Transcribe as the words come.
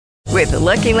With the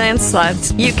Lucky Land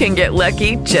Slots, you can get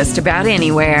lucky just about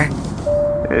anywhere.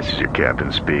 This is your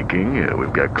captain speaking.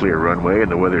 We've got clear runway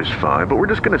and the weather's fine, but we're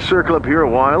just going to circle up here a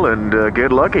while and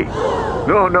get lucky.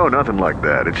 No, nothing like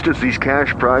that. It's just these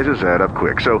cash prizes add up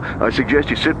quick. So I suggest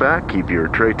you sit back, keep your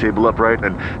tray table upright,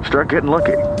 and start getting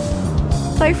lucky.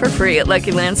 Play for free at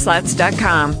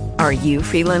LuckyLandSlots.com. Are you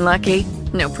feeling lucky?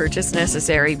 No purchase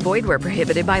necessary. Void where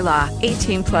prohibited by law.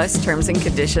 18 plus terms and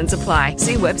conditions apply.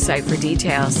 See website for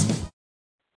details.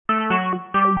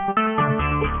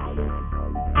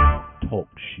 Talk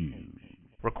shoes.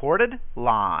 Recorded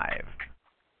live.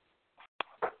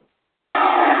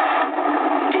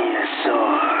 DSR.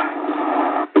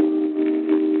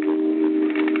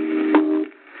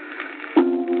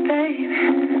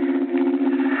 Baby.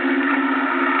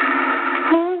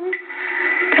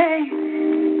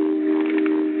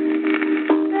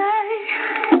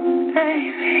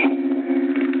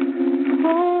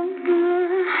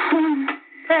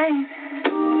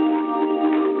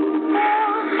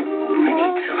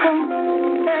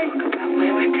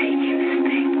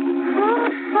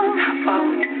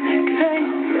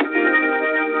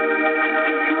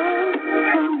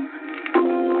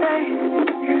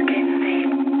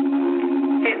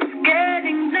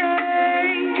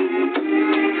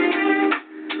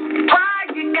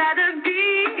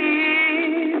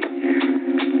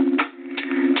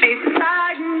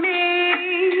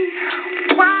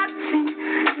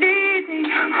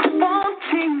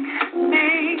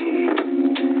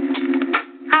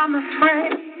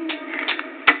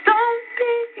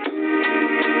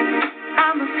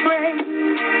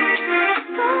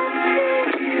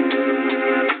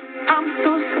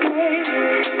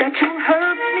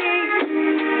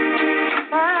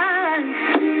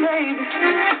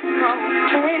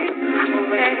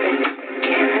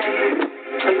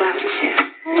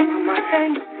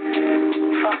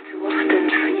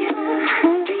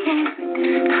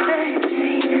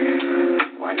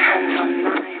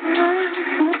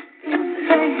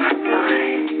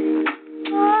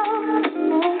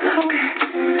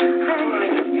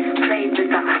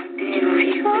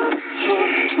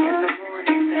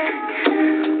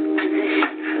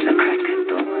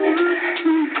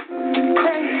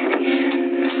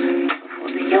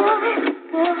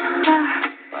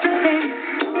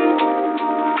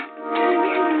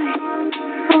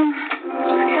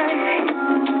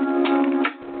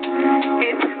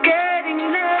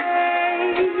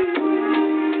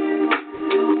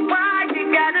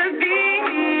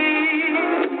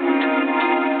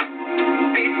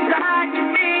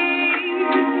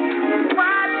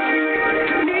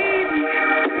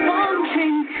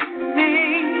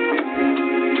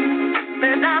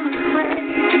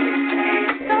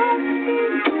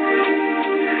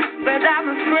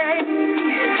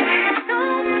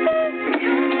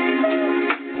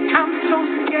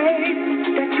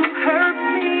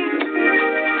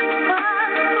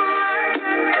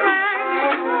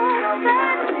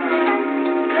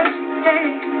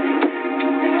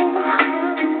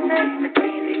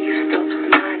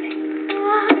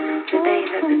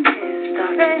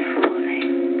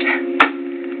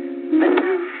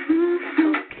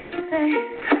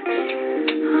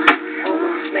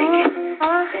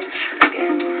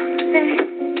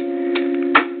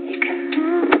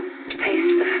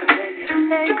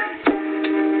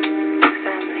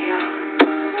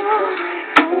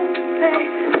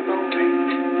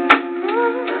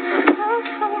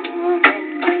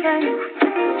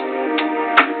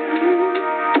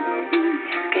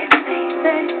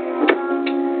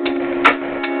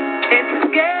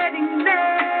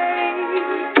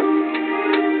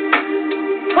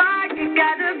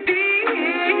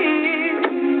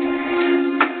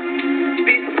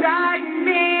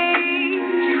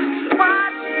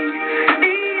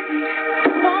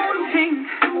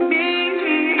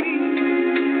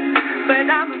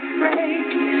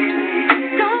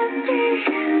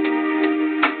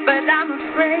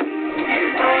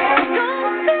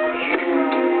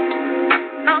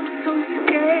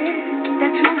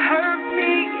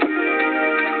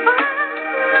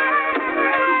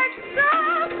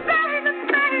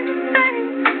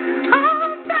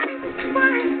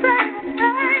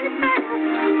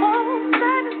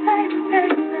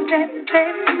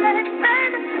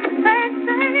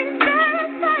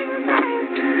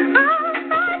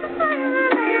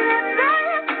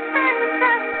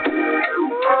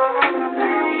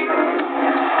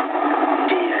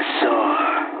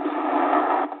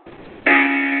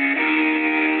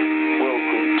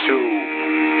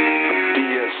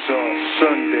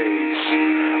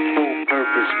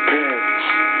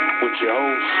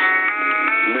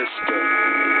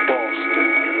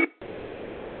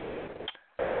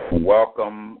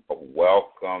 Welcome,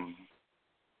 welcome,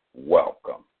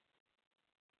 welcome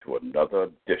to another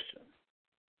edition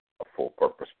of Full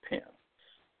Purpose Pens.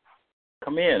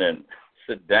 Come in and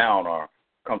sit down or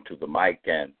come to the mic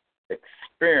and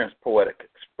experience poetic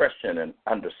expression and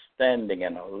understanding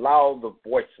and allow the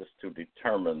voices to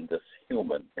determine this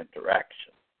human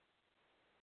interaction.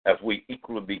 As we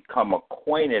equally become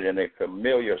acquainted in a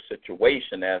familiar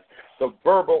situation, as the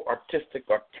verbal artistic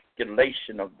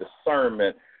articulation of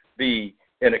discernment be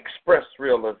an express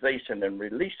realization and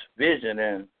release vision,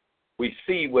 and we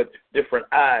see with different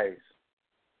eyes.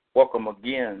 Welcome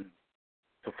again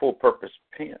to Full Purpose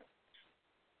Pens.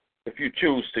 If you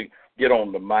choose to get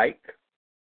on the mic,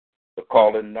 the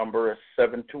call-in number is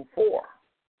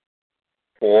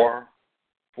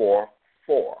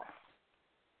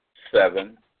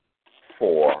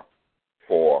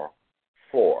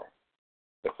 724-444-7444.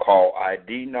 The call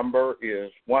ID number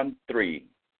is 13054.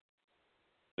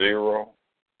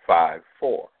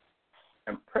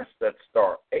 And press that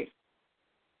star 8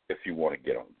 if you want to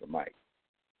get on the mic.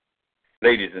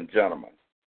 Ladies and gentlemen,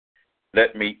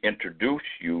 let me introduce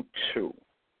you to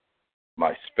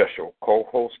my special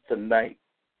co-host tonight,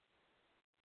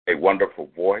 a wonderful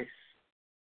voice,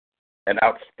 an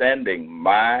outstanding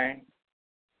mind,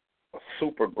 a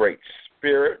super great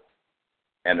spirit,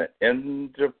 and an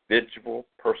individual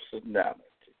personality.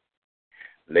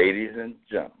 Ladies and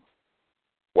gentlemen,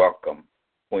 welcome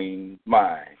Queen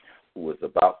Mind, who is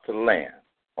about to land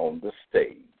on the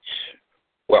stage.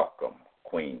 Welcome,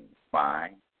 Queen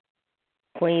Mind.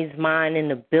 Queen's Mind in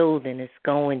the building. It's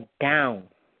going down.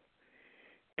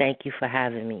 Thank you for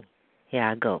having me. Here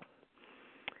I go.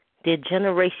 Dear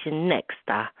Generation Next,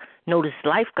 I notice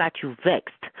life got you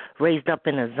vexed, raised up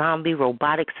in a zombie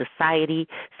robotic society,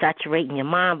 saturating your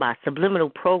mind by subliminal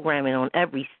programming on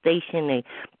every station. They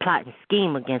plot and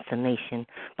scheme against a nation.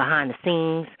 Behind the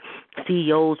scenes,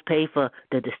 CEOs pay for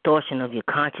the distortion of your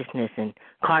consciousness, and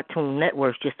Cartoon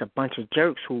Network's just a bunch of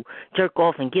jerks who jerk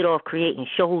off and get off creating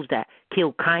shows that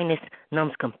kill kindness,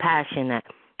 numbs compassion, that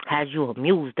has you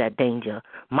amused at danger,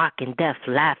 mocking death,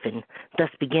 laughing. Thus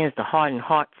begins the hardened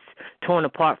hearts, torn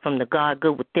apart from the God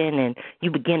good within, and you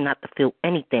begin not to feel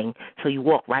anything. So you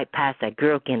walk right past that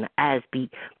girl getting the ass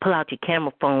beat, pull out your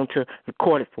camera phone to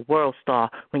record it for World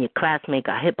Star. When your classmate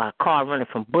got hit by a car running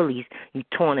from bullies, you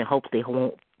torn in hopes they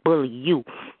won't bully you.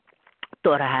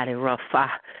 Thought I had it rough. I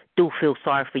do feel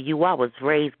sorry for you. I was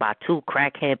raised by 2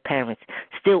 crackhead parents,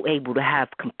 still able to have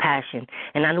compassion,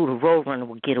 and I knew the Roadrunner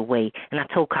would get away. And I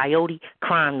told Coyote,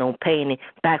 crime don't pay, and it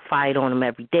backfired on him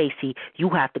every day. See, you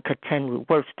have to contend with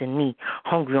worse than me.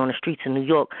 Hungry on the streets of New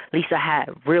York, at least I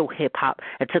had real hip-hop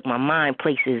that took my mind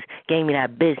places, gave me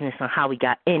that business on how we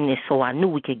got in this, so I knew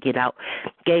we could get out.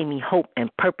 Gave me hope and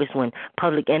purpose when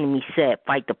Public Enemy said,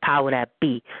 fight the power that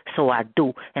be. So I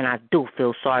do, and I do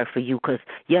feel sorry for you, because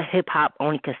your hip-hop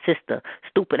only consists of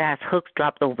stupid-ass hooks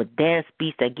dropped over dance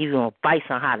beats that give you advice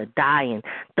on how to die and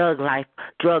thug life,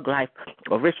 drug life,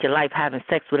 or risk your life having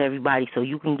sex with everybody so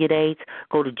you can get AIDS,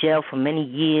 go to jail for many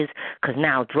years, because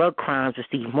now drug crimes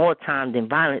receive more time than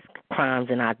violent crimes,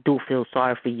 and I do feel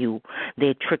sorry for you.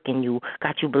 They're tricking you,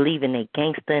 got you believing they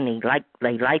gangster and they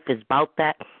life is about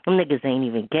that. Them niggas ain't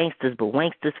even gangsters, but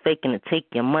wanksters faking to take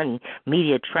your money.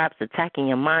 Media traps attacking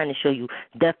your mind to show you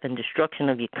death and destruction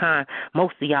of your kind.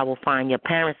 Most of y'all will find your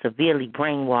parents severely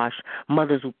brainwashed.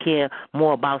 Mothers who care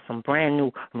more about some brand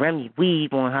new Remy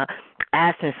weave on her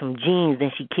ass and some jeans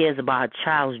than she cares about her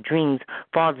child's dreams.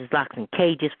 Fathers locked in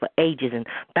cages for ages, and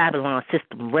Babylon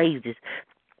system raises.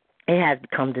 It has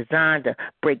become designed to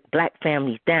break black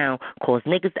families down, cause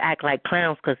niggas act like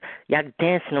clowns, cause y'all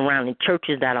dancing around in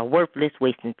churches that are worthless,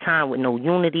 wasting time with no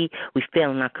unity. We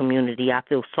fail in our community. I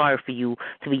feel sorry for you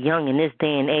to be young in this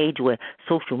day and age where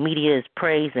social media is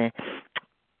praised and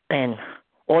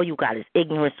all you got is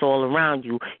ignorance all around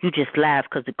you. You just laugh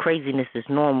because the craziness is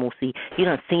normal. See, you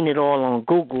done seen it all on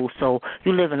Google, so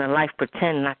you living a life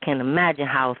pretending. I can't imagine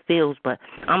how it feels, but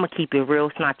I'm going to keep it real.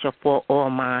 It's not your fault or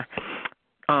mine.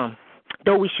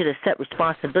 Though we should accept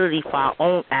responsibility for our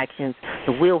own actions,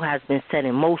 the wheel has been set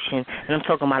in motion, and I'm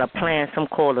talking about a plan some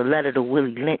call a letter to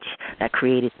Willie Lynch that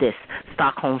created this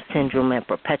Stockholm Syndrome and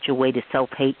perpetuated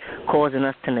self-hate, causing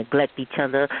us to neglect each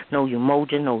other. No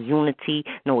umoja, no unity,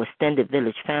 no extended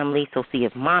village family. So see,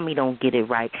 if mommy don't get it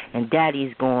right and daddy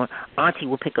is gone, auntie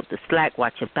will pick up the slack,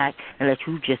 watch your back, and let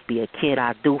you just be a kid.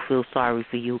 I do feel sorry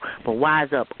for you, but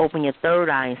wise up, open your third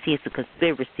eye and see it's a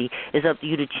conspiracy. It's up to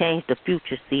you to change the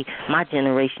future. See, my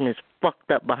generation is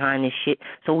fucked up behind this shit.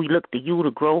 So we look to you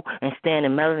to grow and stand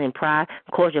in melanin pride,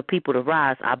 cause your people to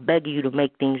rise. I beg you to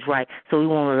make things right, so we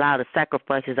won't allow the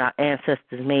sacrifices our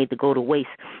ancestors made to go to waste.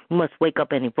 We must wake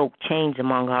up and evoke change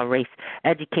among our race.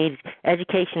 Education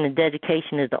and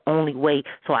dedication is the only way,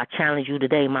 so I challenge you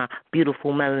today, my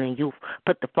beautiful melanin youth.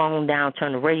 Put the phone down,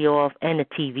 turn the radio off and the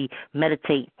TV,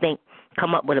 meditate, think,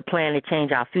 come up with a plan to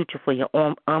change our future for your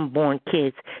unborn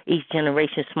kids. Each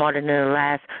generation smarter than the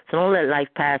last, so don't let life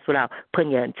pass without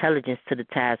putting your intelligence to the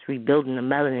task, rebuilding the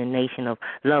melanin nation of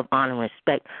love, honor, and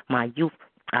respect. My youth,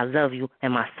 I love you,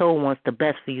 and my soul wants the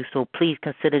best for you, so please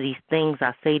consider these things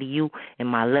I say to you in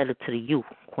my letter to the youth.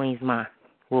 Queen's Mind.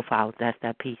 Wolf House, that's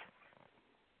that piece.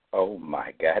 Oh,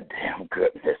 my goddamn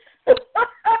goodness.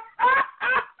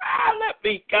 Let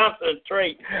me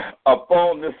concentrate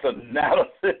upon this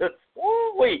analysis.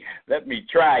 Ooh-wee. Let me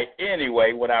try it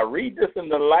anyway. When I read this in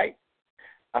the light,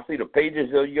 I see the pages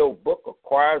of your book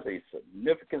acquires a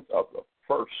significance of the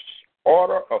first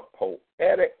order of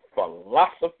poetic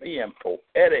philosophy and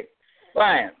poetic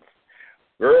science.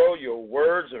 Girl, your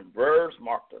words and verbs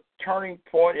mark the turning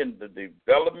point in the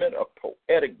development of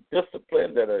poetic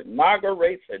discipline that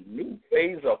inaugurates a new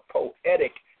phase of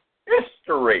poetic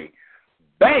history.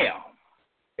 Bam!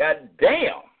 God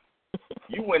damn!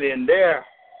 You went in there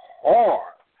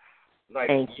hard.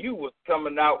 Like you was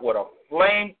coming out with a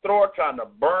flamethrower trying to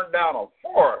burn down a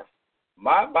forest.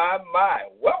 My.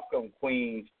 Welcome,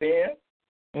 Queen's Pen.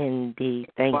 Indeed.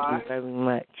 Thank you very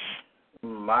much.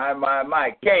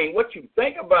 My. Kane, what you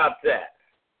think about that?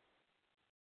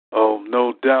 Oh,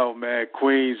 no doubt, man.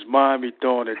 Queen's Mind be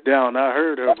throwing it down. I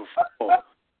heard her before.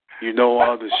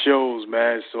 All the shows,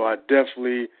 man. So I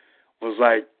definitely was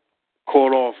like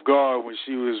caught off guard when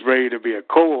she was ready to be a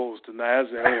co-host tonight. I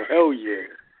said, oh, hell yeah.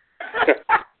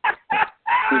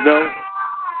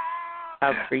 I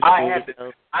appreciate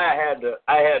it.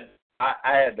 I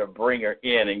had to bring her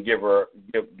in and give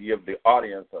the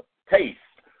audience a taste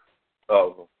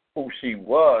of who she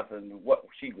was and what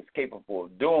she was capable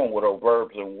of doing with her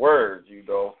verbs and words.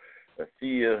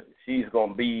 She's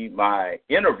gonna be my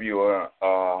interviewer,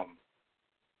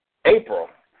 April.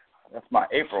 That's my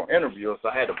April interview, so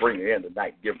I had to bring her in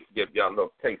tonight, give y'all a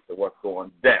little taste of what's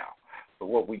going down. So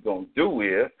what we're going to do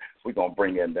is we're going to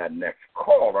bring in that next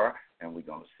caller, and we're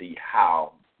going to see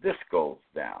how this goes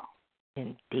down.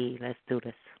 Indeed. Let's do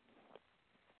this.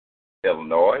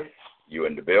 Illinois, you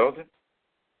in the building?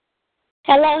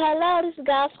 Hello. This is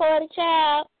God's Poetic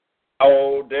Child.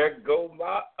 Oh, there go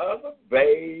my other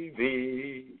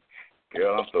baby.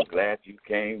 Girl, I'm so glad you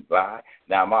came by.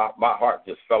 Now, my heart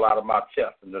just fell out of my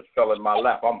chest and just fell in my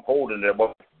lap. I'm holding it,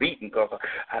 but it's beating because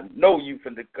I know you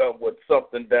finna come with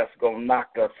something that's going to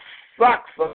knock the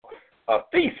socks off a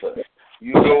thesis.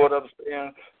 You know what I'm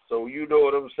saying? So you know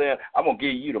what I'm saying? I'm going to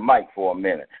give you the mic for a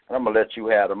minute, and I'm going to let you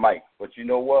have the mic. But you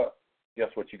know what?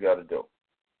 Guess what you got to do?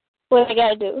 What I got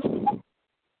to do?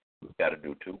 You got to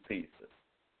do 2 pieces.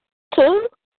 2?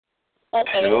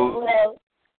 Okay. 2. Well.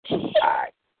 All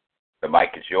right. The mic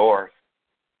is yours.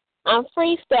 I'm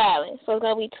freestyling, so it's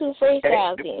gonna be 2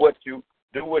 freestyles. Hey,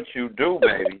 do what you do,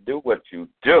 baby. Do what you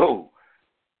do.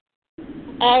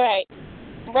 All right,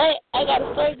 but I got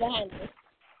a story behind this.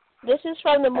 This is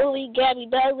from the movie Gabby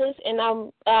Douglas, and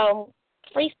I'm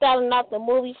freestyling off the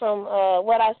movie from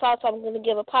what I saw, so I'm gonna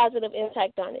give a positive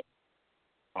impact on it.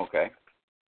 Okay.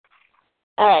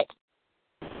 All right.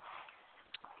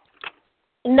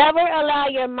 Never allow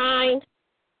your mind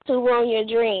to ruin your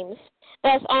dreams.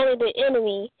 That's only the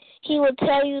enemy. He will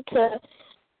tell you to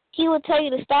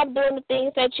stop doing the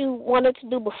things that you wanted to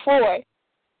do before.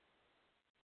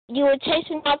 You were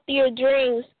chasing after your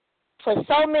dreams for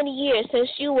so many years, since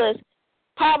you was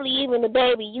probably even a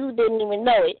baby. You didn't even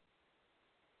know it.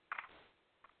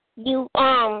 You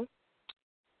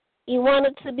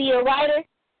wanted to be a writer?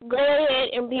 Go ahead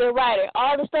and be a writer.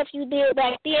 All the stuff you did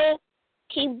back then,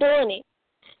 keep doing it.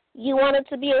 You wanted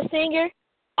to be a singer?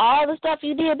 All the stuff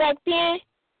you did back then,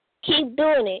 keep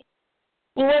doing it.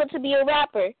 You wanted to be a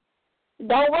rapper.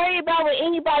 Don't worry about what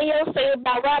anybody else say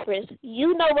about rappers.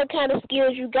 You know what kind of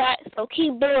skills you got, so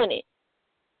keep doing it.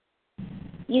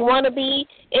 You want to be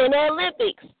in the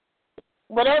Olympics.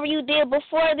 Whatever you did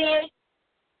before then,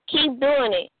 keep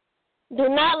doing it. Do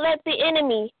not let the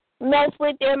enemy mess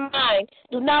with your mind.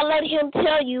 Do not let him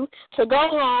tell you to go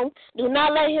home. Do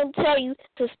not let him tell you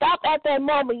to stop at that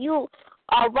moment. You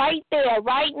are right there,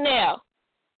 right now.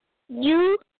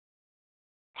 You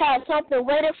have something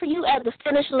waiting for you at the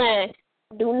finish line.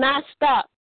 Do not stop.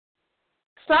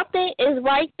 Something is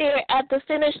right there at the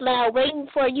finish line waiting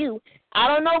for you. I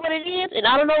don't know what it is, and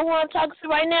I don't know who I'm talking to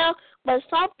right now, but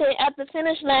something at the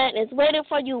finish line is waiting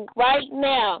for you right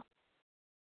now.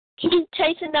 Keep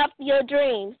chasing after your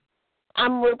dreams.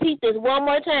 I'm going to repeat this one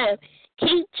more time.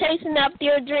 Keep chasing after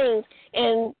your dreams.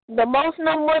 And the most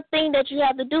number one thing that you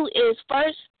have to do is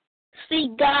first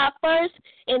seek God first,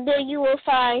 and then you will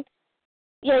find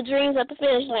your dreams at the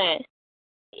finish line.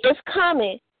 It's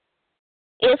coming.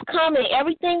 It's coming.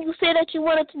 Everything you said that you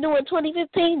wanted to do in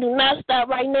 2015, do not stop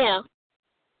right now.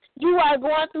 You are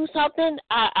going through something.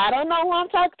 I don't know who I'm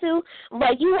talking to,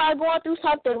 but you are going through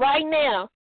something right now.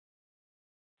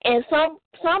 And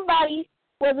somebody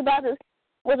was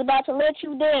about to let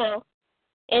you down,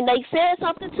 and they said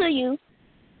something to you,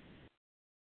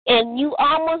 and you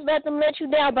almost let them let you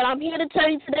down. But I'm here to tell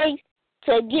you today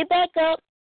to get back up,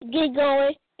 get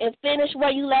going, and finish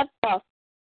where you left off.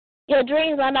 Your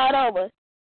dreams are not over.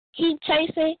 Keep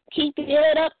chasing, keep your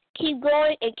head up, keep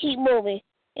going, and keep moving.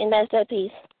 And that's that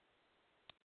piece.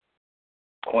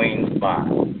 Queen's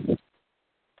Mind.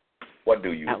 What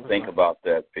do you think about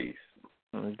that piece?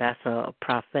 That's a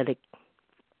prophetic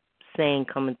saying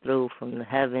coming through from the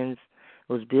heavens.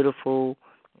 It was beautiful.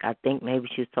 I think maybe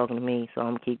she was talking to me, so I'm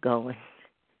going to keep going.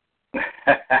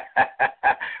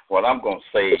 What I'm going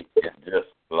to say is just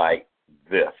like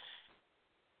this.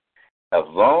 As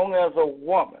long as a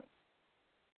woman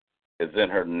is in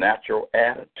her natural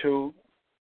attitude,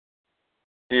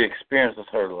 she experiences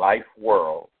her life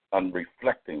world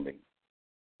unreflectingly,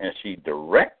 and she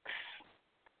directs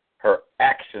her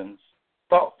actions,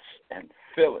 thoughts, and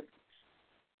feelings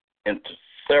into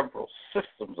several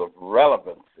systems of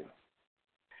relevancy.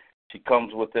 She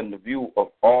comes within the view of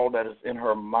all that is in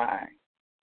her mind,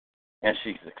 and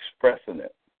she's expressing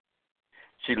it.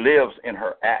 She lives in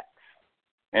her acts,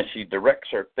 and she directs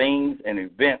her things and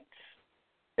events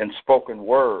in spoken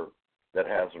word that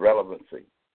has relevancy.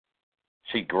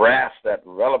 She grasps that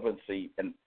relevancy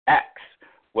and acts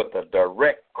with a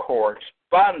direct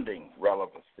corresponding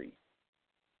relevancy,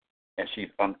 and she's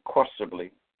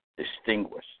unquestionably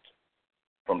distinguished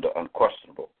from the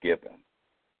unquestionable given,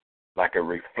 like a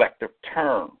reflective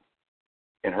term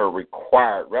in her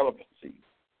required relevancy.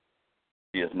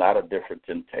 She is not a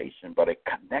differentiation, but a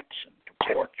connection to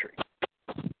poetry.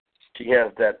 She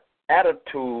has that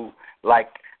attitude like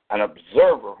an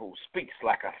observer who speaks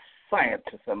like a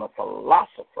scientist and a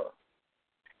philosopher.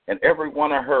 And every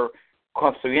one of her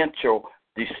consequential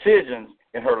decisions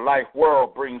in her life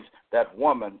world brings that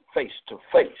woman face to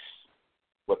face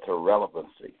with her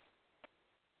relevancy.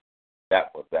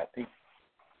 That was that piece.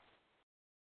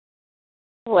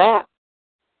 Wow.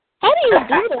 How do you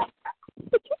do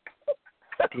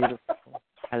that? Beautiful.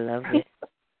 I love it.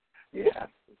 Yeah,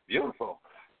 beautiful.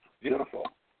 Beautiful.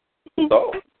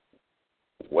 So,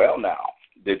 well now,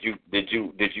 did you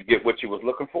get what you was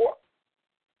looking for?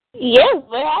 Yes,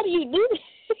 but how do you do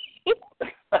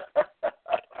that?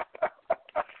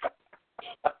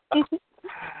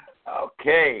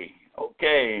 Okay.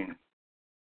 Okay.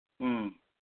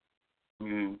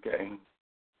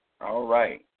 All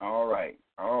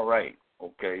right.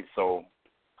 Okay, so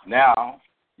now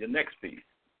your next piece.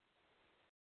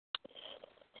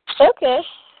 Okay.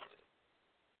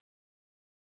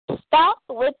 Stop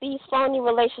with these phony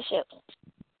relationships.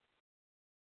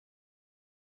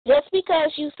 Just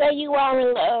because you say you are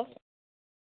in love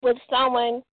with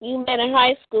someone you met in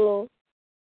high school,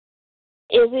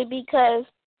 is it because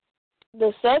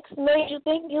the sex made you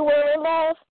think you were in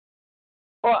love?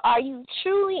 Or are you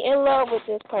truly in love with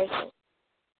this person?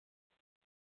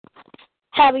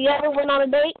 Have you ever went on a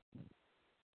date?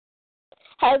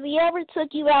 Have you ever took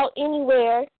you out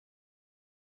anywhere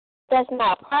that's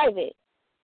not private?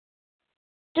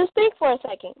 Just think for a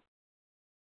second.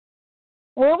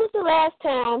 When was the last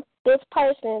time this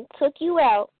person took you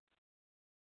out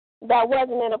that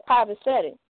wasn't in a private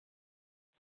setting,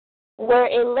 where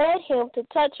it led him to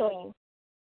touch on you?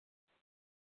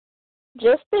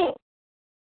 Just think.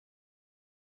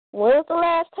 When was the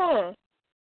last time?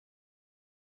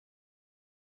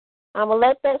 I'm going to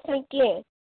let that sink in.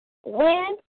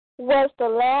 When was the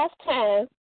last time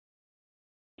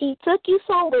he took you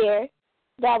somewhere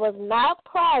that was not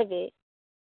private?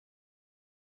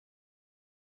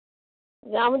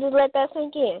 Now I'm going to just let that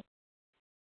sink in.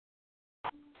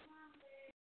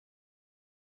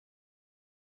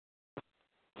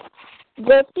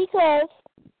 Just because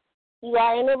you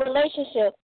are in a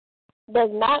relationship does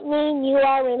not mean you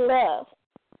are in love.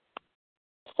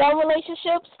 Some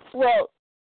relationships, well,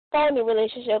 family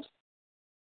relationships,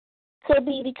 could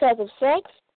be because of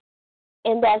sex,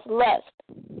 and that's lust.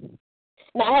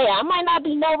 Now, hey, I might not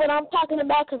be know what I'm talking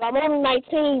about because I'm only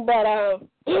 19, but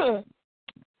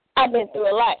I've been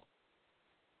through a lot.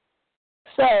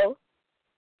 So,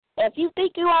 if you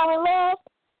think you are in love,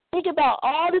 think about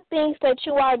all the things that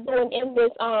you are doing in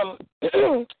this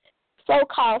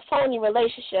so-called phony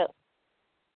relationship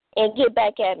and get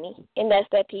back at me. And that's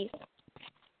that piece.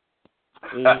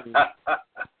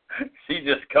 She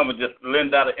just come and just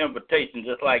lend out an invitation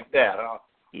just like that, huh?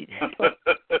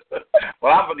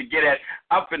 Well, I'm finna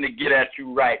get at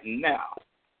you right now,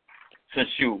 since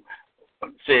you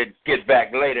said get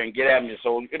back later and get at me.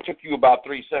 So it took you about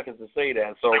 3 seconds to say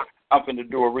that. So I'm finna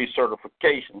do a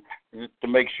recertification to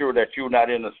make sure that you're not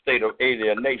in a state of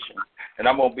alienation. And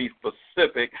I'm gonna be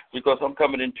specific because I'm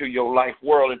coming into your life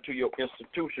world, into your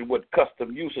institution with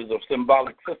custom uses of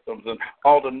symbolic systems and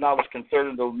all the knowledge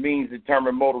concerning those means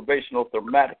determine motivational,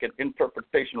 thematic, and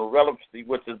interpretational relevancy,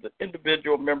 which is the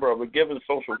individual member of a given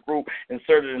social group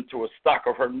inserted into a stock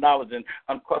of her knowledge, and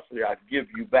unquestionably I give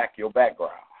you back your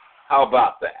background. How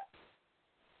about that?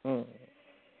 And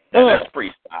that's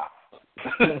freestyle.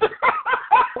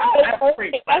 That's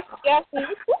freestyle.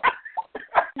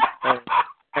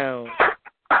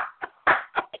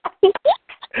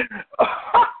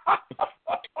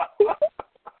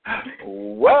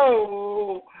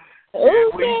 Whoa! Here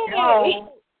we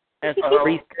go. That's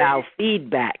freestyle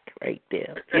feedback right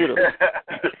there. Beautiful.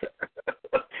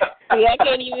 See, I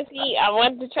can't even see. I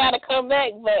wanted to try to come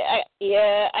back, but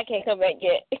I can't come back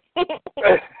yet.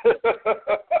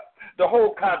 The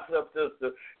whole concept is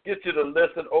to get you to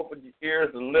listen, open your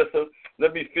ears and listen.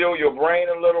 Let me fill your brain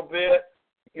a little bit,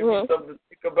 give you something to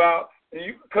think about, and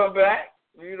you can come back.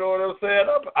 You know what I'm saying?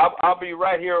 I'll be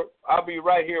right here. I'll be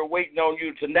right here waiting on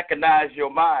you to mechanize your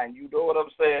mind. You know what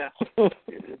I'm saying?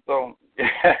 So,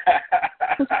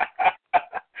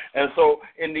 and so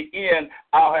in the end,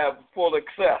 I'll have full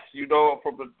access. You know,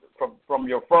 from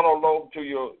your frontal lobe to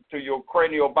your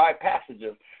cranial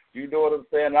bypassages. You know what I'm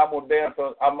saying? I'm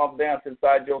gonna dance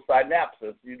inside your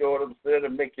synapses. You know what I'm saying?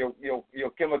 And make your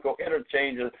chemical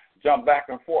interchanges jump back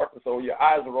and forth, so your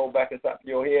eyes will roll back inside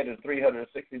your head in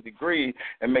 360 degrees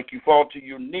and make you fall to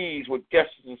your knees with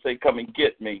gestures and say, "Come and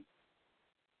get me."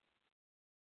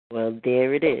 Well,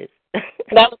 there it is.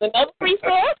 That was another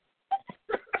freestyle.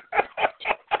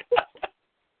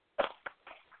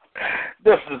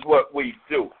 This is what we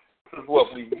do. This is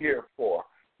what we're here for.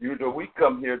 You know, we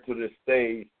come here to this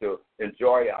stage to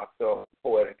enjoy ourselves,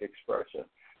 poetic expression.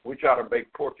 We try to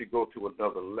make poetry go to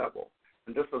another level.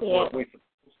 And this is what we're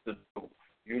supposed to do.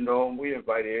 You know, we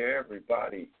invite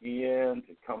everybody in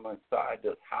to come inside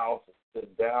this house and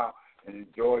sit down and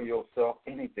enjoy yourself.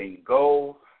 Anything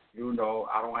goes. You know,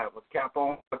 I don't have a cap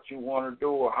on what you want to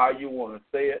do or how you want to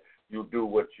say it. You do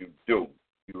what you do.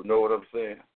 You know what I'm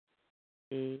saying?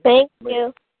 Thank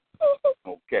you.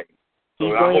 Okay.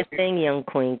 Keep doing your thing, young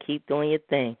queen. Keep doing your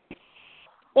thing.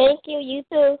 Thank you. You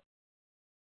too.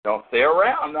 Don't stay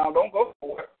around now. Don't go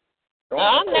for it.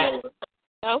 I'm not.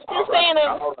 I'm still saying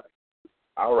it.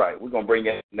 All right. We're going to bring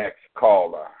in the next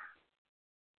caller.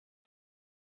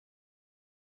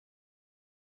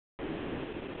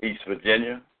 East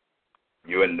Virginia,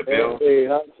 you in the building? Hey,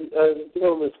 how you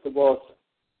doing, Mr. Boss?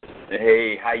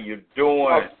 Hey, how you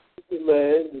doing?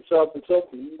 Man, it's something.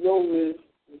 You know me.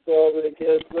 It's already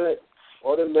charismatic,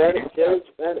 automatic,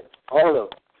 charismatic, all of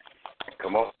them.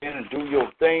 Come on in and do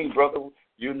your thing, brother.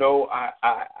 You know, I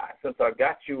since I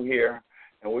got you here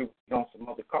and we've done some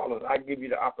other callers, I give you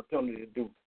the opportunity to do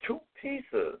 2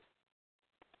 pieces.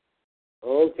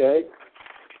 Okay.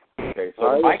 Okay, so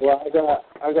all right, Mike, well,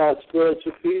 I got a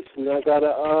spiritual piece and I got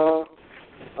a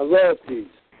love piece.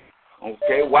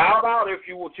 Okay, wild out if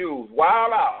you will choose.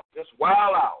 Wild out. Just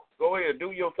wild out. Go ahead,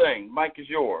 do your thing. Mike is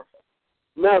yours.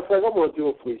 Matter of fact, I'm going to do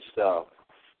a freestyle.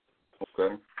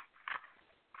 Okay.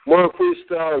 One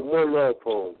freestyle, one love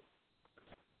poem.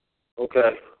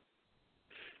 Okay.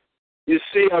 You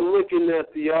see, I'm looking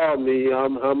at the army.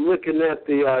 I'm looking at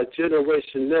the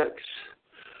Generation Next,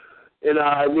 and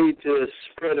I need to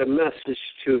spread a message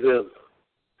to them.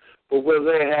 But where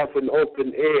they have an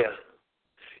open air,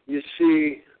 you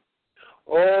see,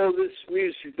 all this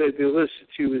music that they listen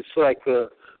to is like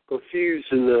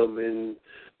confusing them and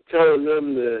telling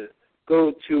them to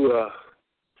go to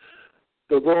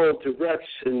the wrong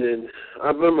direction. And I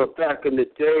remember back in the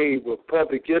day where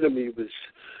Public Enemy was,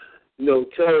 you know,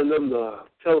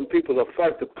 telling people to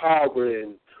fight the power,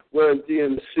 and Run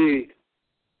DMC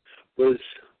was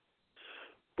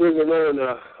bringing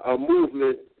on a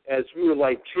movement as we were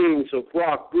like kings of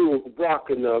rock. We were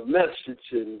rocking a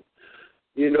message, and,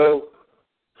 you know,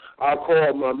 I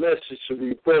call my message the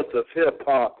rebirth of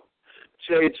hip-hop,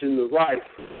 changing the life,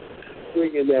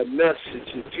 bringing that message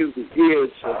into the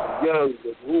ears of the young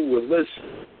who will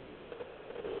listen,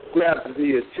 grabbing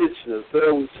the attention of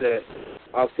those that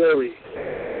are very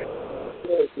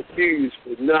confused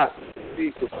but not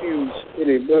be confused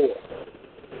anymore.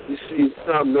 You see,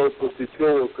 some know what they're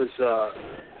doing because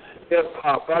Hip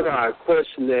hop, I got a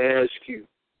question to ask you.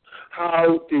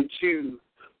 How did you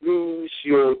lose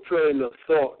your train of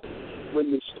thought when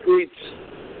the streets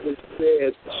was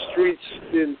there? The streets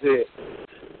been there.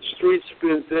 The streets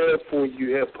been there for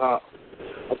you, hip hop.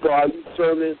 About you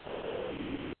turning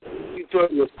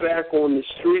your back on the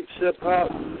streets, hip hop.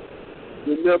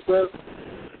 Remember,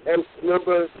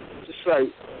 just like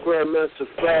Grandmaster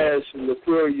Flash and the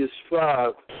Furious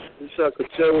Five, it's like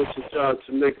a terrorist job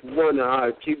to make you wonder how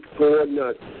it keeps going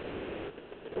nuts.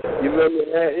 You remember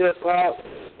that, hip hop?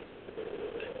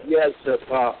 Yes, hip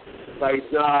hop. Like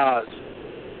Nas.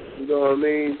 You know what I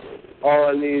mean? All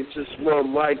I need is just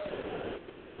one mic.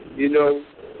 You know?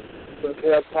 But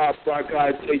hip hop, I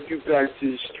gotta take you back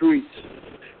to the streets.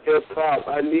 Hip hop,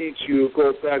 I need you to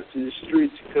go back to the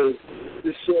streets because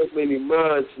there's so many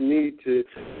minds need to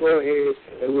go ahead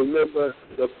and remember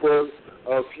the birth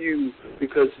of you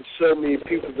because there's so many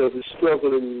people that are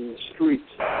struggling in the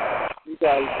streets. You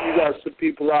got some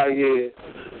people out here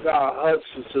that are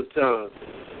hustlers sometimes.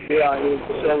 They out here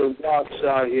selling rocks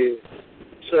out here,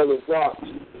 selling rocks.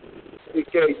 They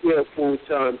can't get a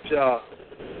full-time job.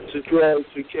 The drugs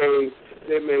became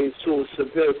their main source of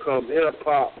income.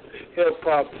 Hip-hop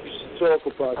used to talk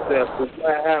about that, but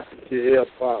what happened to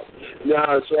hip-hop?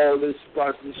 Now it's all this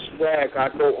about the swag. I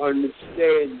don't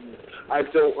understand you. I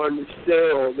don't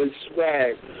understand all this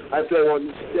swag. I don't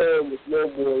understand with no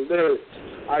more lyrics.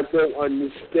 I don't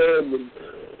understand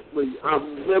when I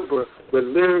remember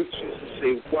when lyrics used to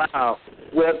say, wow,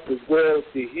 what the world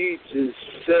did he just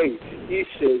say? He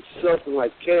said something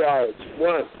like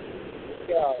KRS-One.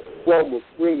 KRS-One will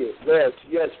bring it less.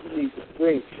 Yes, we need to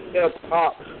bring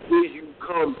hip-hop. Will you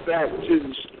come back to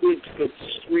the streets because the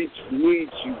streets need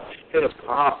you,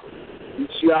 hip-hop. You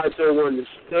see, I don't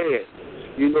understand.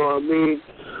 You know what I mean?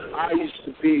 I used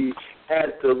to be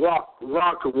at the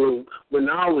locker room when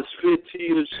I was 15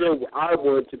 years old. I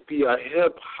wanted to be a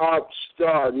hip-hop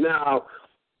star. Now,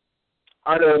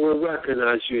 I don't even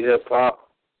recognize you, hip-hop.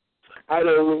 I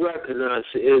don't even recognize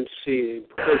the MC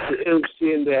because the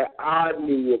MC that I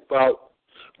knew about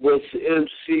was the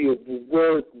MC of the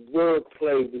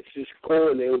wordplay, which is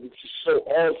corny, which is so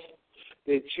awesome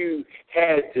that you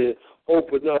had to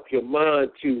open up your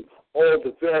mind to all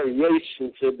the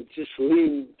variations of it just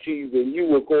leading to you when you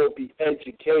were going to be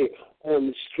educated on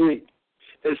the street.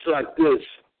 It's like this.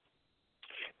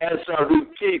 As I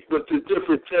repeat with a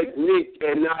different technique,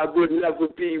 and I would never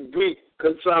be weak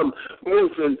because I'm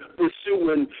moving,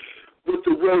 pursuing with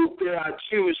the road that I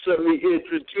choose. Let me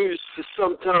introduce,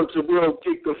 sometimes the world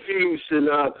get confused and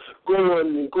I'm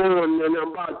going and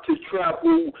I'm about to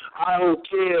travel. I don't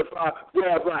care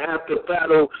wherever I have to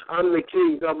battle. I'm the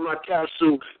king of my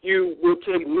castle. You will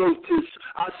take notice.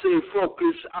 I say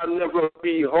focus. I'll never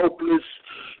be hopeless.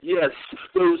 Yes,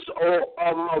 those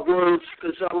are my words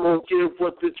because I'm going to give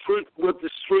what the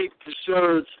street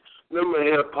deserves. Remember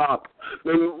hip-hop.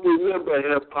 Remember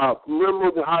hip-hop.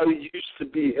 Remember how it used to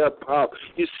be hip-hop.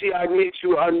 You see, I need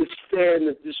you to understand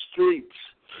that the streets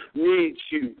need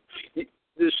you.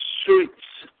 The streets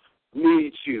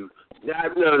need you.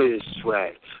 Not none of this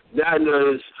swag. Not none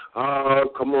of this,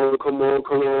 come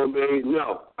on, baby.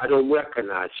 No, I don't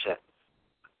recognize that.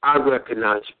 I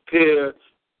recognize pure,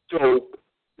 dope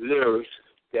lyrics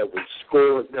that was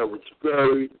scored, that was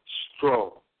very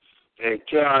strong. And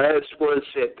KRS-One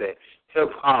said that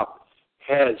hip-hop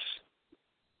has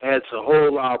a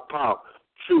whole lot of power.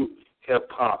 True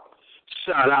hip-hop.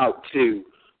 Shout out to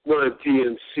Run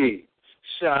DMC.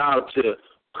 Shout out to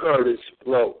Curtis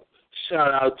Blow.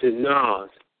 Shout out to Nas.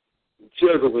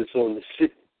 Jigga was on the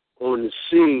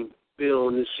scene, been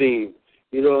on the scene.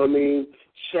 You know what I mean?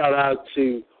 Shout out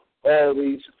to all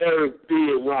these Eric B.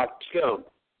 and Rakim.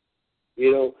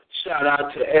 You know, shout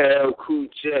out to LL Cool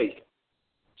J.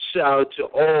 Shout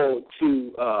out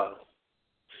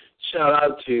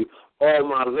to all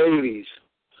my ladies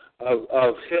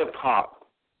of hip hop.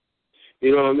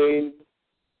 You know what I mean?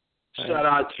 Shout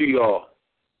out to y'all.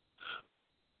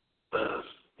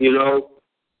 You know,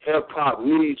 hip hop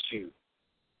needs you.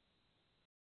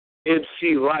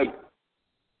 MC Light,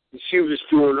 she was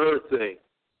doing her thing.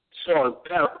 Salt and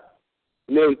Pepper,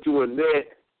 and they were doing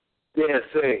their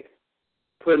thing,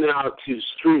 putting it out to the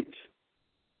streets.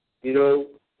 You know,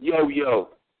 Yo-Yo.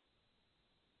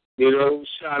 You know,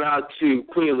 shout out to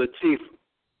Queen Latifah.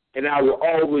 And I will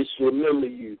always remember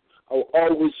you. I will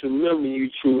always remember you,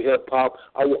 true hip-hop.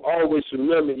 I will always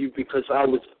remember you because I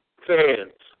was a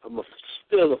fan. I'm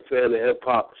still a fan of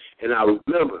hip-hop. And I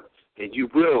remember, and you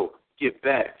will get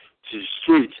back to the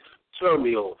streets. Turn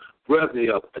me on. Rev me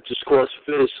up. I just crossed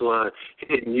the finish line,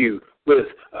 hitting you with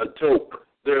a dope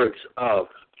lyrics of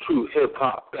true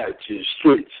hip-hop back to the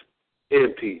streets.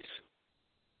 In peace.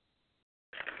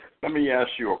 Let me ask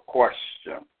you a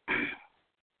question.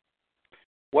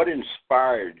 What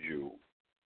inspired you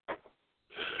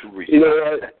to recite? You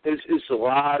know what? It's a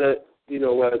lot of, you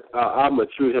know what? I'm a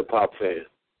true hip hop fan.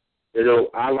 You know,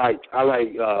 I like.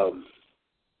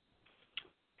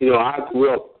 You know, I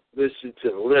grew up listening to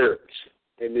the lyrics,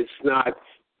 and it's not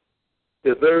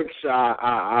the lyrics.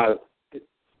 I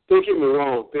don't get me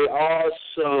wrong. There are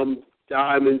some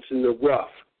diamonds in the rough.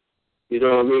 You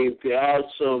know what I mean? There are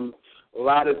a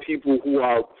lot of people who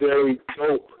are very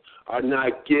dope are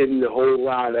not getting a whole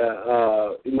lot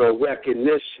of,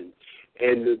 recognition.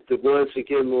 And the ones that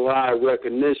get a lot of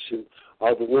recognition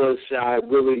are the ones that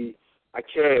I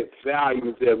can't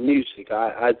value their music.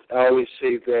 I always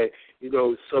say that, you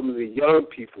know, some of the young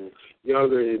people,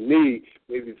 younger than me,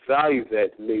 maybe value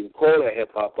that and maybe call that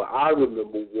hip-hop, but I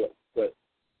remember what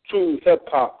true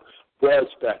hip-hop was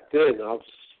back then. I was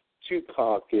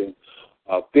Tupac and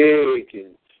Big,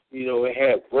 and, you know, it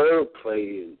had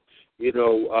wordplay, and, you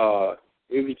know,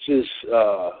 it was just,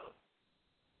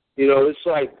 you know, it's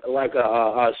like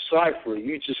a cipher.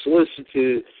 You just listen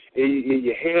to it, and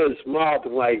your hands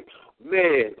mobbing like,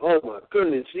 man, oh my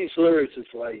goodness, these lyrics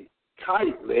is like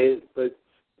tight, man. But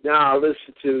now I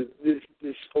listen to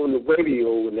this on the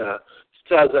radio, and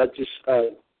sometimes I just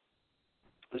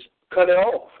cut it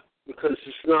off because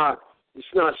it's not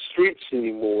streets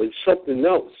anymore. It's something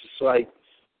else.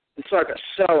 It's like a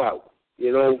sellout,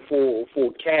 you know,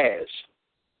 for cash.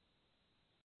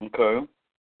 Okay.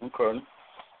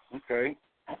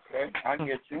 I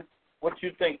get you. What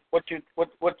you think? What you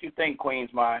think,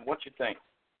 Queen's Mind? What you think?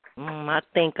 I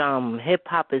think hip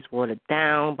hop is watered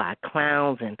down by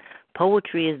clowns, and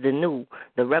poetry is the new.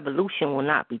 The revolution will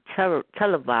not be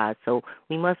televised, so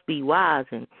we must be wise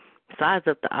and size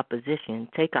up the opposition.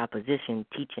 Take opposition,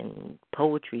 teaching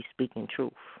poetry, speaking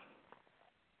truth.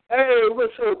 Hey,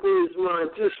 what's up, Queen's Mind?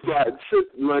 Just got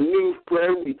my new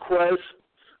friend request.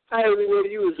 I didn't know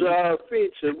you was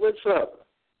featured. What's up?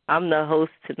 I'm the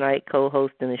host tonight,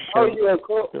 co-hosting the show. Oh, yeah,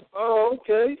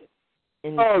 okay.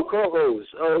 Co-host.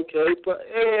 Okay, but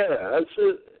yeah, that's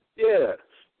it. Yeah,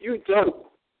 you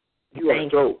dope. You are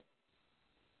dope.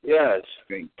 Yes.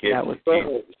 That was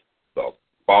the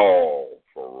ball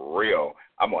for real.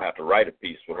 I'm gonna have to write a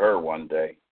piece with her one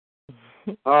day.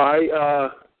 All right.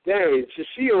 Dang, to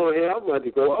see you on here, I'm gonna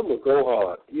go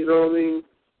hard. You know what I mean?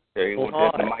 Okay,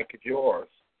 well, the mic is yours.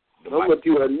 I'm gonna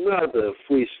do another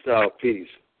freestyle piece.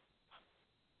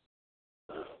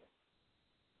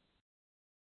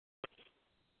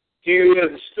 Do you hear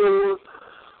the storm?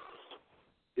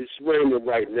 It's raining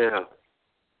right now.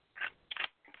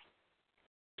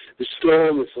 The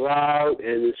storm is loud,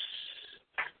 and it's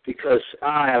because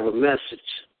I have a message.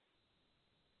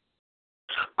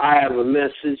 I have a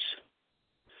message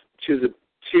to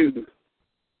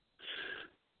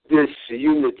this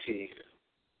unity.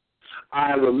 I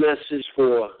have a message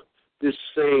for this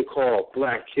thing called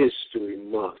Black History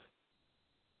Month.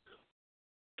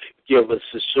 Give us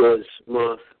the shortest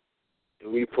month.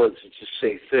 And we supposed to just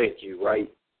say thank you,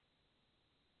 right?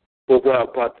 But what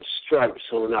about the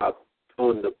stripes on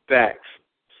the backs?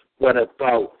 What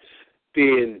about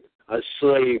being a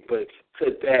slave? But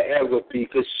could that ever be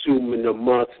consumed in a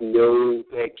month? No,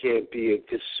 that can't be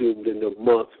consumed in a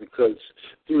month because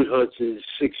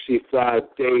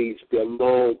 365 days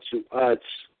belong to us.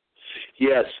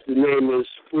 Yes, the name of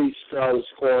this freestyle is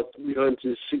called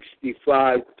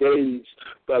 365 Days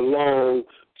Belong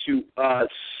to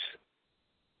Us.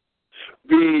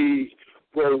 We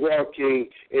were working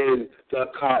in the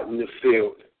cotton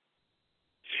field,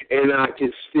 and I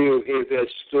can still hear that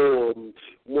storm,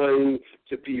 wanting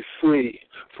to be free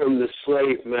from the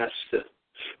slave master,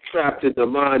 trapped in the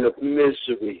mind of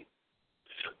misery.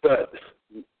 But,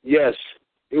 yes,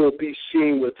 it will be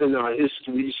seen within our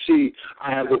history. You see,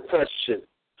 I have a question.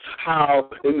 How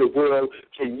in the world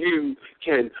can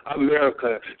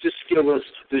America just give us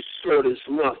the shortest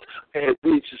month, and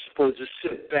we just supposed to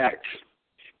sit back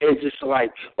and just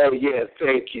like, oh yeah,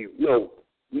 thank you. No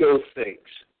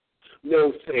thanks.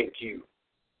 No thank you.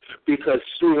 Because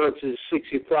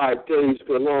 365 days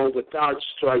belong without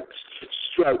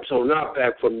stripes on our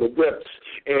back from the whips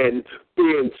and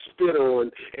being spit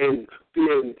on and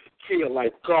being treated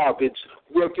like garbage,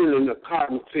 working in the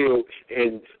cotton field,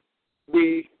 and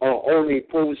we are only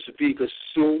supposed to be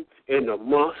consumed in a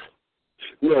month.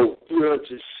 No,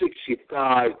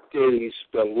 365 days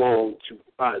belong to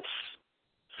us.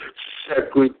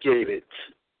 Segregated,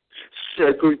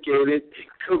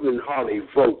 couldn't hardly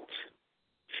vote.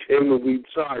 And when we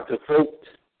tried to vote,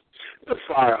 the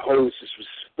fire hoses were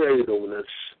sprayed on us.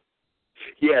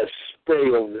 Yes, spray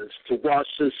on us, to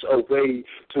wash us away,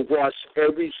 to wash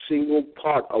every single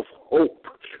part of hope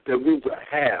that we would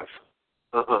have.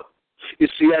 You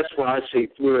see, that's why I say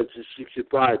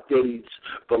 365 days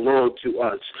belong to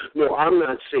us. No, I'm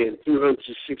not saying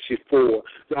 364.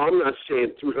 No, I'm not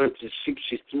saying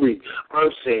 363.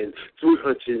 I'm saying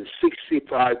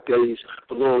 365 days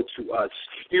belong to us.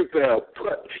 You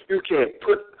can't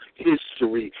put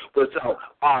history without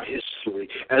our history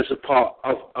as a part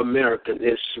of American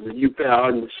history. You better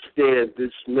understand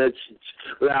this message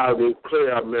loud and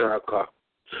clear, America,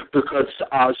 because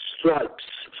our stripes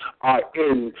are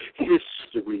in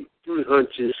history.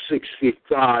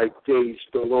 365 days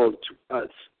belong to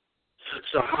us.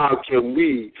 So how can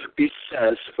we be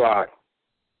satisfied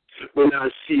when I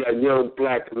see a young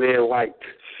black man like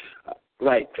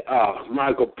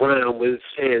Michael Brown with his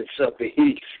hands up and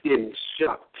he's getting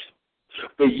shot,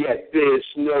 but yet there's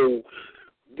no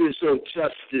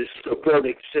justice. The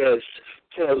verdict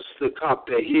tells the cop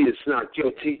that he is not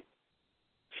guilty.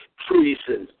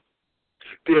 Treason.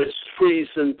 There's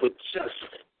treason for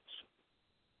justice.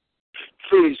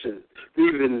 Treason.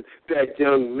 Even that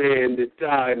young man that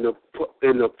died in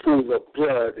a pool of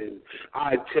blood, and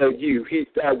I tell you,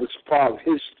 that was part of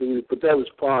history, but that was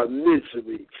part of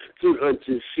misery.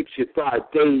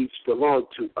 365 days belong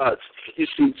to us. You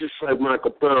see, just like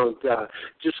Michael Brown died,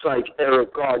 just like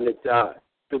Eric Gardner died,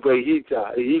 the way he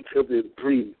died, he couldn't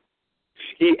breathe.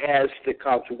 He asked the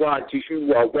cops, why do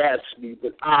you harass me?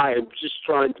 But I am just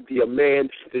trying to be a man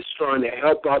that's trying to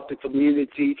help out the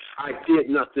community. I did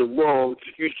nothing wrong.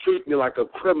 You treat me like a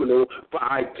criminal, but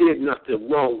I did nothing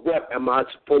wrong. What am I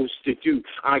supposed to do?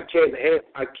 I can't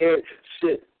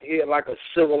sit here like a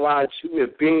civilized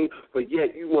human being, but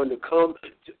yet you want to come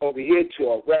over here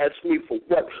to harass me for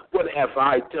what? What have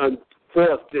I done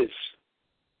for this?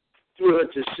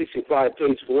 365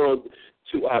 days belong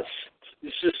to us.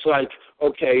 It's just like,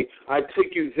 okay, I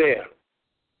took you there,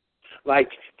 like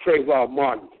Trayvon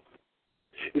Martin.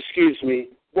 Excuse me,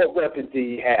 what weapon did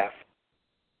he have?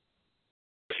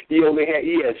 He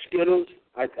had Skittles.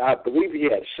 I believe he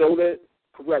had soda.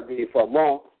 Correct me if I'm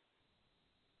wrong.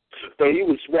 But he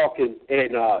was walking,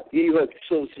 and he looked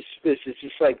so suspicious,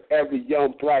 just like every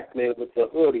young black man with the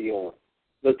hoodie on,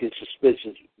 looking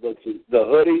suspicious. Was it the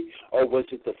hoodie, or was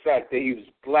it the fact that he was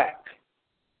black?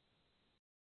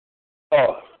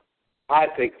 Oh, I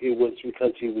think it was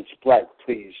because he was black,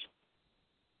 please.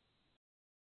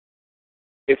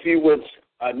 If he was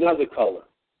another color,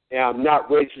 and I'm not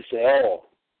racist at all,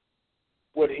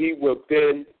 would he have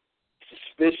been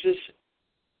suspicious?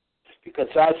 Because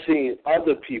I've seen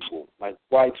other people, like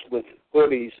whites with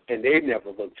hoodies, and they never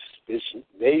look suspicious.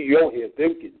 You don't hear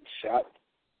them getting shot.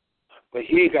 But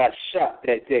he got shot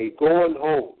that day going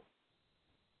home.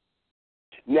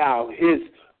 Now, his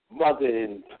mother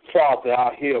and father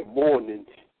out here mourning,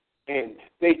 and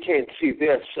they can't see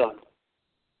their son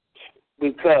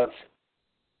because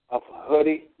of a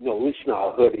hoodie. No, it's not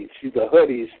a hoodie. See, the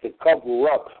hoodie is to cover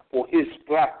up for his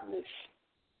blackness.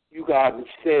 You got to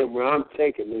understand where I'm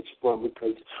taking this from,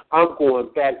 because I'm going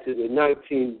back to the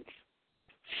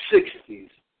 1960s.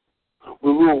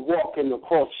 We were walking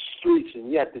across the streets,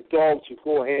 and yet the dogs would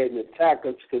go ahead and attack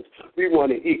us because we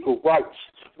wanted equal rights.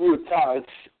 We were tired of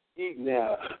eating at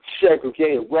a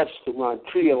segregated restaurant,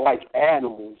 treated like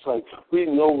animals, like we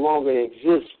no longer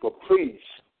exist. But please,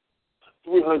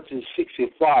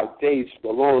 365 days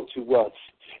belong to us,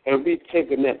 and we're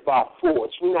taking that by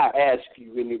force. We're not asking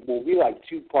you anymore. We like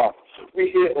Tupac. We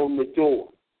hit on the door.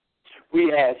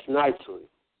 We asked nicely,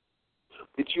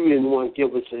 but you didn't want to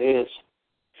give us an answer.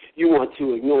 You want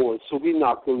to ignore it, so we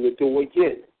knocked on the door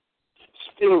again.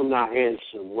 Still not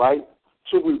answering, right?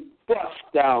 So we bust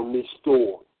down this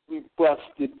door. We bust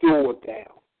the door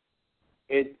down.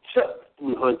 It took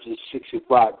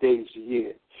 365 days a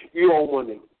year. You don't want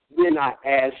to. We're not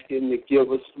asking to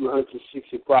give us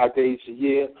 365 days a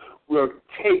year. We're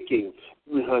taking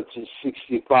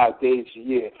 365 days a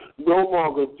year. No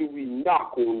longer do we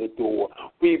knock on the door.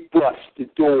 We bust the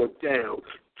door down,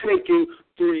 taking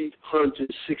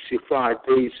 365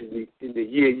 days in the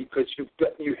year, because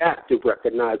you have to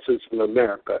recognize this in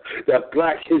America, that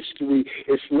Black History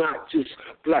is not just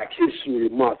Black History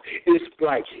Month. It's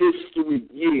Black History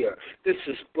Year. This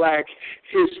is Black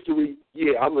History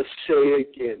Year. I'm going to say it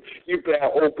again. You better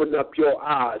open up your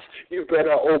eyes. You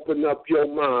better open up your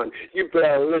mind. You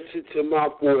better listen to my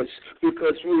voice,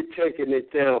 because we're taking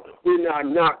it down. We're not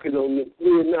knocking on the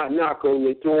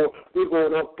door. We're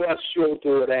going to bust your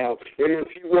door down. And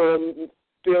if you want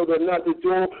build another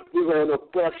door, we're going to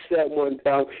bust that one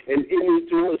down. And any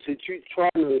doors that you're trying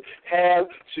to have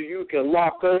so you can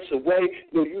lock us away,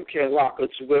 no, you can't lock us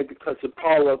away because the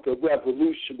power of the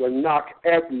revolution will knock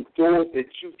every door that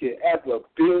you can ever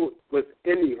build with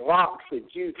any locks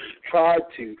that you try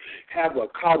to have a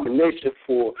combination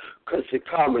for, because the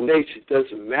combination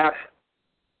doesn't matter.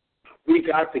 We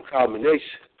got the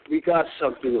combination. We got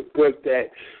something to break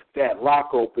that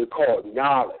lock open called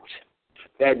knowledge.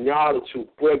 That knowledge will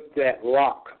break that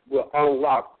lock, will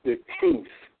unlock the truth.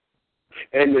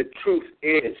 And the truth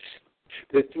is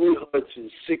the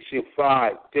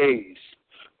 365 days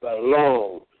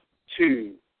belong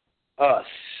to us.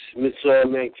 Mr.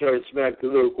 Man Charismatic, the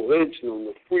lyrical engine on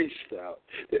the freestyle.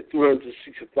 The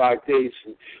 365 days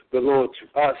belong to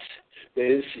us. That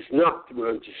this is not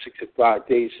 365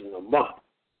 days in a month.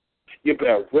 You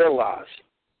better realize,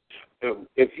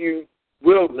 if you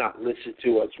will not listen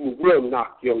to us, we will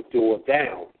knock your door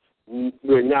down.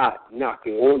 We're not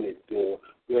knocking on the door,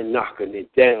 we're knocking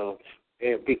it down.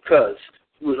 And because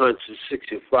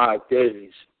 365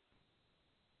 days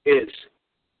is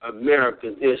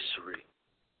American history,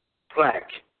 Black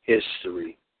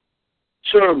history.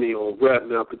 Turn me on Rap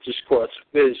Now, but just cross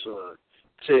the finish line,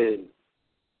 saying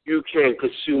you can't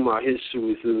consume our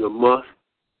history within a month.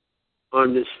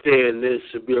 Understand this,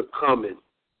 we're coming.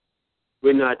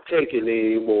 We're not taking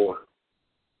it anymore.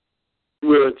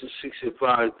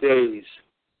 365 days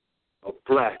of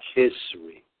Black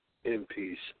history in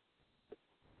peace.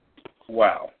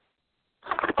 Wow.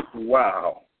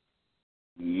 Wow.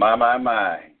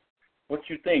 My. What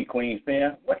you think, Queen's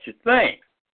Pen? What you think?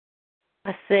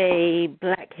 I say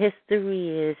Black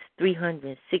history is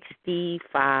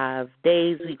 365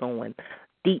 days. We going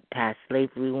deep past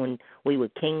slavery when we were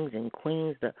kings and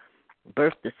queens, the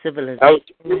birth of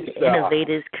civilization, the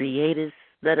innovators, creators.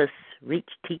 Let us reach,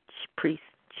 teach, preach,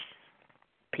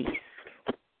 peace.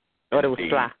 Thought it was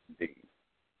fly.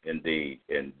 Indeed.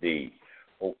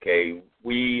 Okay,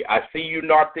 I see you,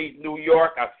 Northeast New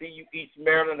York. I see you, East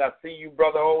Maryland. I see you,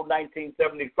 Brother Old,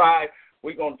 1975.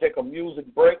 We're going to take a music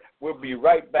break. We'll be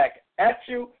right back at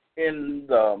you in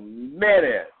the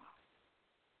minute.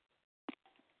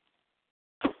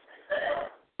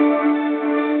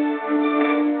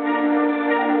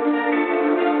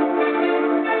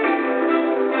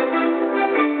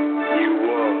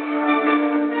 You are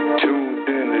tuned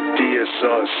in to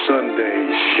DSR Sunday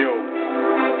Show.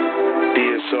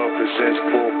 DSR presents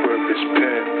Full Purpose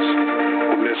Pens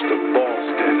with Mr.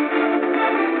 Boston.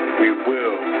 We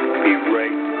will be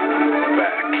right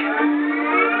back.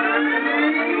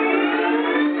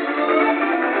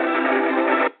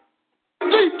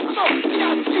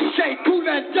 DJ Cool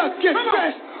and Just Get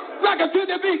Fresh. Rock to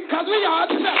the beat, cause we are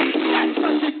the best. That's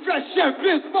Fresh Fresh Chef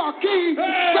Vince Marquis.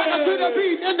 Rock to the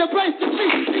beat in the place to be.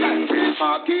 That's Vince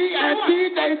Marquis and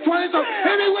DJ 20. So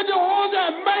hit me with the horns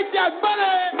and make that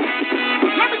money.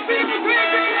 Let me see you clear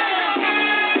the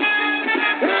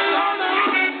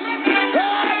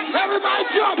everybody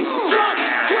jump, jump,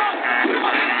 jump,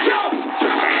 jump, jump,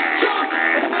 jump,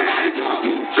 everybody jump,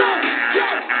 jump,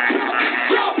 jump,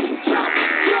 jump, jump, jump,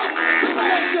 jump.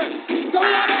 Some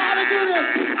of y'all know how to do this.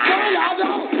 Some of y'all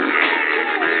don't.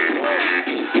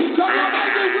 Some of y'all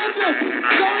might be with this.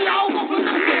 Some of y'all won't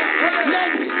believe it.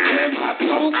 Let's hear my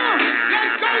song.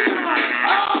 Let's go,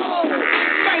 oh,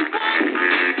 baby.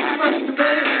 I'm ready to be. I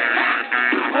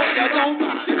hope you don't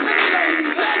mind.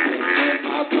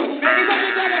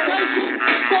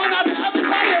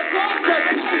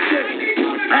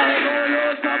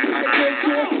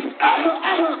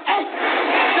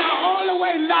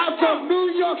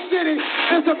 City,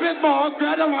 it's a bit more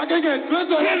better. I can get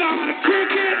busy. You know how to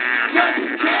kick it. Yes,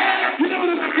 you know what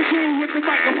I can do with the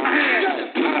mic in my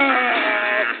hand.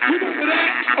 You remember that?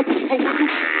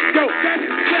 Yo, that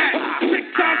is that.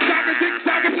 Tick-tock,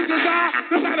 tick-tock, tick-tock.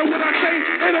 No matter what I say,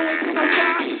 it always come on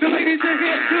fire. The ladies in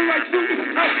here feel like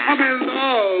shooting. I'm in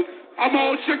love. I'm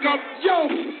all shook up. Yo,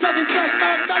 second track,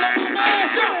 man.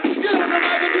 Yo, get on the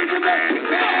mic and do the next.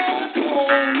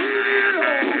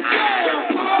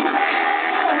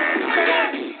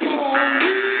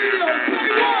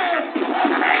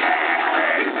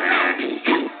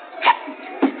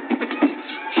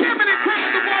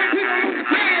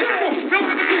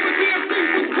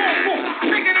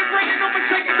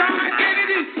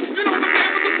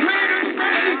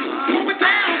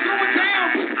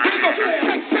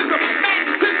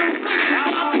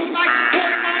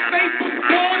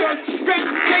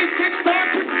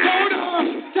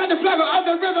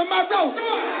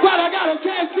 But I got a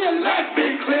chance here, let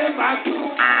me clear my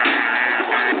throat.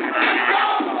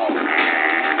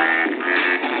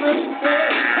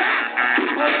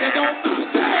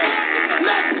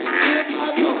 Let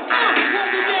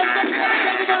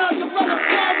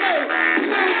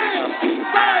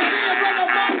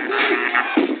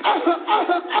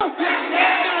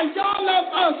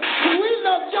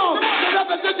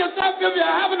yourself if you're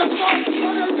having a fun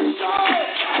under the show.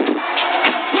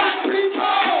 Black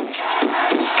people,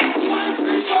 white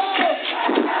people,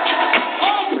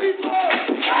 all people.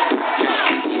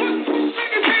 Put two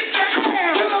fingers in the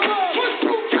air. Put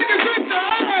two fingers in the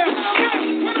air.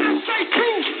 When I say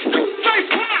two, you say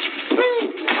clap. Two.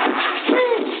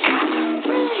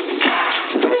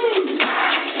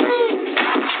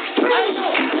 Hey, yo,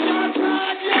 y'all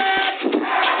tired yet?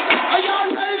 Are y'all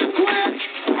ready to quit?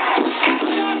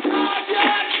 Are y'all tired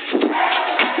yet?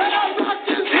 Can I rock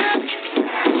this hit?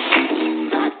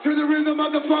 Back to the rhythm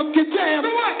of the funky jam.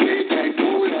 DJ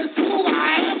Cool is cool,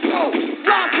 I am so.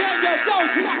 Rock and you don't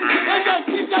rock. And just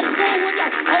keep that cool with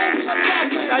that old black.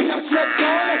 I just let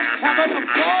go of it, having a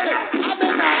party. I'm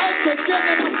in the house again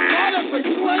and I'm calling for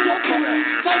you and your brother.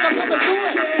 So I'm gonna do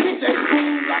it. DJ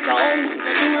Cool like a old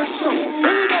nigga show. Here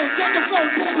we go, check the flow,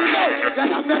 check it out.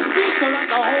 That I'm that speaker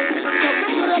like a whole nigga show.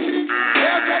 Put up in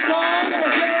everybody.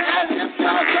 And if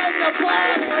y'all take the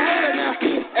party, hold it now.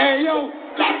 Hey yo,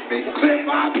 let me clear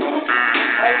my throat.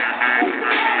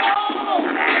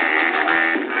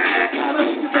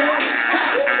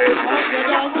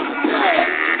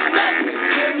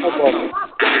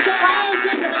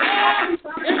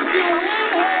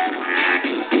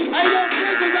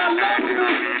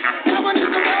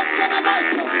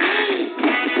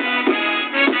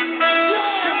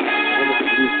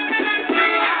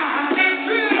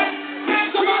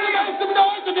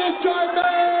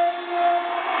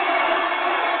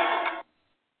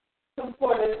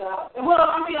 Well,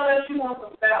 I'm going to let you know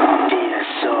some stuff.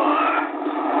 DSR.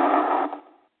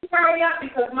 Hurry up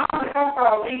because Mama don't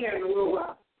call me here in a little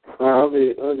while. I'll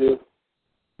be.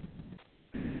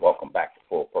 Welcome back to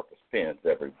Full Purpose Pens,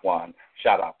 everyone.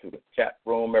 Shout out to the chat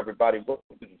room, everybody.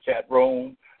 Welcome to the chat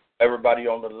room. Everybody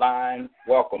on the line,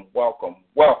 welcome.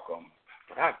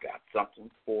 I got something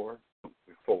for you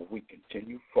before we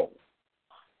continue forward.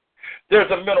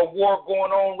 There's a mental war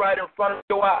going on right in front of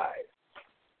your eyes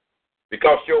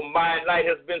because your mind light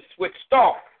has been switched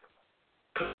off.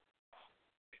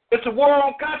 It's a war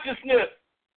on consciousness.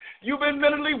 You've been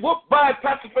mentally whooped by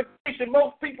pacification.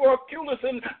 Most people are clueless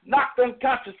and knocked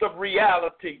unconscious of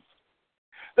reality.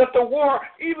 That the war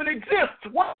even exists.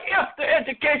 What if the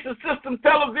education system,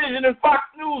 television, and Fox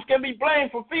News can be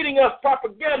blamed for feeding us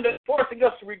propaganda and forcing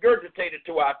us to regurgitate it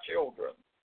to our children?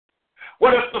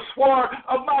 What if the sword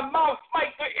of my mouth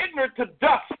smite the ignorant to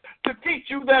dust to teach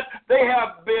you that they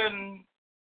have been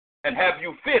and have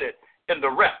you fitted in the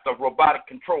rest of robotic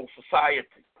control society?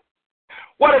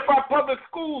 What if our public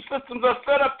school systems are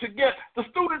set up to get the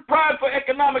student primed for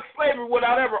economic slavery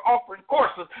without ever offering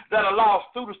courses that allow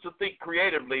students to think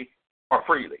creatively or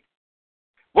freely?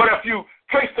 What if you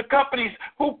trace the companies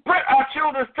who print our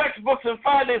children's textbooks and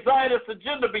find a Zionist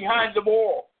agenda behind them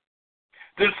all?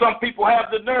 Then some people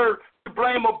have the nerve to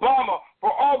blame Obama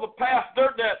for all the past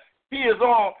dirt that he is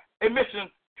on a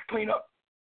mission to clean up.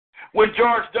 When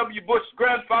George W. Bush's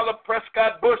grandfather,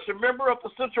 Prescott Bush, a member of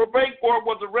the Central Bank Board,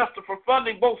 was arrested for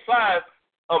funding both sides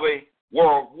of a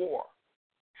world war.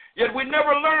 Yet we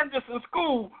never learned this in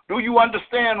school. Do you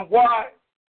understand why?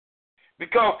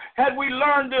 Because had we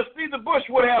learned this, neither Bush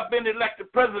would have been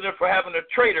elected president for having a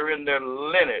traitor in their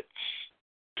lineage.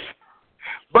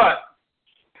 But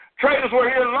traitors were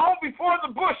here long before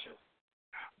the Bushes.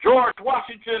 George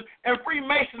Washington and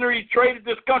Freemasonry traded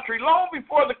this country long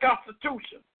before the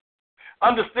Constitution.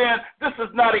 Understand, this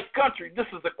is not a country. This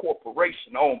is a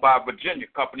corporation owned by a Virginia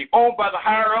company, owned by the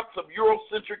higher-ups of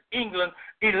Eurocentric England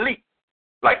elite,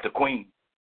 like the Queen.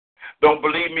 Don't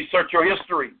believe me? Search your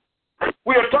history.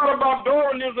 We are taught about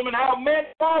Darwinism and how men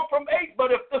fall from apes,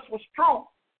 but if this was true,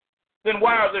 then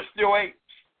why are there still apes?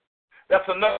 That's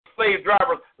another slave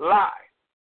driver's lie,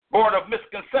 born of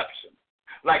misconception,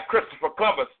 like Christopher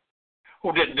Columbus,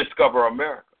 who didn't discover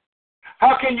America.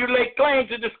 How can you lay claim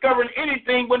to discovering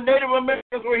anything when Native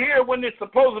Americans were here when they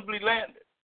supposedly landed?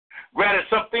 Granted,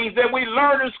 some things that we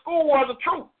learned in school are the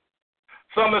truth.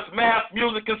 Some is math,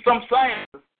 music, and some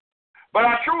sciences. But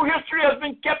our true history has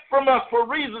been kept from us for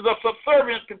reasons of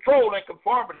subservience, control, and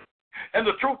conformity. And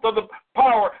the truth of the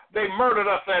power they murdered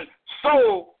us and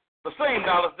sold the same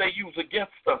knowledge they use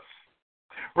against us.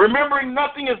 Remembering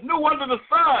nothing is new under the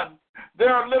sun,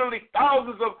 there are literally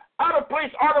thousands of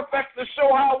out-of-place artifacts that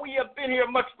show how we have been here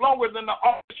much longer than the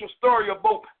official story of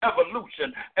both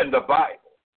evolution and the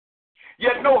Bible.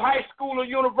 Yet no high school or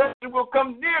university will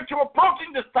come near to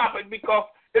approaching this topic because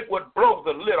it would blow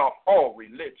the lid off all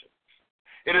religions.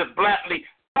 It is blatantly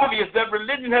obvious that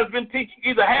religion has been teaching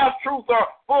either half-truth or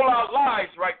full-out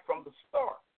lies right from the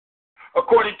start.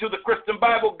 According to the Christian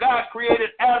Bible, God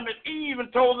created Adam and Eve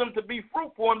and told them to be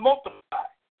fruitful and multiply.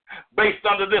 Based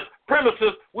under this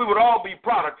premises, we would all be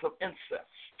products of incest.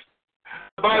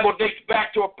 The Bible dates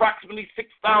back to approximately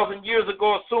 6,000 years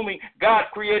ago, assuming God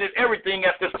created everything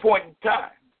at this point in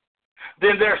time.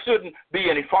 Then there shouldn't be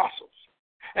any fossils.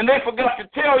 And they forgot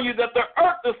to tell you that the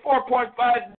earth is 4.5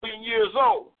 billion years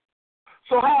old.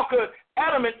 So how could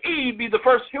Adam and Eve be the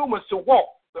first humans to walk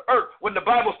the earth when the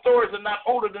Bible stories are not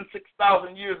older than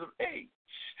 6,000 years of age?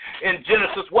 In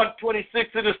Genesis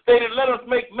 1:26, it is stated, let us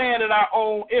make man in our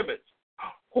own image.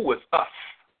 Who is us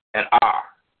and our?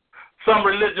 Some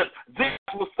religious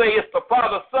zealots will say it's the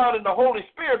Father, Son, and the Holy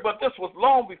Spirit, but this was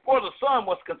long before the Son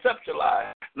was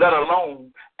conceptualized, let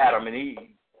alone Adam and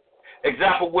Eve.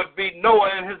 Example would be Noah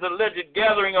and his alleged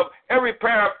gathering of every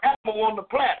pair of animals on the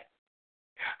planet.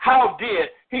 How did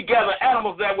he gather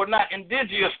animals that were not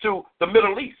indigenous to the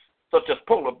Middle East, such as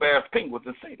polar bears, penguins,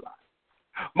 and sea lions?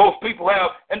 Most people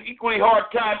have an equally hard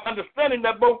time understanding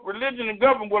that both religion and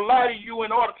government will lie to you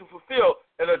in order to fulfill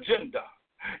an agenda.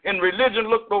 In religion,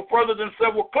 look no further than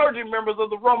several clergy members of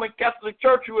the Roman Catholic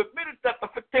Church who admitted that the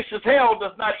fictitious hell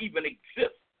does not even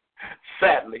exist.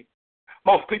 Sadly,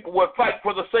 most people would fight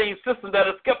for the same system that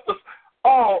has kept us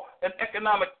all in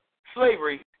economic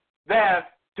slavery than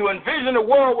to envision a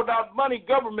world without money,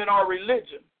 government, or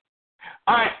religion.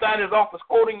 Einstein is often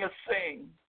quoting as saying,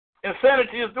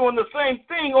 insanity is doing the same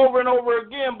thing over and over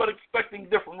again but expecting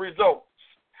different results.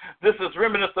 This is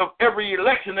reminiscent of every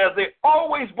election, as they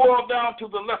always boil down to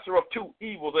the lesser of two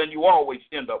evils, and you always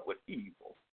end up with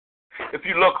evil. If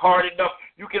you look hard enough,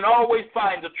 you can always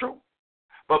find the truth.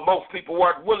 But most people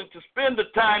aren't willing to spend the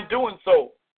time doing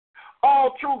so.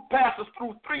 All truth passes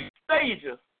through three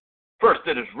stages. First,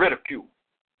 it is ridiculed.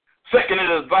 Second,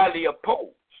 it is vitally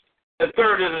opposed. And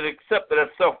third, it is accepted as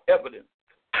self-evident.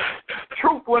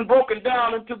 Truth, when broken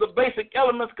down into the basic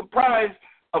elements, comprised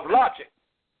of logic,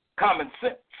 common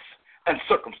sense, and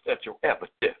circumstantial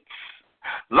evidence.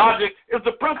 Logic is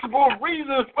the principle of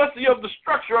reason, especially of the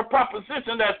structure of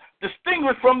proposition that's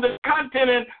distinguished from the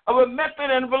content of a method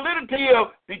and validity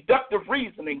of deductive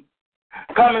reasoning.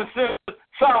 Common sense is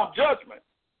sound judgment.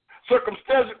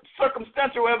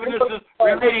 Circumstantial evidence is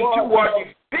relating to or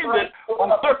dependent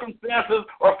on circumstances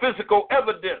or physical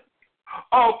evidence.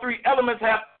 All three elements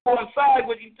have to coincide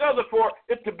with each other for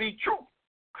it to be true.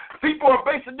 People are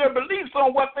basing their beliefs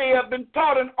on what they have been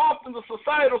taught, and often the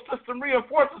societal system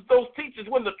reinforces those teachings.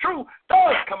 When the truth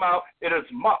does come out, it is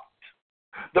mocked.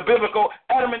 The biblical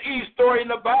Adam and Eve story in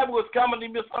the Bible is commonly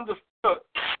misunderstood.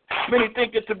 Many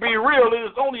think it to be real. It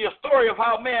is only a story of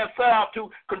how man set out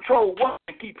to control woman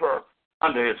and keep her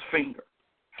under his finger.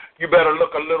 You better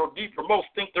look a little deeper. Most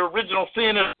think the original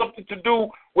sin has something to do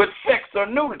with sex or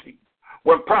nudity.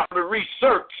 When properly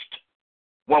researched,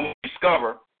 one will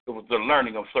discover it was the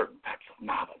learning of certain types of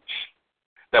knowledge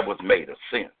that was made a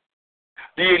sin.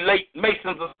 The late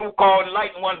Masons, the so-called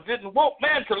enlightened ones, didn't want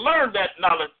man to learn that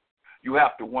knowledge. You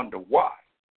have to wonder why.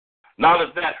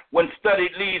 Knowledge that, when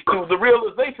studied, leads to the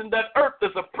realization that earth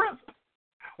is a prison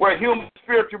where human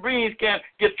spiritual beings can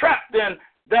get trapped in,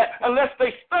 that unless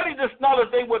they study this knowledge,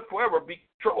 they would forever be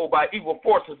controlled by evil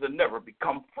forces and never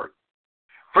become free.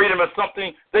 Freedom is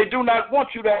something they do not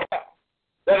want you to have.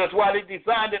 That is why they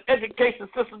designed an education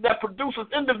system that produces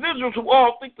individuals who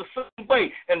all think the same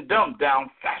way in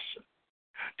dumbed-down fashion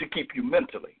to keep you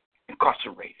mentally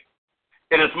incarcerated.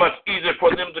 It is much easier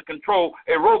for them to control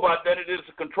a robot than it is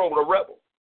to control a rebel.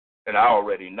 And I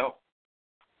already know.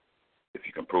 If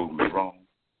you can prove me wrong,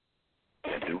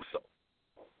 then do so.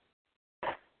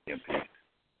 In peace.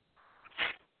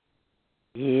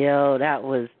 Yo, that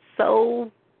was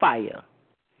so fire.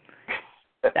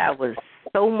 That was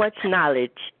so much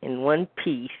knowledge in one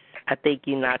piece. I think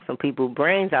you knocked some people's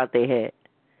brains out their head.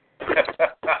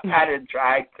 I didn't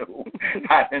try to.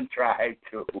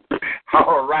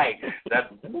 All right.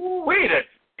 That's the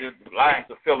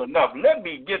lines are filling up. Let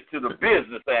me get to the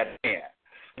business at hand.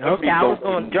 Okay, I was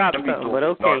going to drop something, but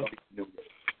okay.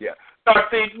 Yeah.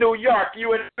 Northeast New York,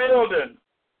 you in the building.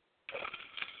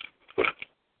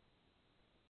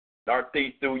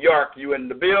 Northeast New York, you in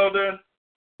the building.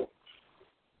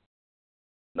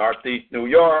 Northeast New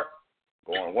York,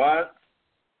 going once,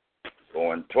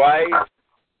 going twice,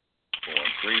 going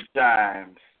three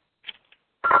times.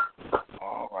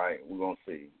 All right, we're going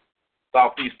to see.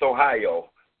 Southeast Ohio,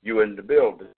 you in the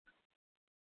building.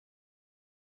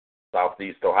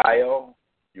 Southeast Ohio,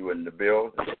 you in the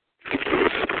building.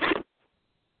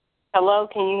 Hello,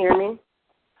 can you hear me?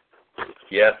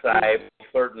 Yes, I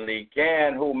certainly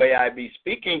can. Who may I be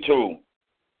speaking to?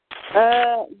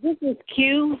 This is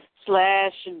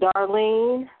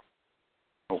Q/Darlene.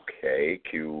 Okay,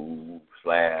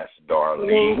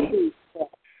 Q/Darlene.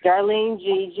 Darlene,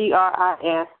 Gris,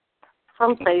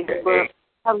 from Facebook.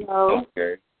 Hello.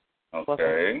 Okay.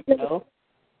 Okay. It's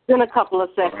been a couple of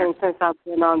seconds since I've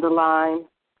been on the line.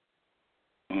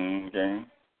 Okay.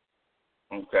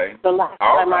 Okay. The last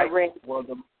time I read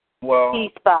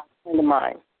Peace by a friend of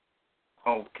mine.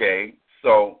 Okay.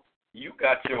 So you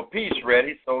got your piece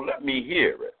ready, so let me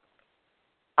hear it.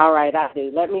 All right, I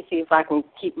do. Let me see if I can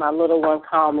keep my little one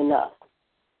calm enough.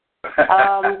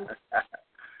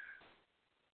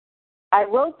 I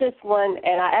wrote this one,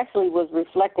 and I actually was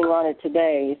reflecting on it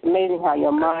today. It's amazing how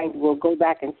your mind will go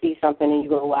back and see something, and you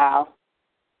go, wow.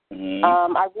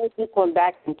 I wrote this one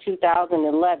back in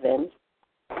 2011,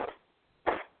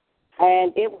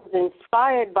 and it was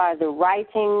inspired by the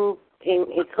writings in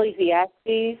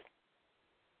Ecclesiastes.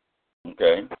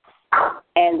 Okay.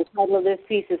 And the title of this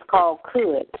piece is called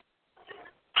Could.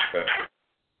 Okay.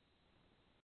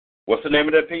 What's the name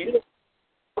of that piece?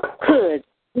 Could.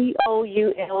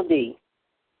 C-O-U-L-D.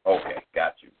 Okay,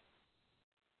 got you.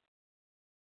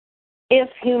 If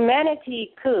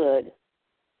humanity could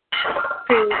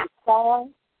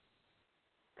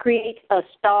create a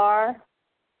star,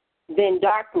 then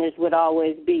darkness would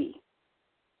always be.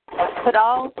 But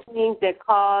all things that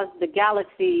cause the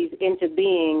galaxies into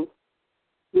being,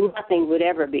 nothing would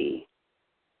ever be.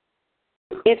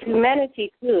 If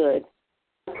humanity could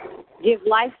give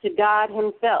life to God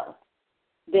himself,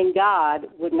 then God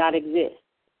would not exist.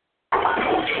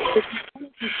 If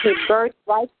humanity could birth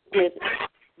righteousness,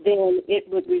 then it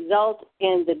would result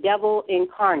in the devil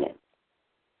incarnate.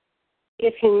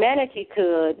 If humanity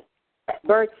could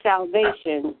birth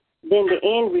salvation, then the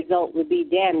end result would be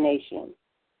damnation.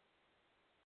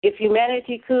 If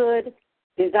humanity could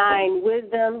design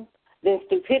wisdom, then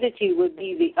stupidity would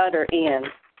be the utter end.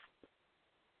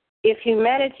 If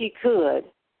humanity could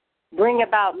bring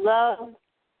about love,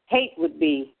 hate would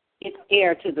be its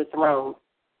heir to the throne.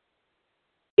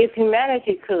 If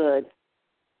humanity could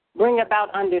bring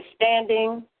about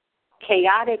understanding,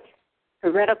 chaotic,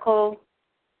 heretical,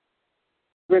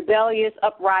 rebellious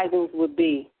uprisings would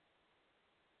be.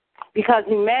 Because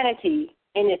humanity,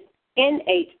 in its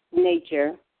innate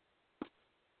nature,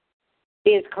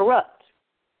 is corrupt.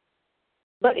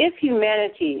 But if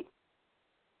humanity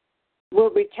will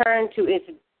return to its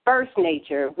first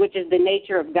nature, which is the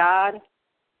nature of God,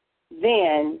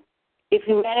 then if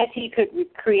humanity could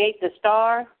create the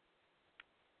star,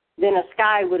 then a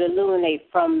sky would illuminate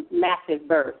from massive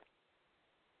birth.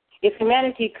 If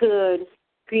humanity could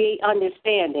create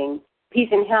understanding, peace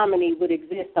and harmony would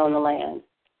exist on the land.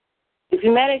 If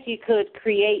humanity could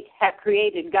have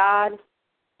created God,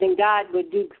 then God would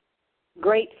do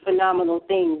great, phenomenal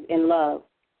things in love.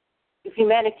 If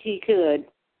humanity could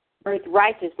birth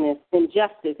righteousness, then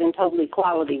justice and total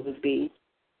equality would be.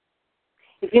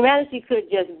 If humanity could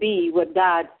just be what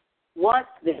God wants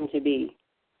them to be,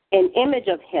 an image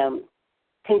of him,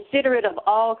 considerate of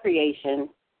all creation,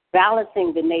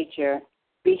 balancing the nature,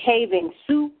 behaving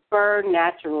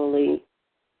supernaturally,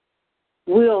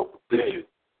 we'll be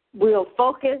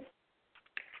focused,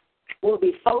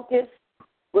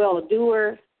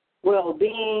 well-doers,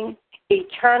 well-being,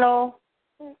 eternal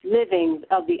livings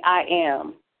of the I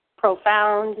am,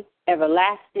 profound,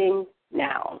 everlasting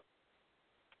now.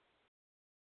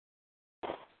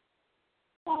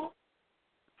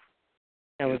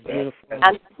 That was beautiful.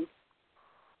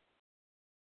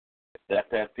 Is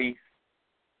that piece?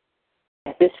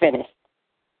 It's finished.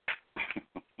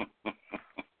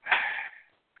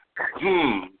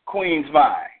 Queen's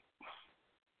Mind.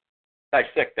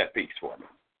 Dissect that piece for me.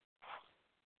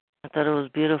 I thought it was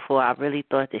beautiful. I really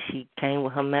thought that she came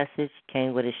with her message,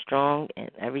 came with it strong, and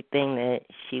everything that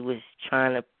she was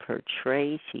trying to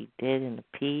portray, she did in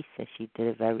the piece, and she did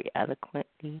it very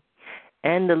eloquently.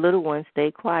 And the little one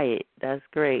stayed quiet. That's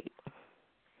great.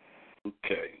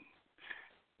 Okay.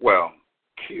 Well,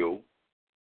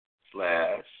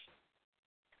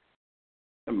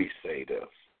 let me say this.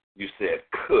 You said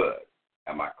could.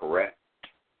 Am I correct?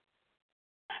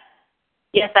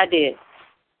 Yes, I did.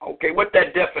 Okay, with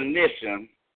that definition,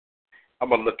 I'm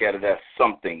going to look at it as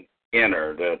something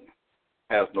inner that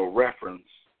has no reference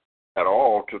at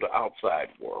all to the outside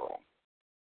world.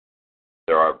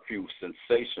 There are a few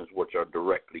sensations which are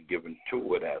directly given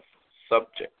to it as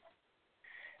subject,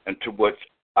 and to which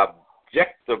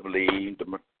objectively the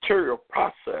material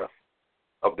process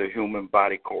of the human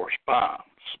body corresponds.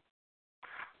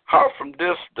 How from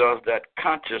this does that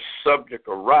conscious subject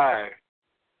arrive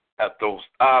at those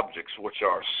objects which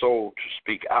are, so to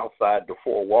speak, outside the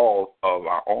four walls of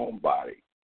our own body,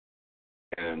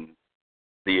 and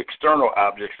the external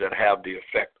objects that have the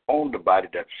effect on the body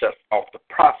that sets off the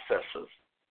processes,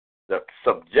 the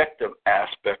subjective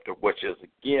aspect of which is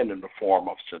again in the form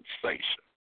of sensation.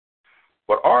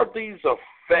 But are these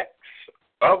effects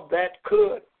of that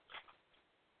could?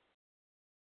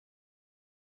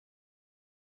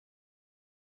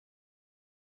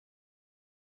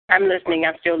 I'm listening.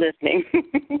 I'm still listening.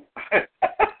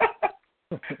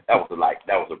 That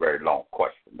was a very long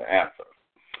question to answer.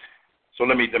 So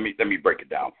let me break it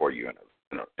down for you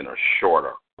in a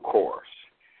shorter course.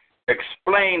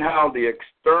 Explain how the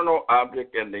external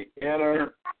object and the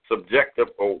inner subjective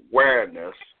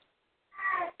awareness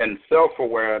and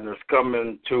self-awareness come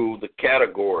into the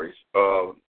categories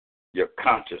of your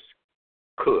conscious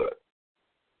could.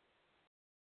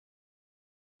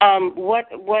 What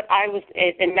I was,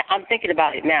 and I'm thinking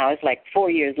about it now. It's like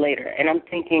 4 years later, and I'm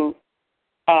thinking,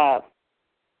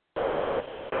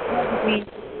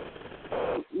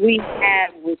 we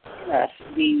have within us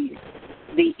the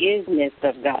isness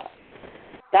of God.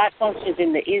 God functions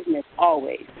in the isness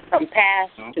always, from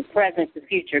past to present to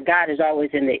future. God is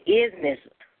always in the isness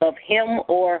of him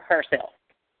or herself,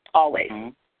 always.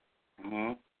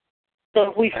 Mm-hmm.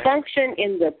 So if we function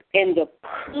in the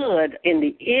could, in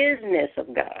the isness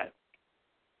of God,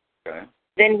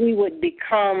 then we would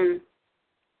become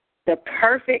the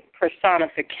perfect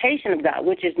personification of God,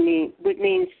 which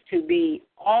means to be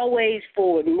always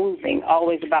forward moving,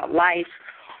 always about life,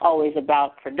 always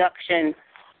about production.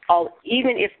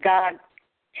 Even if God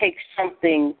takes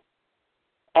something,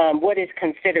 what is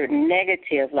considered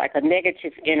negative, like a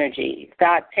negative energy, if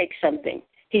God takes something,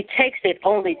 he takes it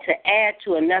only to add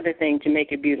to another thing to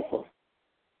make it beautiful.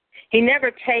 He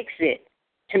never takes it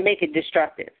to make it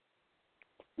destructive.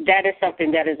 That is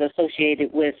something that is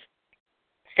associated with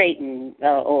Satan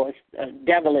or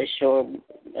devilish or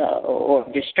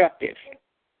destructive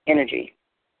energy.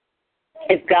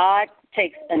 If God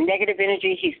takes a negative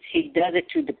energy, he does it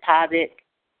to deposit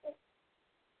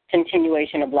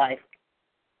continuation of life.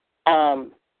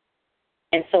 And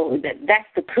so that's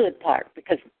the could part,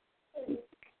 because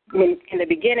in the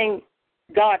beginning,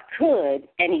 God could,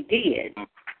 and he did,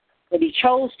 but he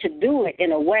chose to do it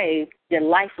in a way that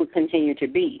life would continue to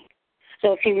be.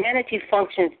 So if humanity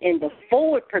functions in the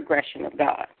forward progression of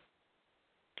God,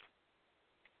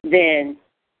 then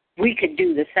we could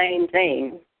do the same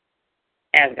thing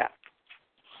as God.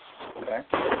 Okay.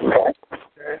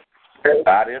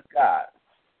 God is God.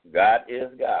 God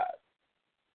is God.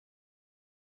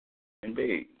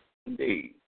 Indeed.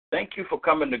 Indeed. Thank you for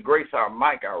coming to grace our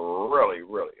mic. I really,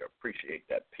 really appreciate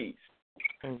that piece.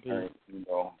 Indeed.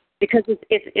 Because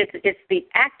it's the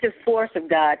active force of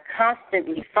God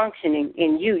constantly functioning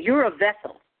in you. You're a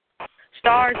vessel.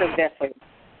 Stars are vessels.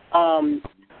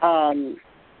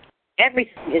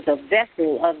 Everything is a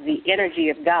vessel of the energy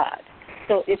of God.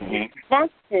 So if you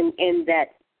function in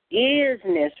that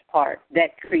isness part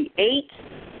that creates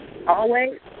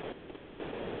always,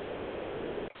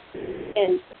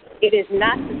 and it is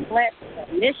not to plant the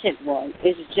omniscient one,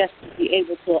 it's just to be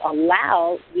able to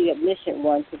allow the omniscient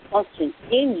one to function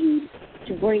in you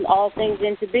to bring all things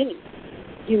into being.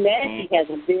 Humanity has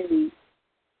a very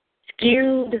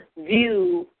skewed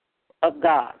view of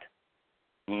God.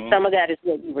 Some of that is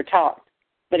what we were taught.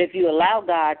 But if you allow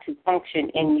God to function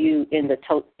in you in the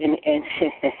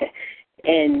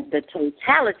in the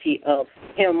totality of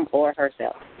him or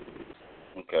herself.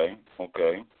 Okay.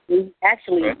 We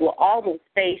actually will almost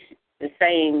face the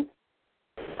same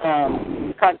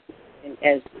consequence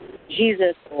as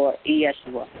Jesus or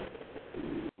Yeshua.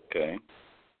 Okay,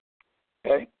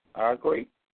 I agree.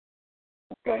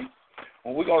 Okay.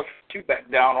 Well, we're going to sit you back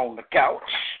down on the couch,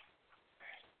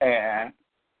 and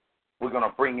we're going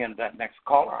to bring in that next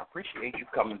caller. I appreciate you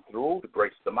coming through to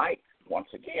grace the mic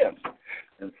once again.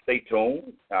 And stay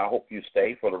tuned. I hope you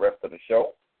stay for the rest of the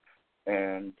show.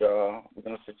 And we're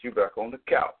going to sit you back on the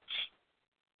couch.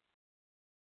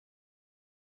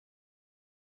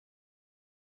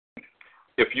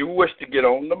 If you wish to get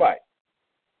on the mic,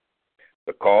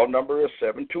 the call number is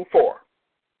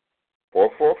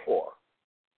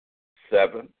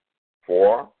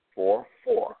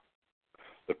 724-444-7444.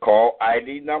 The call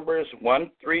ID number is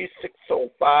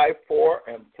 136054,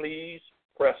 and please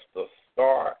press the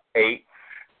 *8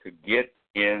 to get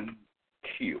in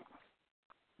queue.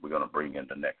 We're going to bring in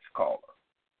the next caller.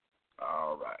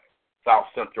 All right. South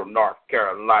Central North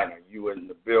Carolina, you in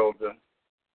the building?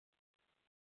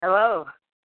 Hello.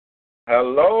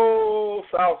 Hello,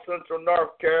 South Central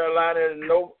North Carolina, and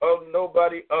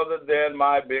nobody other than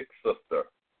my big sister.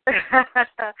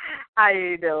 How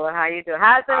you doing?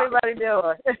 How's everybody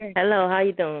doing? Hello, how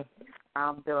you doing?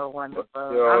 I'm doing wonderful.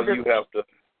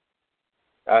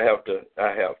 I have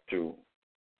to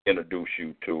introduce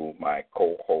you to my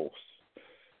co-host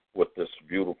with this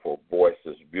beautiful voice,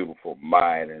 this beautiful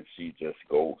mind, and she just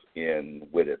goes in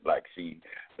with it like she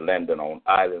landing on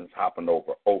islands, hopping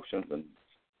over oceans, and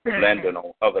landing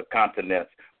on other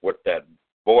continents with that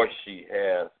voice she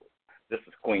has. This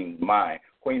is Queen Mind.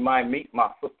 Queen Mind, meet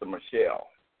my sister Michelle.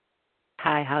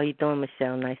 Hi, how you doing,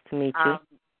 Michelle? Nice to meet you.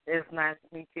 It's nice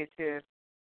to meet you, too.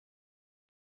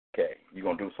 Okay, you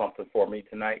going to do something for me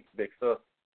tonight, big sis?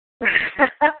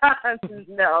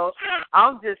 No,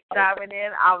 I'm just diving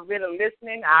in. I'm really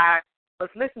listening. I was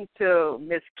listening to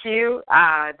Miss Q.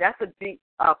 That's a deep,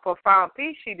 profound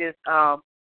piece she just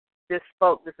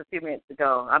spoke just a few minutes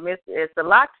ago. I mean, it's a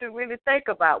lot to really think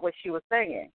about what she was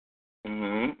saying.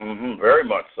 Very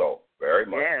much so. Very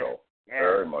much so. Yeah.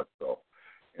 Very much so.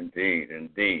 Indeed,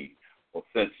 indeed. Well,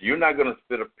 since you're not going to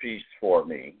spit a piece for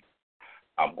me,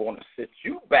 I'm going to sit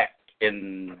you back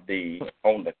on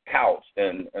the couch,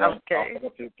 and okay. I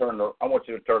want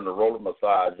you to turn the roller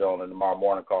massage on, and tomorrow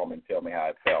morning call me and tell me how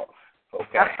it felt.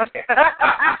 Okay.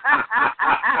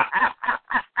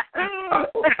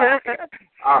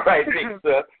 All right, big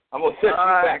sis. I'm going to sit you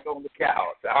back on the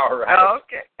couch. All right.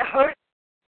 Okay.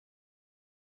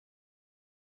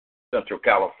 Central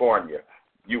California,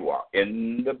 you are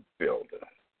in the building.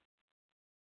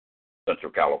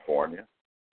 Central California,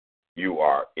 you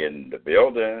are in the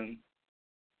building.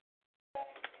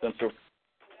 Central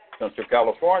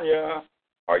California,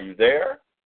 are you there?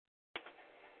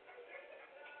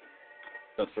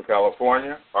 Central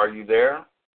California, are you there?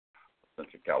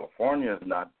 Central California is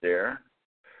not there.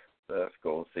 Let's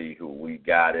go see who we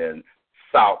got in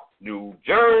South New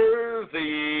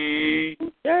Jersey.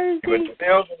 Jersey. In the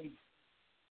building.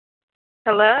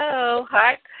 Hello.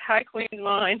 Hi, Queen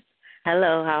Line.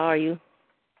 Hello, how are you?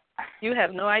 You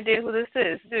have no idea who this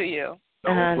is, do you?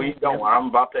 No, we don't. I'm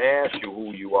about to ask you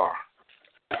who you are.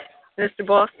 Mr.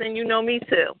 Boston, you know me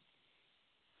too.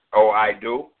 Oh, I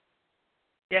do?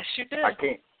 Yes, you do.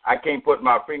 I can't put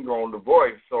my finger on the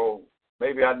voice, so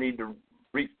maybe I need to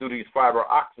reach through these fiber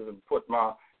optics and put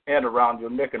my hand around your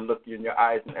neck and look you in your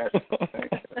eyes and ask you something.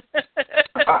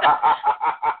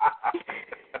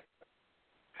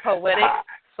 Poetic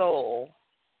soul.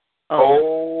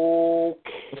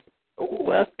 Okay.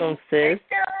 Welcome, sis.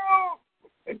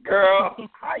 Hey, girl,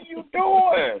 how you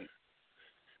doing?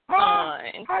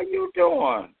 Fine. How you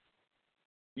doing?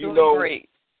 You doing great.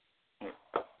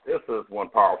 This is one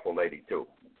powerful lady, too.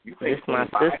 You think this my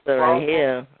sister right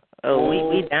here. Oh,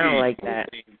 we down like that.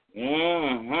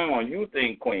 You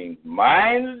think Queen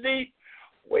Mindy?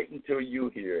 Wait until you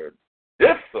hear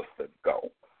this sister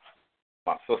go.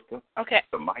 My sister. Okay.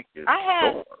 The mic is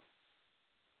yours.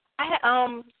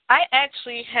 I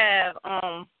actually have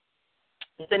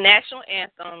the national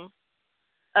anthem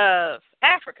of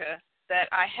Africa that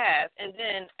I have, and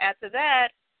then after that,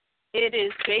 it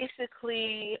is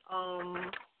basically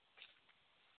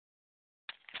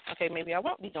okay. Maybe I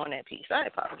won't be doing that piece. I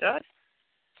apologize.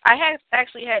 I have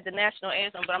actually had the national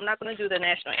anthem, but I'm not going to do the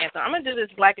national anthem. I'm going to do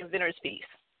this Black Inventors piece.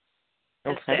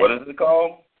 Okay. What is it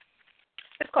called?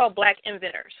 It's called Black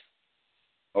Inventors.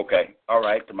 Okay. All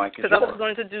right. The mic is yours. I was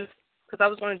going to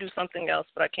do something else,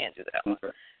 but I can't do that one.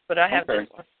 Okay. But I have this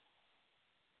one.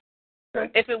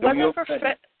 Okay. If it wasn't for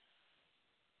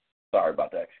sorry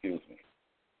about that. Excuse me.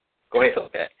 Go ahead.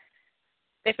 Okay.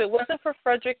 If it wasn't for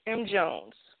Frederick M.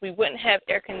 Jones, we wouldn't have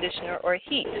air conditioner or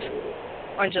heat.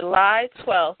 On July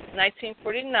 12,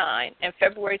 1949, and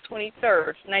February 23,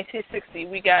 1960,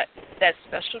 we got that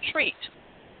special treat.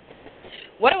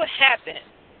 What would happen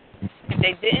if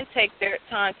they didn't take their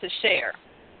time to share?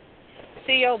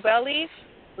 C.O. Belleaf,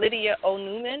 Lydia O.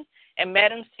 Newman, and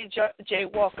Madam C.J.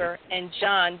 Walker and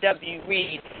John W.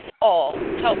 Reed all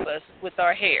help us with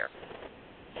our hair.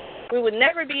 We would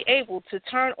never be able to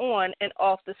turn on and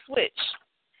off the switch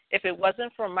if it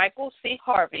wasn't for Michael C.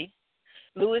 Harvey,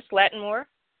 Louis Lattimore,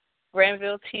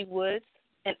 Granville T. Woods,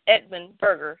 and Edmund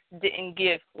Berger didn't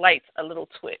give lights a little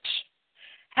twitch.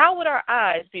 How would our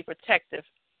eyes be protective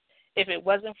if it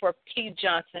wasn't for P.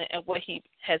 Johnson and what he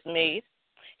has made?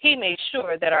 He made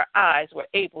sure that our eyes were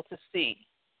able to see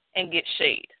and get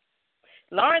shade.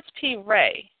 Lawrence P.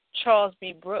 Ray, Charles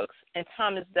B. Brooks, and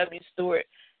Thomas W. Stewart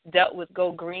dealt with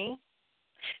Go Green.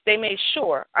 They made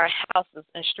sure our houses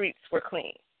and streets were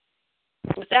clean.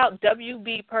 Without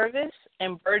W.B. Purvis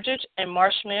and Burgess and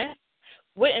Marshman,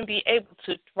 wouldn't be able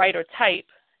to write or type.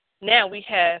 Now we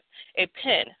have a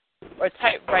pen or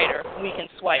typewriter we can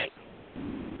swipe.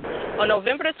 On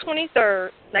November the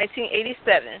 23rd,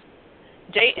 1987,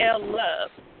 J.L. Love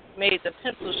made the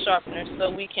pencil sharpener so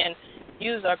we can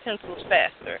use our pencils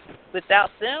faster.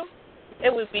 Without them,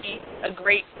 it would be a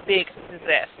great big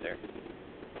disaster.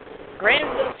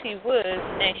 Granville T. Woods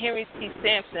and Henry T.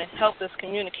 Sampson helped us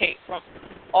communicate from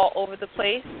all over the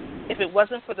place. If it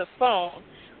wasn't for the phone,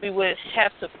 we would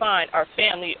have to find our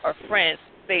family or friends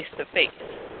face to face.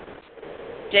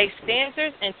 J.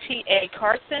 Stanzers and T.A.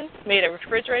 Carson made a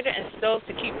refrigerator and stove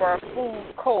to keep our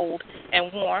food cold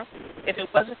and warm. If it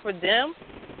wasn't for them,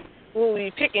 we would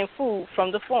be picking food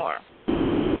from the farm.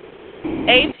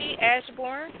 A.P.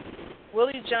 Ashburn,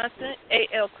 Willie Johnson,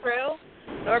 A.L. Krill,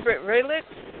 Norbert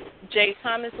Relics, J.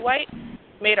 Thomas White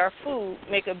made our food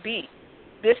make a beat.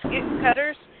 Biscuit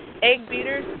cutters, egg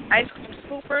beaters, ice cream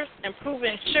scoopers, and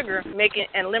proven sugar making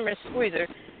and lemon squeezer,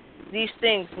 these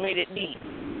things made it neat.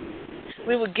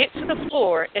 We would get to the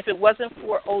floor if it wasn't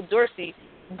for old Dorsey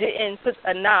didn't put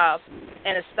a knob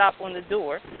and a stop on the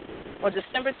door. On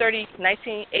December 30,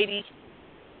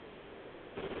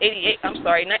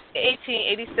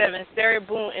 1887, Sarah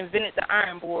Boone invented the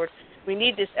iron board. We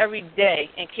need this every day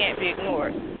and can't be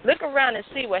ignored. Look around and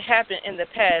see what happened in the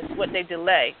past, what they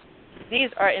delay.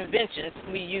 These are inventions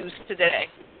we use today.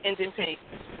 Indian Penny.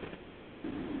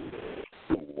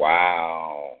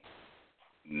 Wow.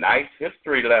 Nice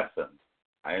history lesson.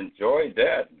 I enjoyed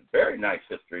that. Very nice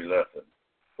history lesson.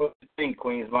 What do you think,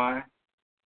 Queen's Mind?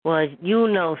 Well, you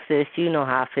know, sis, you know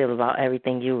how I feel about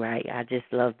everything you write. I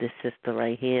just love this sister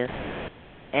right here.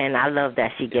 And I love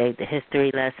that she gave the history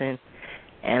lesson.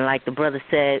 And like the brother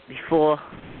said before,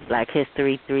 Black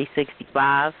History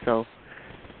 365, so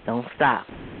don't stop.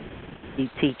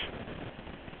 Keep teaching.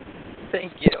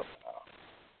 Thank you.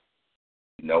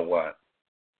 You know what?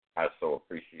 I so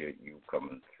appreciate you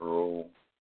coming through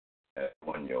and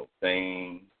doing your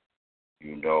thing.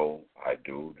 You know I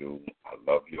do. I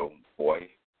love your voice,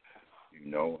 you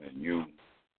know, and you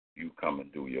come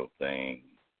and do your thing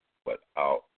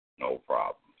without no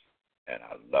problems. And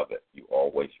I love it. You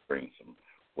always bring some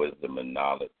wisdom and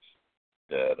knowledge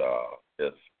that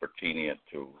is pertinent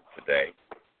to today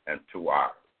and to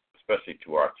especially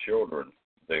to our children.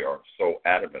 They are so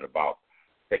adamant about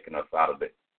taking us out of the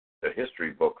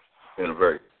history books in a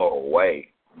very slow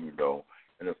way, you know.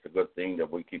 And it's a good thing that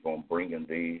we keep on bringing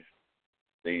these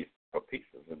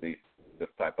pieces of this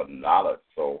type of knowledge,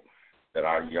 so that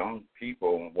our young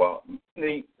people,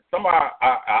 some of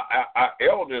our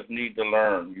elders need to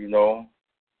learn, you know,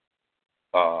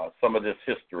 some of this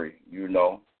history, you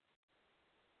know,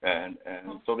 and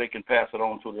so they can pass it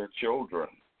on to their children.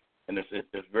 And it's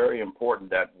very important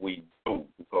that we do,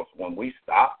 because when we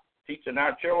stop teaching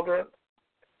our children,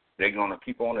 they're going to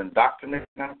keep on indoctrinating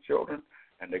our children,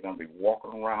 and they're going to be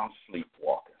walking around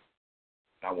sleepwalking.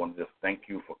 I want to just thank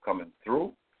you for coming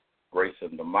through,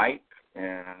 gracing the mic,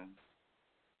 and,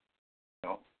 you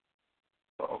know,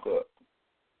 it's all good.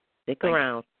 Stick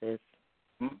around, sis.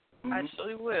 Mm-hmm. I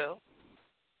surely will.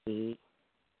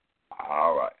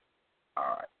 All right.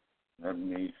 Let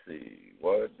me see.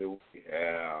 What do we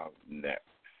have next?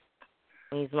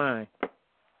 He's mine.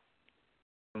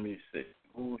 Let me see.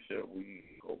 Who should we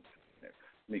go to next?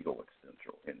 Let me go with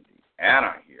Central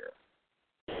Indiana here.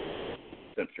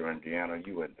 Central Indiana,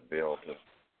 you in the building.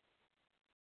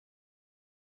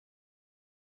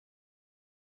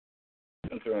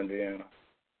 Central Indiana.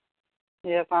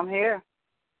 Yes, I'm here.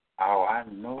 Oh, I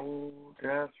know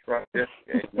that's right. This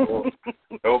ain't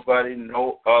nobody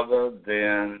no other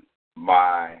than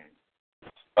my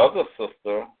other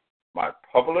sister, my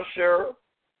publisher,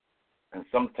 and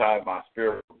sometimes my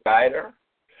spiritual guider,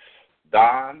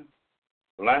 Don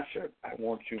Blanchard. I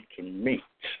want you to meet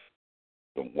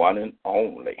the one and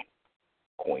only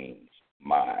Queen's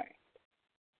Mind.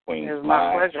 It's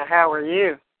my pleasure. How are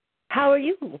you? How are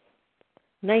you?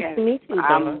 Nice to meet you,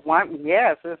 Donna.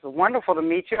 Yes, it's wonderful to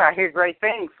meet you. I hear great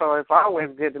things, so it's always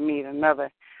good to meet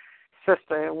another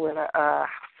sister with a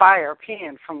fire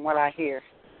pen, from what I hear.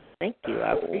 Thank you.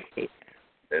 I appreciate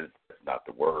that. That's not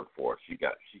the word for it. She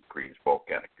creates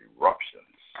volcanic eruptions.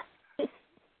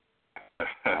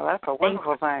 Well, that's a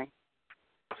wonderful thing.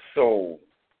 So,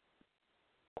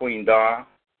 Queen Dawn,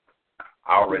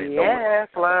 I already know. Yes,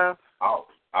 love. I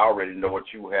already know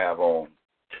what you have on.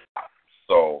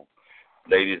 So,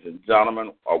 ladies and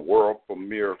gentlemen, a world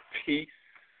premiere piece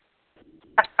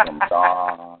from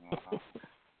Dawn.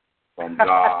 From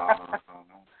Dawn.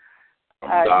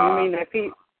 You mean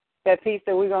that piece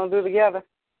that we're gonna do together?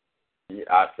 Yeah,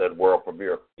 I said world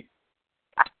premiere piece.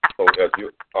 So,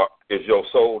 is your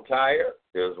soul tired?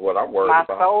 Is what I'm worried about.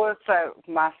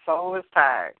 My soul is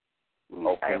tired.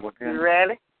 Okay, well then, you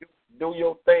ready? Do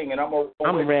your thing, and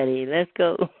I'm ready. Let's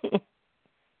go.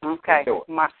 Okay,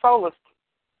 my soul is.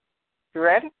 You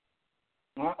ready?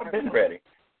 Well, I've been ready.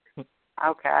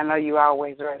 Okay, I know you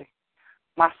always ready.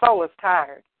 My soul is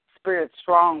tired. Spirit's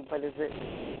strong, but is it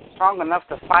strong enough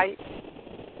to fight?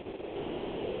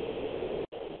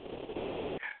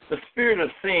 The spirit of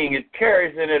seeing, it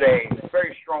carries in it a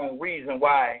very strong reason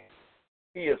why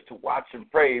he is to watch and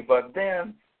pray, but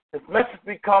then his message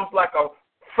becomes like a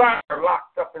fire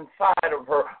locked up inside of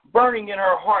her, burning in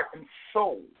her heart and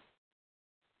soul.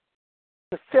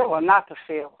 To feel or not to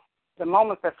feel, the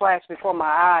moments that flashed before my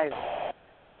eyes,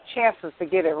 chances to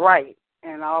get it right,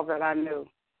 and all that I knew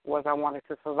was I wanted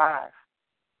to survive.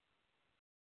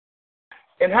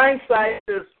 In hindsight,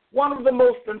 it is one of the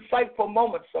most insightful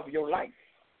moments of your life.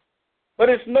 But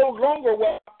it's no longer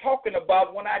what I'm talking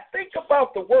about when I think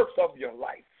about the works of your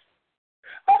life.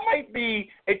 I might be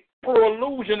a true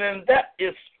illusion, and that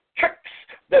is tricks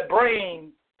the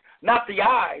brain, not the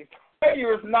eyes.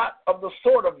 Failure is not of the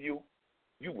sort of you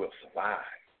will survive.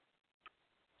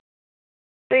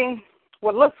 See,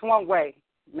 what looks one way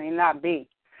may not be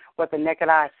what the naked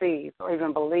eye sees or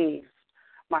even believes.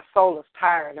 My soul is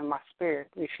tired and my spirit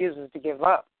refuses to give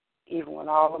up, even when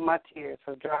all of my tears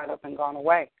have dried up and gone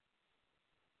away.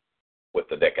 With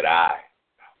the naked eye,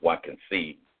 one can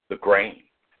see the grain.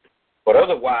 But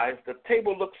otherwise, the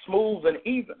table looks smooth and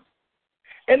even.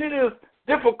 And it is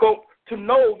difficult to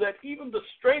know that even the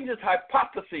strangest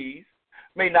hypotheses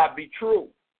may not be true.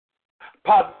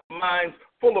 Positive minds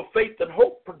full of faith and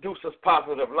hope produces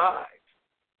positive lives.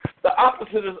 The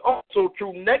opposite is also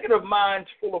true. Negative minds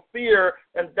full of fear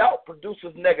and doubt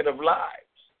produces negative lives,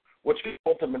 which can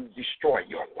ultimately destroy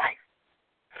your life.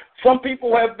 Some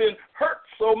people have been hurt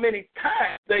so many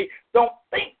times they don't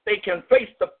think they can face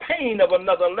the pain of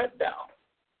another letdown.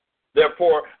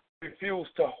 Therefore, refuse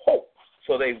to hope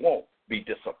so they won't be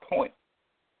disappointed.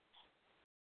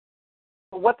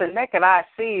 What the naked eye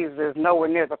sees is nowhere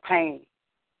near the pain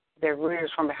that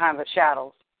rears from behind the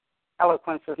shadows.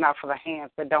 Eloquence is not for the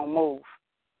hands that don't move.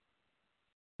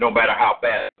 No matter how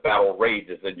bad the battle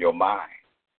rages in your mind,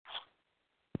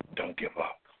 don't give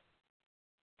up.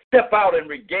 Step out and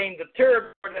regain the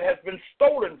territory that has been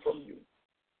stolen from you,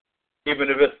 even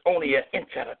if it's only an inch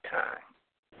at a time.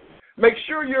 Make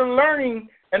sure you're learning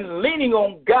and leaning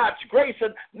on God's grace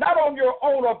and not on your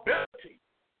own ability.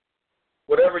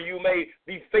 Whatever you may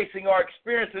be facing or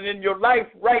experiencing in your life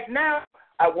right now,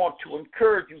 I want to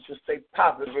encourage you to stay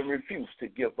positive and refuse to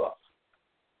give up.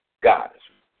 God is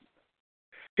with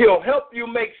you. He'll help you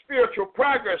make spiritual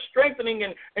progress, strengthening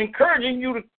and encouraging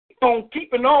you to keep on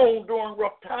keeping on during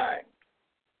rough times.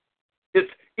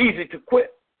 It's easy to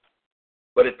quit,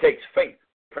 but it takes faith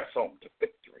to press on to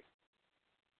victory.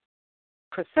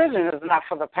 Precision is not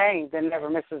for the pain that never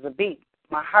misses a beat.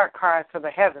 My heart cries to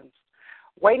the heavens,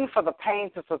 waiting for the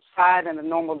pain to subside and the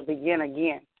normal to begin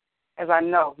again, as I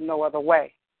know no other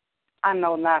way. I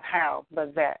know not how,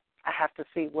 but that I have to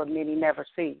see what many never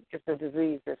see. It's the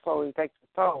disease that slowly takes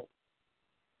its toll.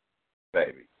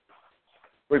 Baby,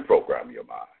 reprogram your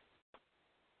mind.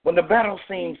 When the battle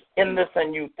seems endless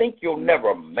and you think you'll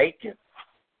never make it,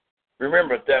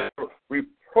 remember that you're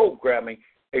reprogramming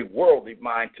a worldly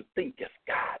mind to think as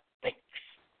God thinks.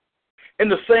 In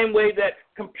the same way that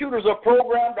computers are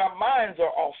programmed, our minds are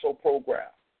also programmed.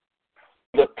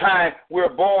 The time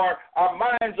we're born, our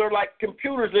minds are like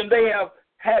computers and they have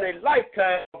had a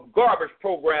lifetime of garbage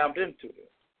programmed into them.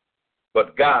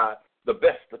 But God, the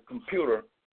best computer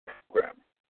programmer,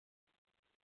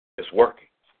 is working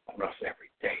on us every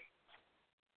day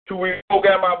to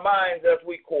reprogram our minds as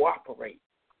we cooperate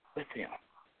with Him.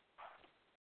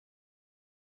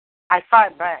 I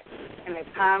fight back, and at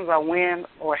times I win,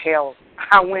 or hell,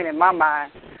 I win in my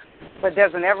mind, but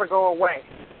doesn't ever go away.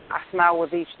 I smile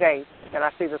with each day that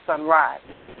I see the sun rise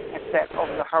and set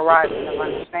over the horizon of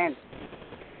understanding.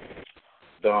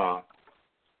 Don,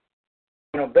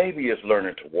 when a baby is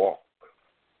learning to walk,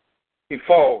 he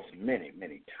falls many,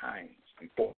 many times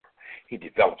before he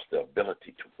develops the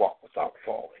ability to walk without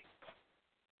falling.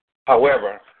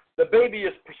 However, the baby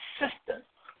is persistent.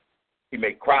 He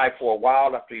may cry for a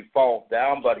while after he falls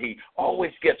down, but he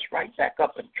always gets right back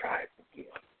up and tries again.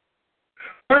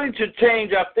 Learning to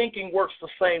change our thinking works the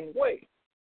same way.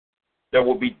 There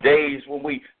will be days when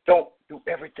we don't do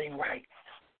everything right.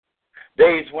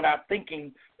 Days when our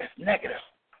thinking is negative.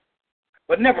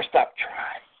 But never stop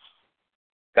trying.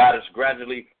 God is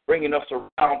gradually bringing us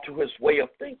around to His way of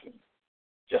thinking.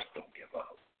 Just don't give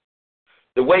up.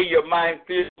 The way your mind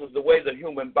feels is the way the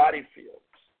human body feels.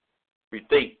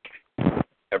 Rethink.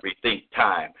 Everything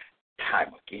time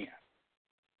again.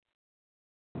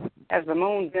 As the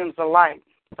moon dims the light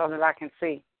so that I can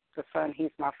see, the sun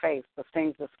heats my face, but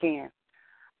stings the skin.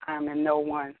 I am in no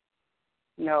one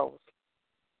knows,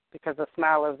 because the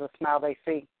smile is the smile they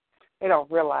see. They don't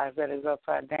realize that it's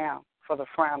upside down, for the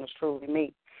frown is truly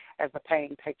me, as the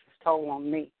pain takes its toll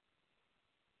on me.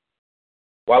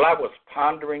 While I was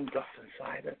pondering thus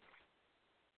inside it,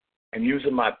 and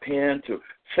using my pen to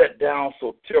set down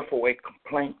so tearful a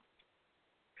complaint,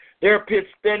 There appeared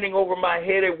standing over my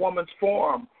head a woman's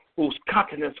form, whose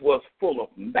countenance was full of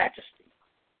majesty,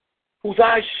 whose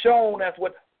eyes shone as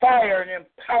with fire and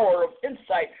power of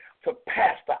insight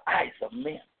surpassed the eyes of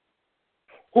men,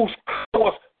 whose color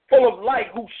was full of light,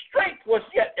 whose strength was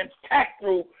yet intact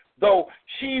through, though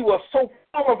she was so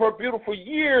full of her beautiful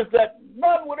years that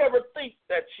none would ever think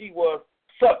that she was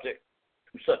subject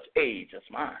to such age as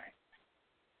mine.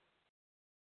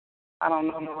 I don't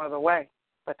know no other way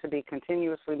but to be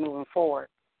continuously moving forward,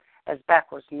 as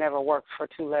backwards never works for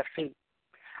two left feet.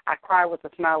 I cry with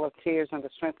a smile of tears and the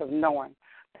strength of knowing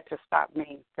that to stop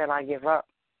me, that I give up.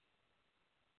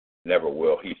 Never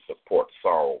will he support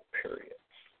sorrow, period,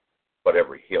 but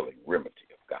every healing remedy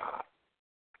of God.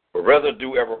 But rather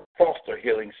do ever foster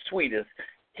healing sweet as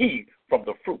he from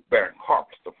the fruit-bearing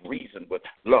harvest of reason with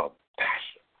love,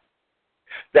 passion,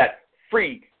 that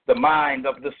free the mind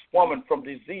of this woman from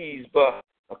disease, but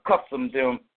accustomed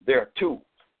them thereto.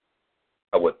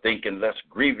 I would think in less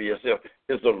grievous if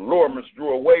his allurements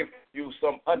drew away from you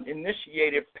some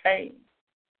uninitiated pain,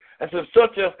 as if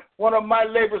such as one of my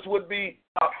labors would be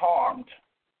not harmed.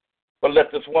 But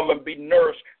let this woman be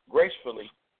nourished gracefully.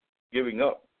 Giving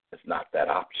up is not that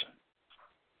option.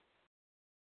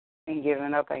 And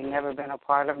giving up ain't never been a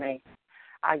part of me.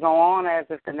 I go on as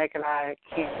if the naked eye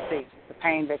can't see the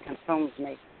pain that consumes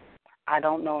me. I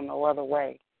don't know no other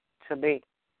way to be.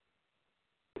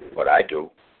 But I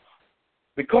do.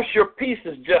 Because your peace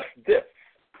is just this.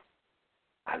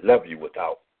 I love you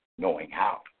without knowing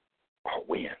how or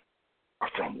when or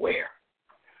from where.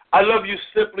 I love you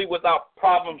simply without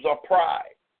problems or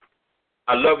pride.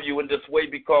 I love you in this way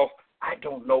because I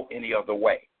don't know any other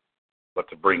way but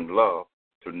to bring love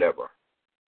to never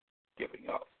giving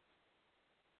up.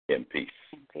 In peace.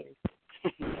 In peace.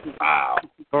 Wow.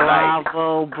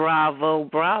 Bravo, bravo,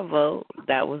 bravo.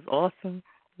 That was awesome.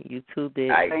 You two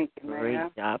did a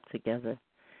great job together.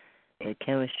 The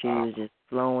chemistry was just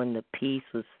flowing. The piece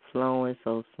was flowing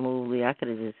so smoothly. I could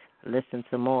have just listened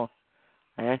to more.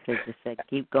 I could have just said,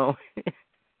 keep going.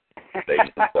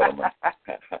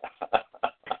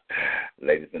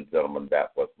 Ladies and gentlemen,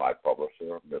 that was my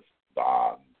publisher, Miss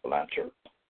Dawn Blanchard.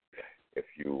 If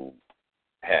you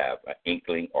have an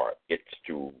inkling or itch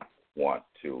to want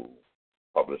to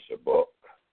publish a book,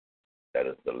 that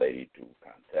is the lady to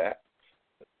contact.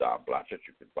 Miss Dawn Blanchard.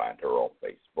 You can find her on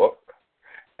Facebook.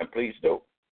 And please do.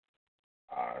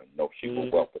 I know she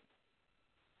will welcome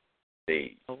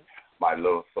my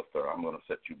little sister. I'm going to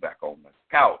set you back on the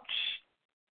couch.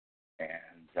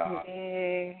 And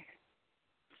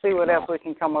see what else we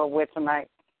can come up with tonight.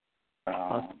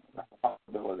 That's a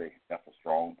possibility. That's a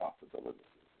strong possibility.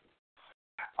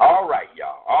 All right,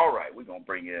 y'all. All right. We're going to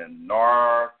bring in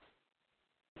North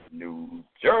New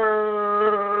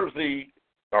Jersey.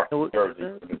 North New Jersey.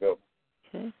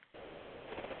 Okay.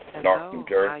 North New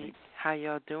Jersey. How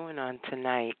y'all doing on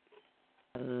tonight?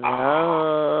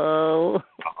 Hello.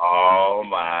 Oh,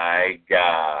 my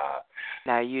God.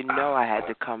 Now, you know I had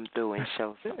to come through and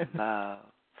show some love.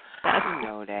 You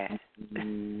know that.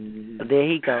 There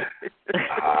he goes.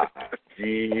 I-G.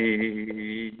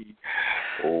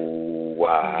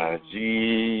 O-I-G.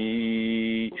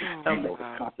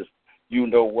 You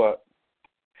know what?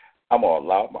 I'm going to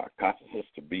allow my consciousness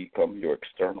to become your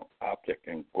external object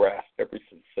and grasp every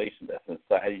sensation that's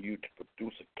inside of you to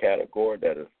produce a category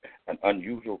that is an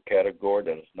unusual category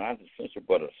that is non-essential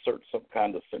but asserts some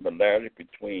kind of similarity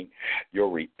between your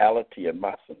reality and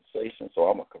my sensation. So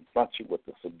I'm going to confront you with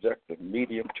the subjective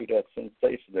medium to that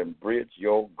sensation and bridge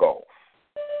your gulf.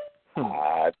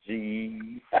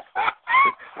 I-G.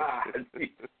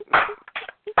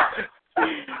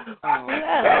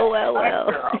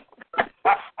 Well.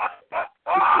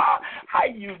 How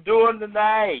you doing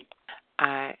tonight?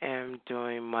 I am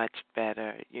doing much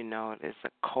better. You know, there's a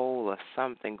cold or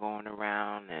something going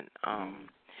around and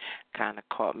kind of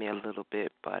caught me a little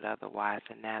bit, but otherwise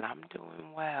than that, I'm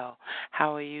doing well.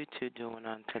 How are you two doing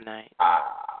on tonight?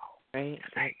 Great.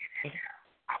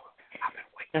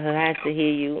 Glad to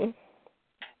hear you.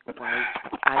 Well,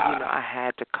 I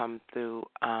had to come through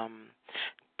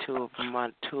two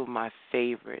of my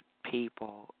favorite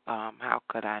people. How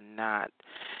could I not?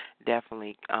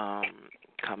 Definitely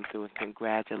come through and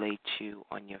congratulate you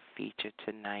on your feature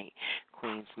tonight,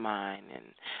 Queen's Mind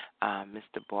and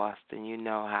Mr. Boston. You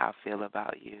know how I feel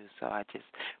about you, so I just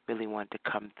really wanted to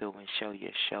come through and show your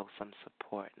show some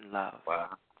support and love.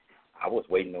 Wow. I was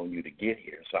waiting on you to get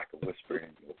here so I could whisper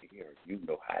in your ear. You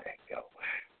know how that go.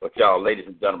 But y'all, ladies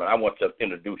and gentlemen, I want to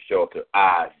introduce y'all to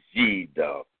I.G.,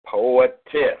 the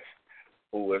poetess,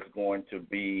 who is going to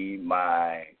be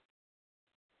my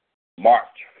March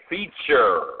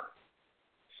feature.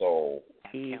 So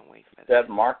can't wait for that.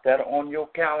 Mark that on your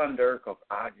calendar because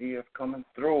IG is coming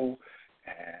through,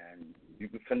 and you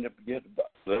can finna get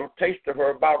a little taste of her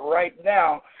about right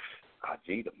now.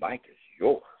 IG, the mic is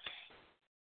yours.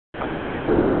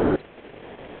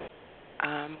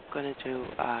 I'm going to do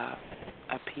a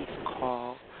piece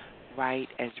called Right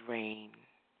as Rain.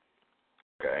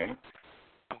 Okay.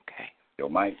 Okay. Your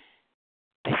mic.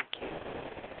 Thank you.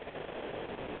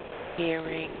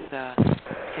 Hearing the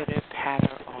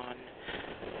pitter-patter on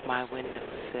my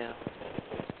windowsill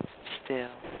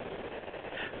still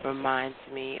reminds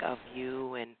me of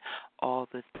you and all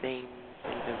the things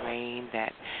in the rain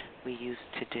that we used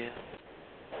to do.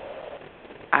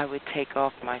 I would take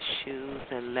off my shoes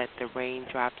and let the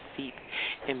raindrops seep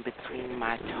in between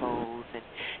my toes, and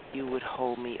you would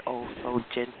hold me oh so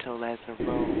gentle as a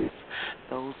rose.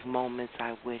 Those moments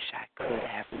I wish I could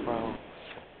have froze.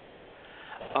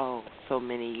 Oh, so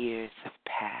many years have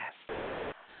passed.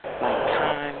 Like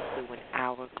time through an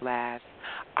hourglass,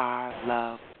 our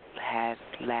love has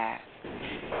last.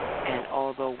 And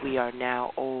although we are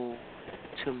now old,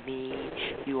 to me,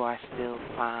 you are still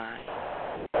fine.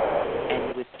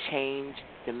 And with changed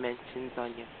dimensions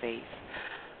on your face,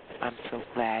 I'm so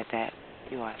glad that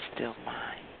you are still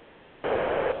mine.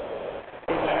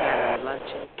 Sitting at a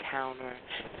luncheon counter,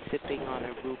 sipping on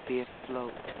a root beer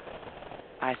float,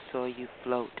 I saw you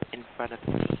float in front of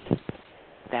me.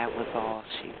 That was all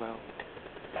she wrote.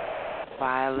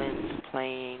 Violins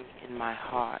playing in my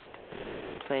heart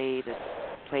played the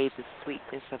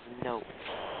sweetness of notes.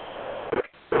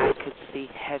 I could see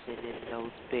heaven in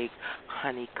those big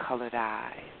honey-colored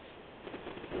eyes.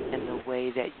 And the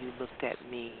way that you looked at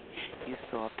me, you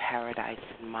saw paradise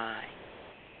in mine.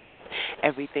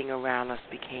 Everything around us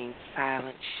became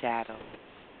silent shadows.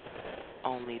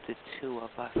 Only the two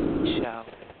of us would show.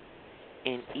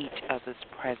 In each other's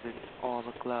presence all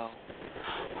aglow.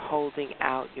 Holding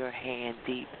out your hand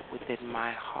deep within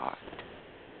my heart.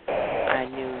 I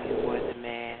knew you were the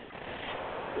man.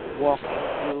 Walking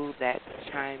through that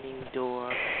chiming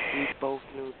door, we both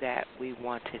knew that we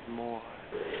wanted more.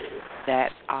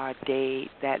 That day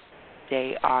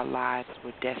our lives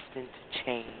were destined to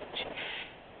change.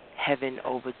 Heaven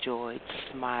overjoyed,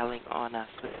 smiling on us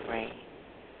with rain.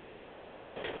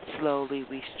 Slowly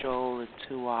we stroll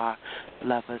into our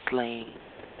lover's lane,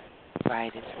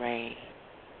 bright as rain.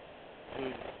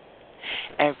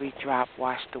 Every drop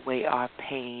washed away our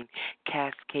pain,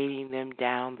 cascading them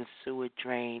down the sewer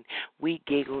drain. We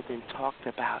giggled and talked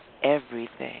about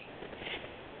everything.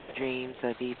 Dreams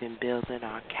of even building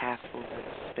our castles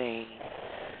in Spain.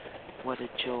 What a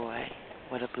joy,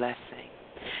 what a blessing,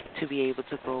 to be able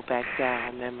to go back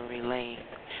down memory lane,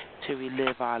 to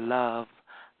relive our love,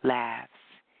 laughs,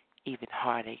 even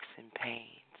heartaches and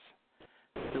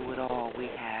pains. Through it all we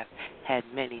have had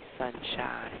many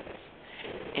sunshines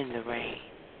in the rain.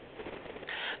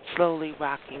 Slowly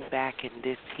rocking back in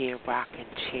this here rocking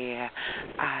chair,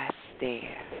 I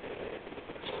stare.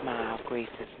 Smile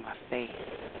graces my face.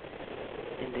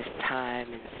 In this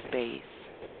time and space,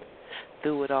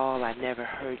 through it all I never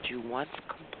heard you once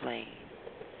complain.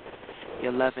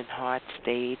 Your loving heart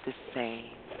stayed the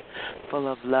same, full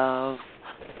of love,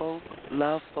 full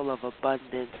of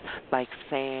abundance, like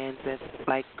sands,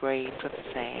 like grains of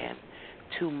sand.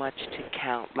 Too much to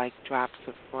count, like drops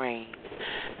of rain.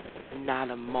 Not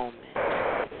a moment,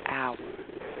 hour,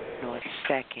 nor a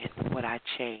second would I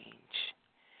change.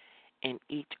 In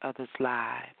each other's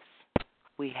lives,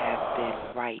 we have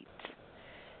been right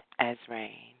as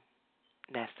rain.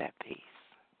 That's that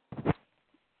piece.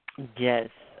 Yes,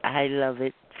 I love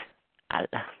it. I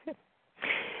love it.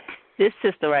 This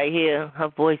sister right here, her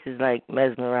voice is like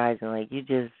mesmerizing. Like you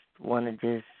just want to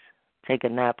just take a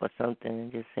nap or something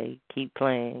and just say, keep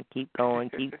playing, keep going,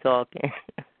 keep talking.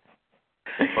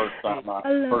 First time I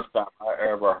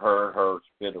ever heard her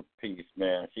spit a piece,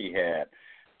 man, she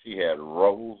had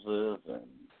roses and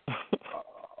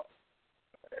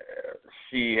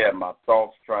she had my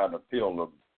thoughts trying to peel the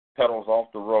petals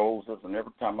off the roses, and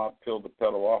every time I peeled the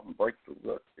petal off and break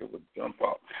through it would jump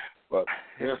off. But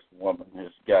this woman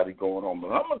has got it going on.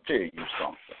 But I'm going to tell you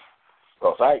something,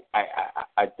 because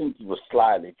I think you were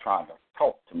slyly trying to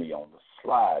talk to me on the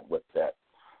slide with that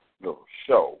little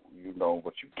show, you know,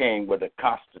 but you came with a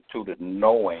constituted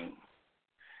knowing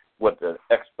with the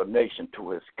explanation to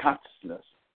his consciousness,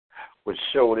 which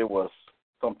showed it was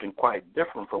something quite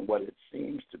different from what it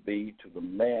seems to be to the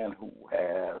man who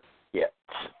has it.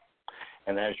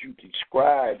 And as you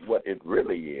describe what it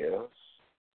really is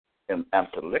in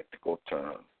analytical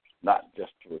terms, not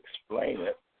just to explain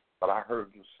it, but I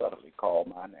heard you subtly call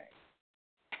my name.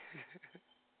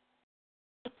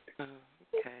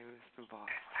 Okay, Mr. Boss.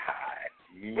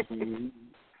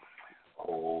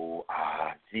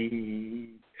 O-I-G.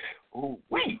 Ooh,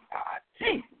 we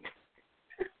I-G.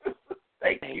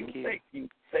 Thank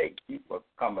you for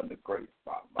coming to Grace,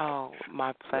 Mama. Oh,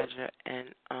 my pleasure.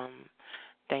 And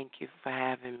thank you for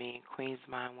having me in Queen's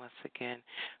Mind once again.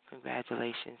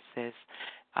 Congratulations, sis.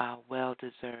 Well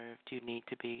deserved. You need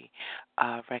to be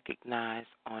recognized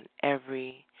on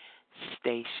every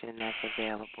station that's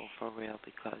available, for real,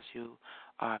 because you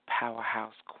are a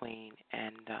powerhouse queen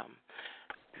and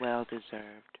well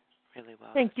deserved. Really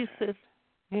well Thank deserved. you, sis.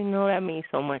 You know that means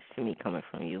so much to me coming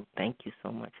from you. Thank you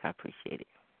so much. I appreciate it.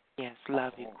 Yes,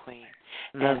 love you, Queen.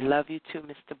 And love you too,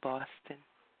 Mr. Boston.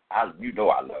 You know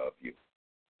I love you.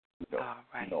 All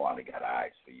right. You know I only got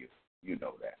eyes for you. You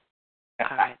know that.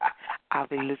 All right. I'll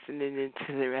be listening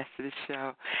into the rest of the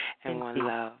show. And one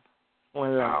love.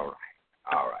 One love.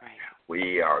 All right.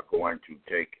 We are going to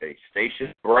take a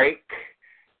station break,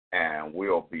 and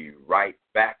we'll be right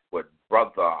back with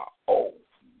Brother O,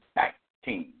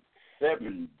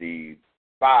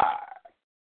 1975.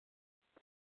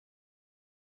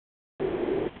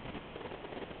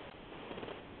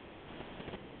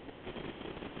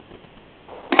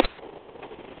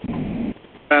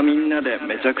みんなで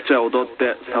めちゃくちゃ踊っ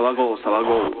て騒ごう騒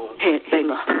ごう。ヘッベ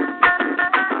ガ。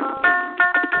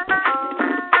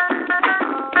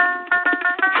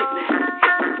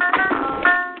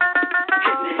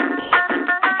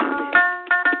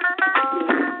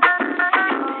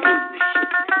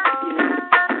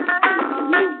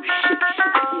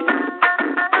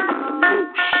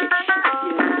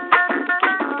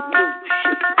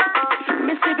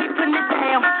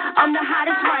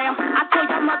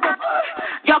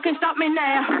Y'all can stop me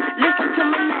now, listen to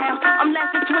me now. I'm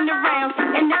lasting 20 rounds,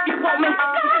 and if you want me,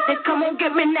 then come on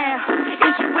get me now.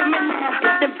 Is you with me now?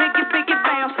 The biggie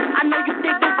bounce. I know you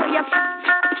dig the way I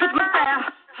switch my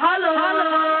style. Holla,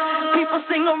 holla. People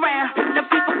sing around, now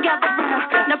people gather round,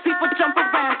 now people jump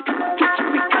around. Get your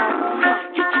freak on,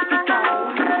 get your freak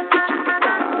on, get your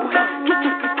freak on, get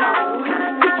your freak on,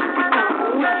 get your freak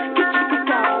on, get your freak on, get your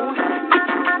freak on.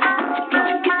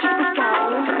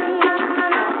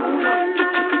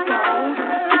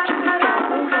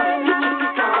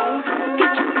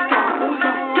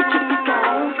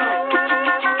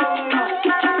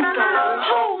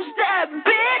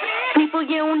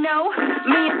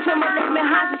 Me and Timberlake been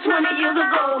high since 20 years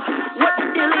ago. What the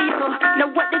dealio? Now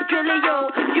what the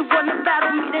drillio? You wanna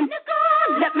battle me, then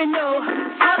let me know.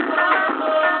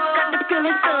 Got the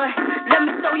feeling, son. Let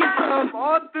me throw you some.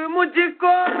 People,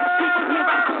 here I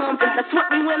come. Now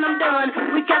sweat me when I'm done.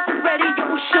 We got the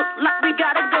radio shook like we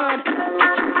got a gun.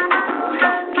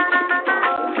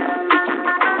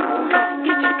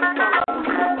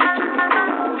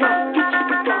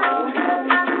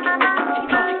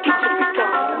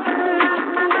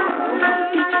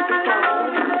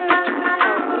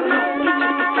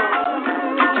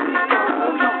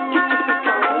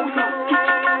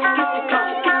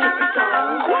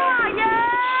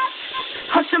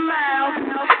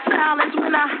 Silence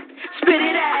when I spit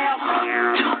it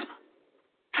out.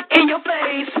 In your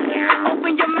face,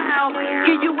 open your mouth,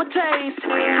 give you a taste.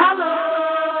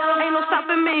 Hello, ain't no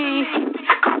stopping me.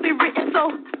 Copywritten,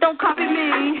 so don't copy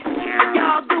me.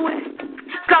 Y'all do it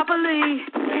sloppily,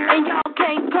 and y'all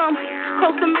can't come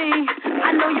close to me.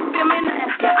 I know you feel me now,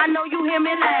 I know you hear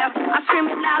me laugh. I scream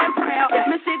it loud and proud.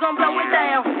 Missy gon' blow it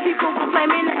down. People gon' play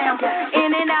me now,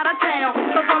 in and out of town.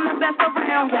 'Cause I'm the best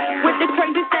around with the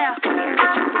crazy style. Get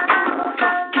your freak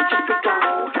on, get your freak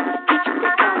on, get your freak on,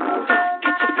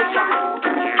 get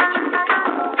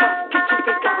your freak on, get your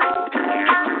freak on, get your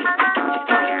freak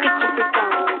on, get your freak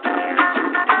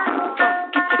on,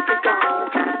 get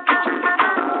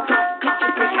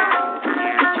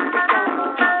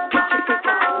your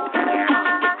freak on, get your freak on, get your freak on, get your freak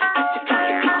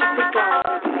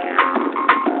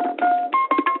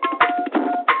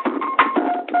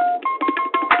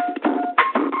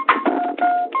on,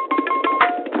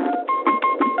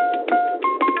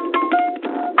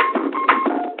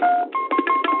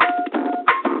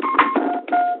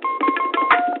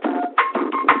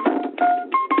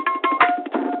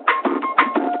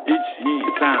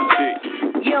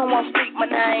 You don't want to speak my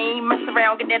name, mess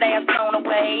around, get that ass blown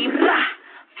away. Blah,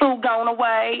 fool gone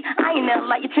away. I ain't never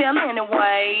like you tell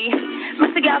anyway.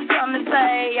 Mr. Got something to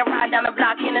say. I ride down the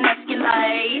block in an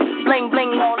Escalade. Bling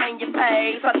bling all in your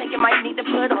face. I think you might need to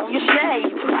put on your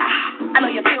shades. I know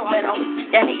you feel me though.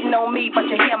 You're hating on me, but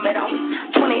you hear me though.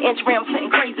 20-inch rim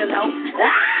sitting crazy low.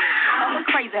 I'm a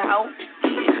crazy hoe.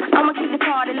 I'ma keep the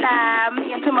party live.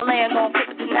 Me and Timberland gon' flip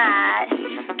it tonight.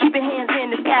 Keep your hands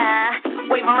in the sky.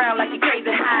 Wave around like you're crazy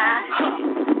high.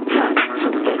 To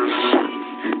get shot.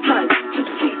 To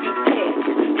keep you dead.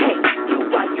 Hey, you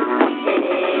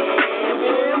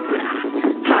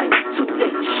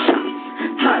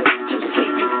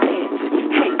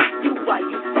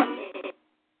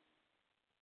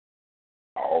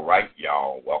All right,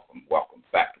 y'all. Welcome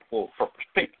back to Full Purpose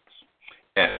Pins.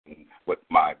 And with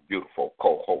my beautiful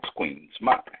co-host, Queen's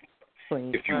Mind.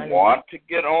 If you want to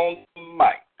get on the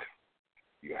mic,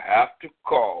 you have to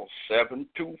call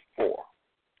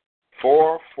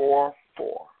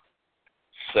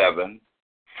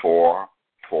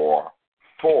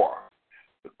 724-444-7444.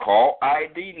 The call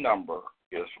ID number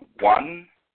is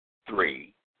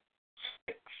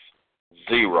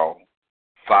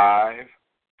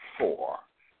 136-054,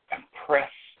 and press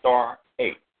star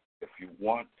 8 if you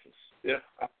want to sit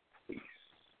up, please.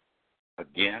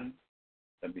 Again,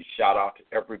 let me shout out to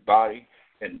everybody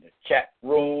in the chat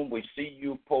room. We see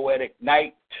you, Poetic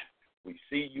Night. We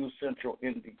see you, Central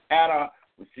Indiana.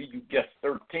 We see you, Guest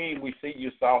 13. We see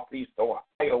you, Southeast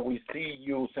Ohio. We see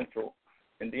you, Central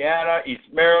Indiana, East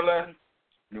Maryland,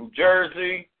 New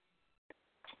Jersey,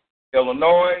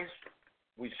 Illinois.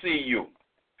 We see you.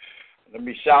 Let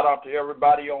me shout out to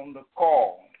everybody on the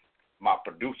call. My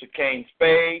producer, Kane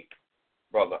Spade,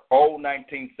 Brother O,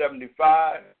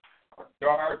 1975,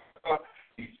 Georgia,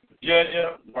 East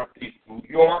Virginia, Northeast New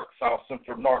York, South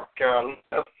Central North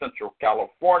Carolina, Central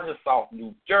California, South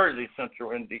New Jersey,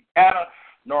 Central Indiana,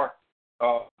 North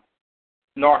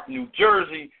New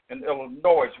Jersey, and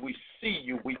Illinois. We see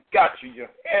you. We got you.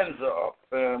 Your hands up.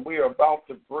 And we are about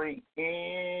to bring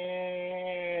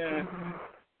in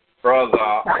Brother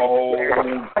O,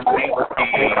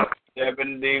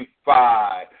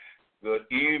 1975. Good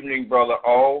evening, Brother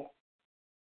O.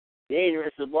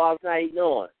 Dangerous, boss. How you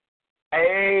doing?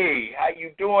 Hey, how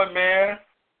you doing, man?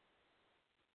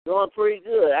 Doing pretty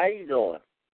good. How you doing?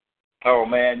 Oh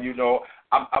man, you know,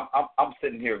 I'm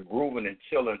sitting here grooving and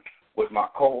chilling with my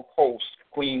co-host,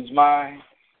 Queen's Mind.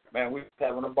 Man, we're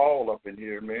having a ball up in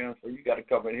here, man. So you got to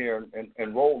come in here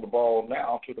and roll the ball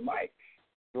now to the mic.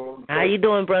 How you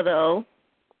doing, Brother O?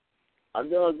 I'm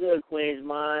doing good, Queen's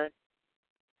Mind.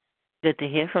 Good to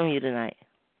hear from you tonight.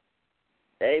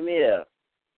 Same here.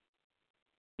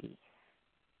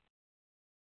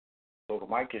 So the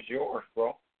mic is yours,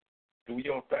 bro. Do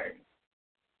your thing.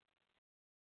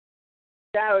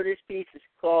 The title of this piece is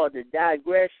called The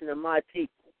Digression of My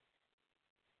People.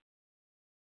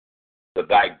 The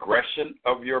digression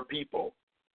of your people?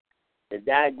 The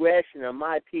digression of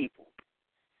my people.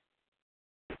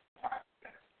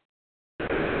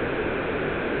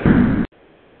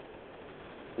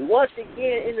 We once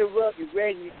again interrupt the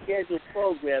regularly scheduled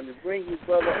program to bring you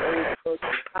Brother O's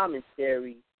social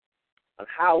commentary on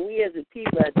how we as a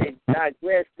people have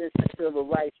digressed since the Civil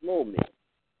Rights Movement.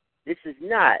 This is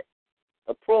not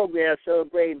a program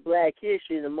celebrating Black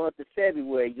history in the month of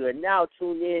February. You are now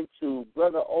tuned in to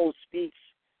Brother O Speaks,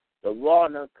 the raw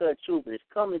and uncut truth. It's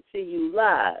coming to you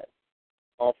live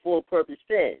on Full Purpose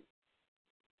Pins.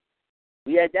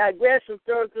 We have digressed from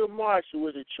Thurgood Marshall, who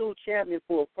was a true champion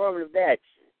for affirmative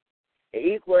action and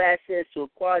equal access to a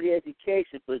quality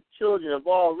education for children of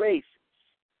all races.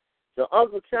 So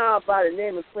Uncle Tom, by the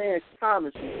name of Clarence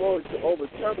Thomas, who voted to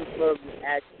overturn affirmative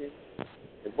action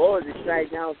and voted to strike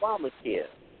down Obamacare.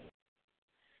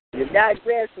 We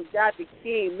digressed from Dr.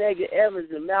 King, Medgar Evers,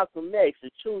 and Malcolm X, the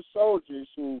true soldiers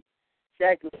who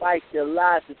sacrificed their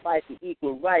lives to fight for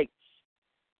equal rights.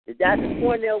 The Dr.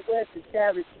 Cornel West and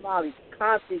Tavis Smiley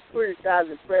constantly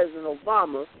criticizing President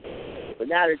Obama for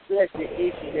not addressing the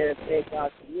issues that affect our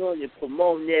community and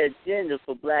promoting their agenda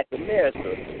for Black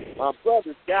America. My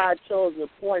brothers, God chose and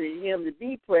appointed him to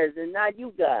be president, not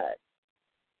you guys.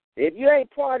 If you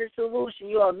ain't part of the solution,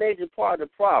 you are a major part of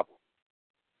the problem.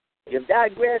 You've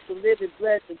digressed from living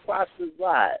blessed and prosperous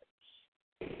lives,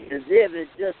 and living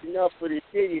just enough for the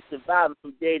city surviving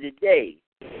from day to day,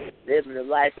 living a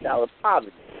lifestyle of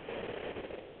poverty.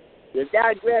 You've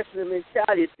digressed from the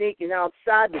mentality of thinking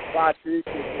outside the box of this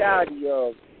mentality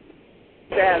of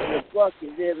traveling a buck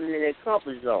and living in their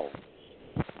comfort zone.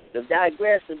 You've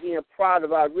digressed from being proud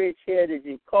of our rich heritage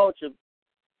and culture,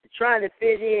 trying to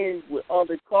fit in with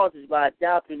other cultures by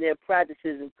adopting their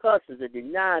practices and customs and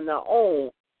denying our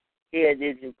own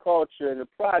heritage and culture in the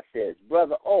process.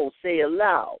 Brother O, say it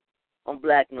loud. I'm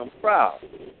Black and I'm proud.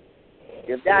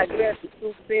 If digress with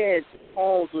two parents,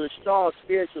 homes with a strong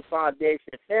spiritual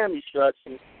foundation and family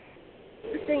structure,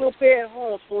 the single-parent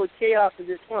homes full of chaos and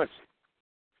dysfunction.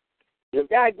 If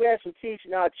digress from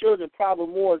teaching our children proper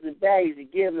morals and values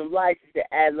and giving them license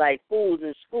to act like fools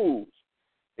in schools,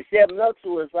 and stepping up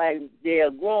to us like they are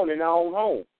grown in our own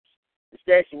homes,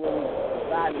 especially when we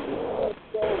provide them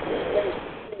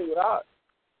with our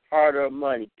hard-earned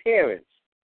money. Parents,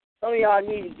 some of y'all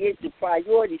need to get your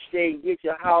priorities straight and get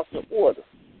your house in order.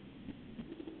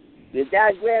 The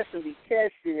digress and be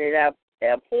testing and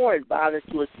abhorrent violence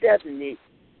to accepting it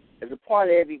as a part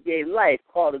of everyday life,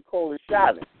 called a code of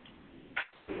silence.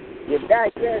 If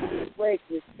digress is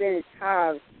wasting spending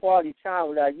time, quality time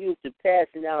with our youth to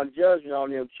passing down judgment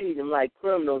on them, treating them like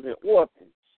criminals and orphans.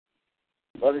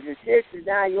 Brothers and sisters,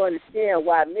 now you understand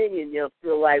why many of them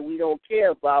feel like we don't care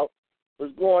about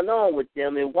what's going on with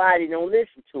them and why they don't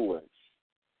listen to us.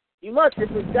 You must have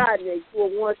forgotten that you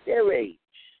were once their age.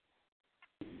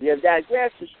 We have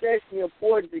digressed to stress the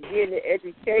importance of getting an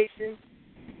education,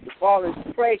 to fall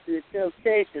into prey to the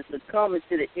temptations, succumbing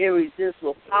to the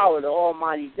irresistible power of the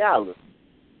almighty dollar.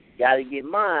 Gotta get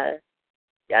mine,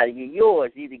 gotta get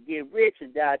yours, either get rich or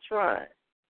die trying.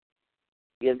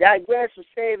 We have digressed from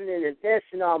saving and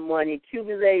investing our money,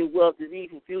 accumulating wealth to leave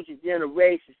for future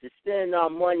generations, to spending our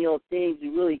money on things we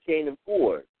really can't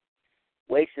afford,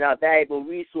 wasting our valuable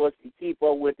resources to keep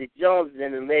up with the Joneses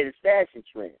and the latest fashion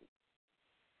trends.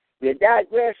 We have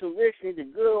digressed from listening to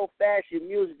good old-fashioned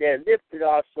music that lifted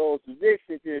our souls to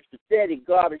listening to this pathetic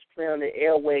garbage play on the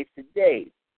airwaves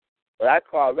today, what I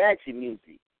call ratchet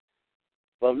music.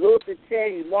 From Luther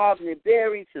Teddy, Marvin and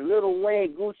Barry to Lil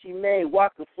Wayne, Gucci Mane,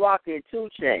 Waka Flocka, and 2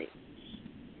 Chainz.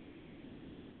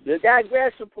 We have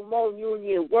digressed from promoting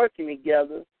unity and working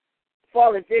together,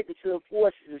 falling victim to the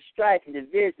forces of strife and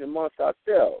division amongst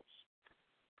ourselves.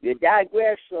 We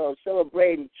digress from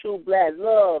celebrating true black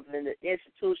love and the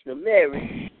institution of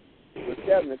marriage, with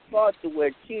having a culture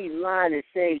where cheating, lying, and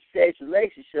same-sex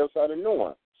relationships are the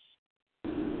norms.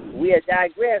 We have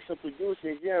digressed from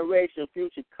producing a generation of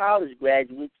future college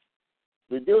graduates,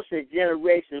 producing a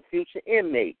generation of future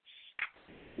inmates,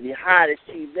 the highest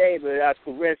cheap labor at our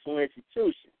correctional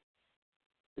institution,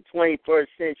 the 21st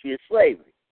century of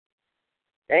slavery.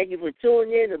 Thank you for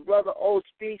tuning in to Brother O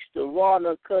Speaks to Raw and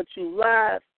Uncut You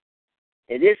Live.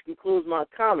 And this concludes my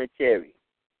commentary.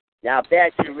 Now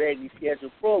back to the regularly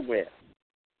scheduled program.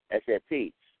 That's at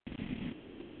peace.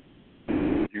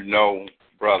 You know,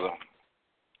 brother,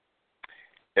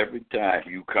 every time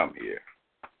you come here,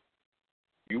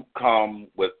 you come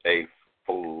with a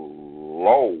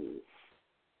flow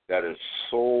that is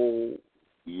so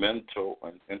mental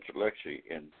and intellectually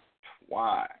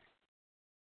entwined.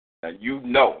 And you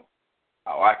know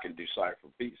how I can decipher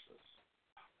pieces.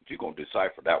 But you're going to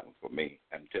decipher that one for me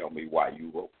and tell me why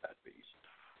you wrote that piece.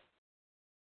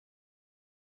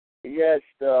 Yes,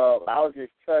 I was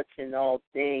just touching on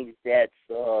things that's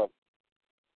from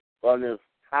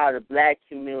how the black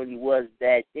community was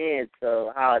back then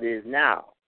to how it is now.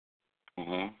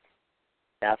 Mm-hmm.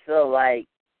 I feel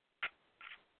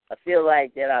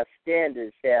like that our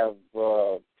standards have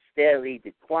steadily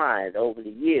declined over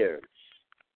the years.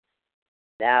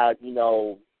 Now, you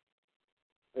know,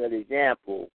 for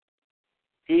example,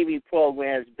 TV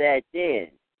programs back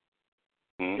then,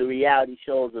 the reality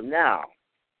shows of now,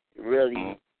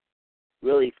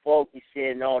 really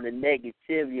focusing on the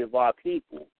negativity of our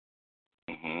people.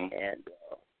 And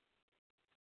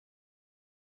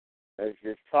it's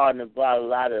just talking about a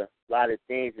lot of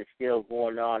things that's still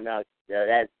going on now. That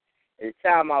at the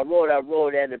time I wrote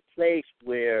at a place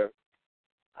where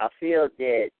I feel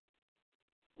that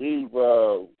we've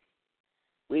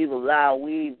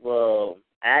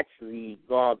actually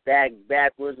gone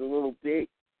backwards a little bit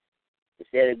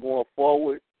instead of going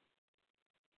forward.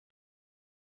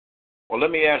 Well,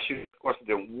 let me ask you a question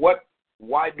then.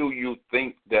 Why do you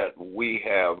think that we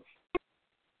have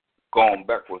gone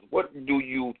backwards? What do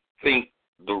you think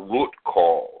the root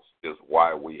cause is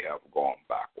why we have gone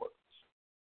backwards?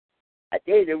 I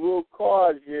think the root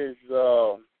cause is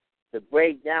the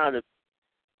breakdown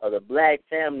of the black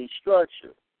family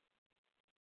structure.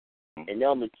 And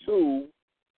number two,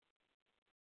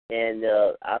 and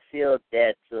I feel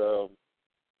that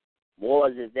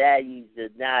morals and values are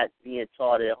not being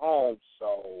taught at home,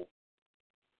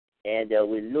 and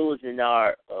we're losing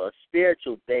our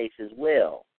spiritual base as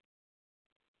well.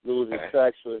 Losing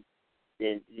touch with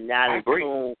and not in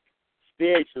tune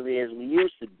spiritually as we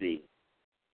used to be.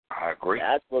 I agree.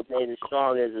 That's what made us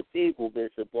strong as a people,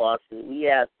 Mr. Boston. We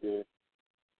have to,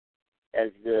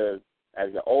 as the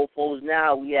old folks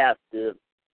now, we have to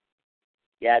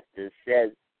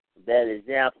set a better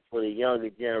example for the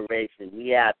younger generation. We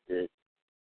have to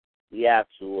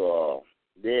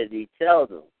literally tell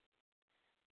them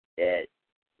that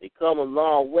they come a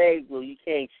long way, but you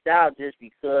can't stop just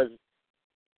because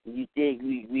you think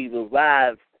we've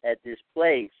arrived at this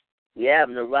place. We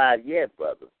haven't arrived yet,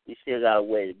 brother. We still got a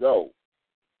way to go.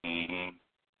 Mm-hmm.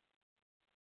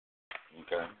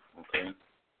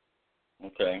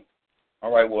 Okay.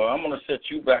 All right, well, I'm going to set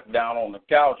you back down on the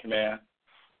couch, man.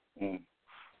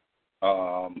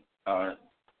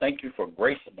 Thank you for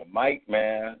gracing the mic,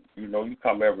 man. You know, you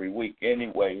come every week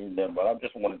anyway, but I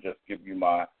just want to give you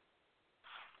my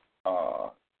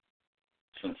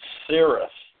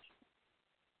sincerest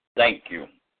thank you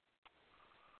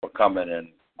for coming and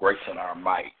gracing our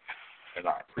mic, and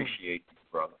I appreciate you,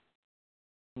 brother.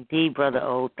 Indeed, Brother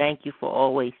O. Thank you for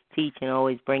always teaching,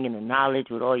 always bringing the knowledge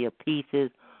with all your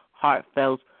pieces,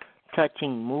 heartfelt,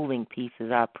 touching, moving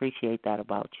pieces. I appreciate that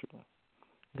about you.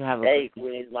 You have a Hey,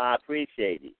 Queens, I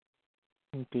appreciate it.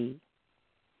 Indeed.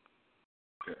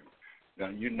 Okay. Now,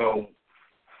 you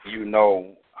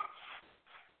know,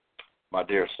 my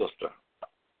dear sister,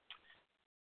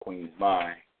 Queen's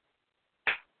Mind,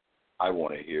 I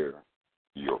want to hear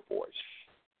your voice.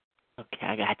 Okay,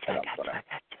 I got you.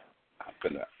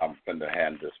 I'm finna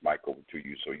hand this mic over to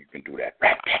you so you can do that.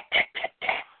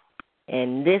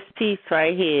 And this piece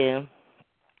right here,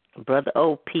 Brother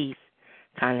O piece,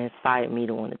 kind of inspired me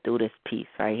to want to do this piece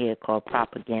right here called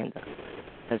Propaganda.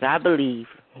 Because I believe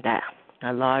that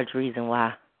a large reason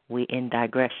why we're in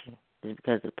digression is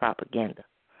because of propaganda.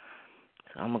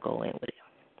 So I'm going to go in with it.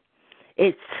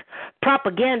 It's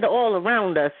propaganda all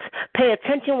around us. Pay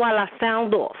attention while I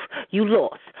sound off. You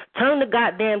lost. Turn the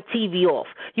goddamn TV off.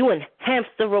 You in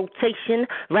hamster rotation,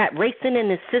 rat racing in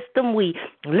the system. We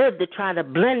live to try to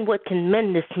blend what can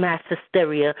mend this mass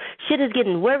hysteria. Shit is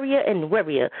getting worrier and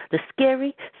worrier. The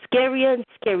scary, scarier and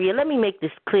scarier. Let me make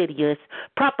this clear to you. It's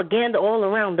propaganda all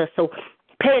around us. So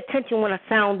pay attention when I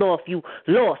sound off. You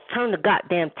lost. Turn the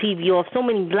goddamn TV off. So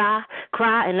many lie,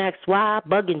 cry, and ask why.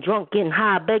 Bugging, drunk, getting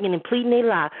high, begging and pleading they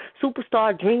lie.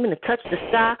 Superstar dreaming to touch the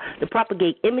sky. To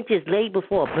propagate images laid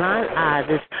before blind eyes.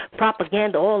 There's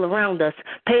propaganda all around us.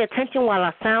 Pay attention while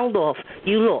I sound off.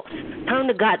 You lost. Turn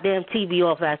the goddamn TV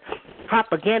off as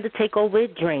propaganda take over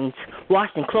it drains.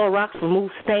 Wash in Clorox, remove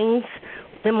stains.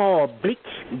 Them all bleach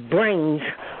brains.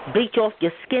 Bleach off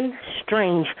your skin,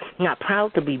 strange. Not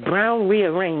proud to be brown,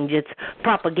 rearrange. It's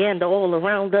propaganda all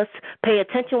around us. Pay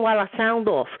attention while I sound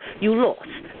off. You lost.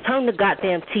 Turn the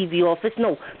goddamn TV off. It's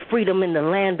no freedom in the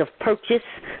land of purchase.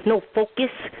 No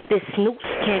focus. This snoops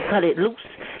can't cut it loose.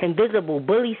 Invisible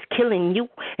bullies killing you.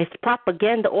 It's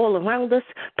propaganda all around us.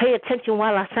 Pay attention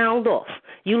while I sound off.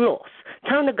 You lost.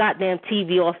 Turn the goddamn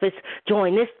TV off. It's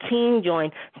join this team,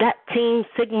 join that team,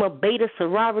 Sigma, Beta,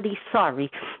 sorority, sorry.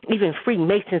 Even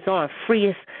Freemasons aren't free.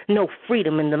 It's no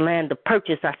freedom in the land of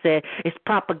purchase, I said. It's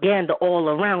propaganda all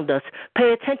around us.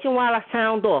 Pay attention while I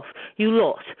sound off. You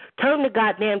lost. Turn the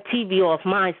goddamn TV off.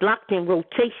 Minds locked in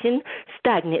rotation,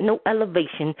 stagnant, no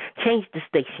elevation. Change the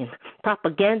station.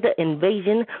 Propaganda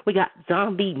invasion. We got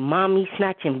zombie mommy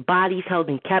snatching bodies held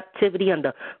in captivity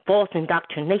under false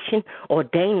indoctrination,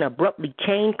 ordained, abruptly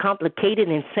chained, complicated,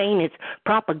 insane. It's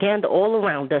propaganda all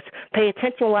around us. Pay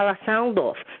attention while I sound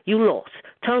off. You lost.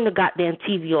 Turn the goddamn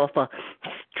TV off.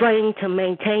 Strain to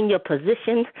maintain your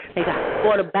position. They got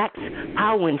quarterbacks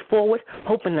powering forward,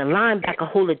 hoping the linebacker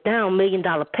hold it down. $1 million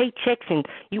paychecks, and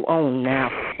you own now.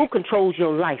 Who controls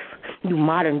your life? You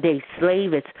modern day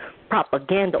slave. It's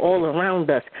propaganda all around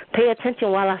us. Pay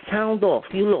attention while I sound off.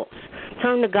 You lost.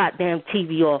 Turn the goddamn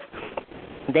TV off.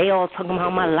 They all talking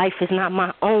about my life is not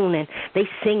my own, and they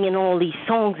singing all these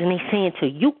songs, and they saying to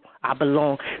you I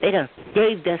belong. They done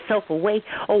gave themselves away.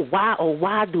 Oh,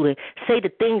 why do they say the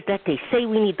things that they say?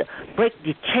 We need to break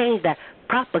the chains that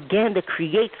propaganda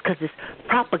creates, because it's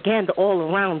propaganda all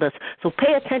around us. So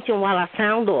pay attention while I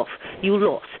sound off. You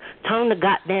lost. Turn the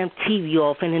goddamn TV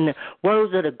off. And in the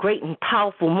words of the great and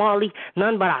powerful Marley,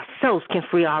 none but ourselves can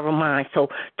free our minds. So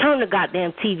turn the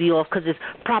goddamn TV off, because it's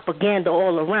propaganda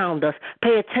all around us.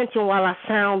 Pay attention while I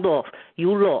sound off.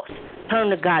 You lost. Turn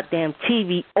the goddamn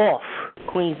TV off.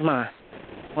 Queen's Mind.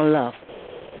 One love.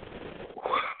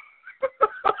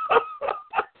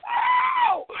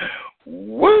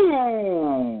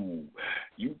 Woo!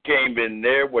 You came in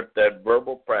there with that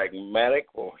verbal pragmatic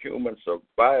for human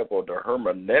survival. The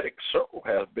hermeneutic circle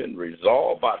has been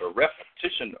resolved by the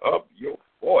repetition of your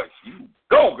voice. You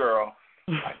go, girl.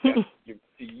 You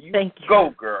Thank you.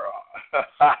 Go, girl.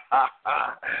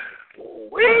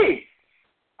 Wee!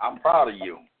 I'm proud of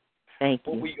you. Thank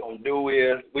you. What we going to do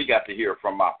is we got to hear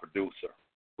from our producer.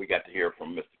 We got to hear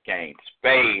from Mr. Kane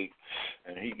Spade,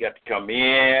 and he got to come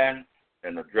in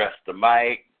and address the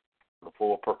mic for the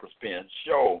Full Purpose Pen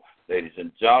Show. Ladies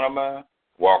and gentlemen,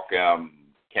 welcome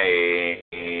Kane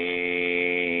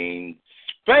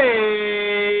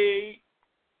Spade.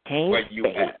 Where you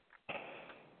at?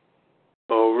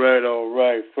 All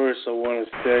right. First, I want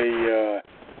to say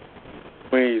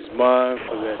Queen's Mind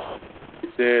for that.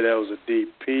 There, that was a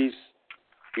deep piece.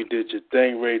 You did your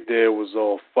thing right there. It was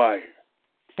all fire.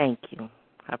 Thank you.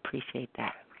 I appreciate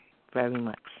that very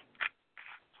much.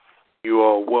 You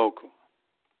are welcome.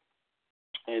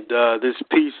 And this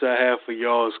piece I have for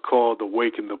y'all is called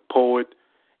Awaken the Poet,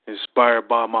 inspired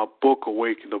by my book,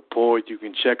 Awaken the Poet. You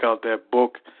can check out that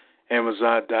book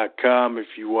Amazon.com if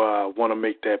you want to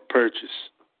make that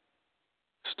purchase.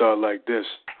 Start like this.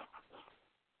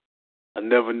 I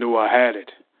never knew I had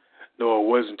it. No, it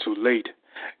wasn't too late.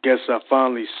 Guess I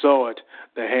finally saw it.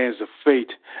 The hands of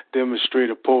fate demonstrate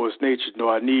a poet's nature. No,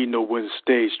 I need no wooden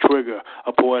stage trigger.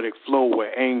 A poetic flow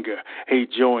where anger,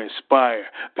 hate, joy inspire.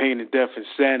 Pain and death,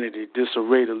 insanity,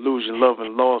 disarray, illusion, love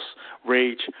and loss,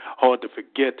 rage, hard to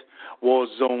forget. War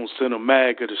zone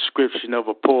cinematic, a description of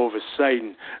a poet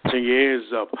reciting. Turn your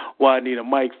ears up. Why I need a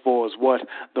mic for is what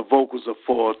the vocals are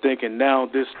for. Thinking now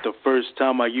this is the first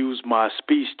time I use my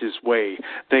speech this way.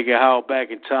 Thinking how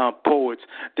back in time poets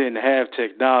didn't have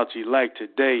technology like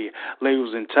today.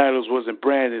 Labels and titles wasn't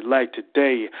branded like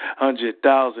today.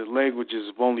 100,000 languages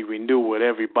if only we knew what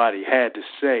everybody had to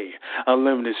say.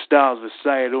 Unlimited styles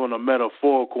recited on a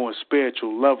metaphorical and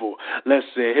spiritual level. Let's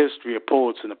say history of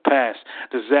poets in the past.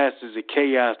 Disasters and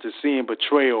chaos, to seeing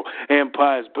betrayal.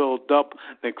 Empires built up,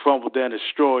 then crumbled and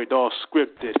destroyed, all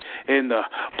scripted in the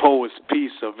poet's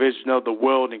piece. A vision of the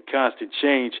world in constant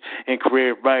change and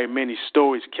created by many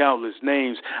stories, countless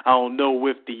names. I don't know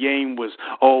if the aim was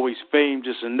always fame,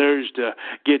 just an urge to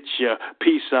get your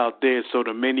piece out there so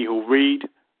the many who read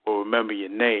will remember your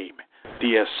name.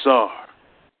 DSR,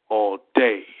 all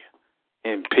day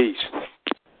in peace.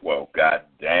 Well,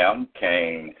 goddamn,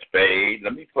 King Spade.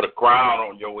 Let me put a crown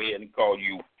on your head and call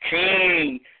you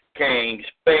King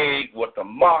Spade with the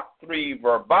Mach 3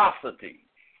 verbosity.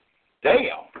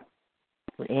 Damn.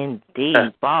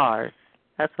 Indeed, bars.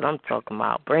 That's what I'm talking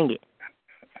about. Bring it.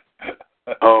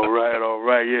 All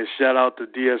right. Yeah, shout out to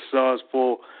DSR's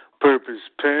Full Purpose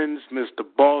Pens, Mr.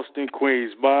 Boston,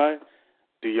 Queens by.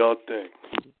 Do y'all thing.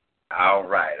 All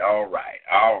right.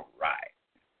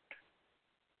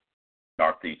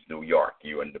 Northeast New York,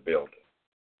 you in the building.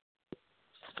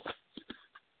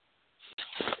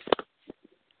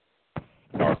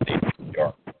 Northeast New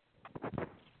York,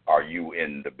 are you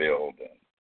in the building?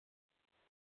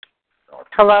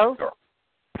 Hello?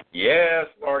 Yes,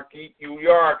 Northeast New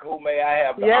York. Who may I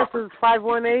have? Yes, it's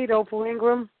 518 Opal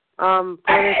Ingram.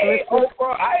 Hey,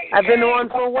 Oprah, I've been on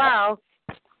for a while.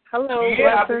 Hello,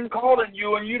 yeah, I've Blessings. been calling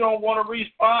you and you don't want to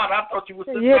respond. I thought you were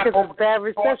sitting Yeah, because it's bad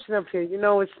reception up here. You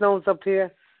know it snows up here.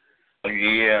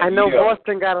 Yeah. I know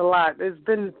Boston got a lot. It's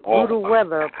been brutal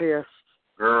weather up here.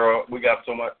 Girl, we got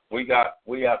so much. We got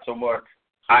so much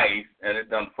ice, and it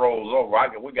done froze over.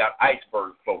 We got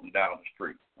icebergs floating down the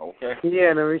street. Okay.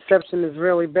 Yeah, the reception is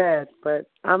really bad, but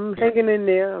I'm hanging in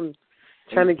there. I'm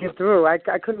trying to get through. I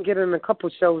couldn't get in a couple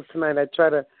shows tonight.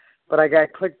 But I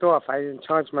got clicked off. I didn't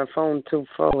charge my phone too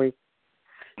fully.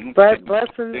 But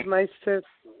Blessings, nice to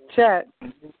chat.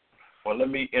 Well, let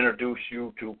me introduce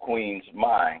you to Queen's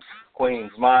Mind.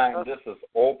 Queen's Mind, this is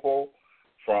Opal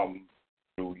from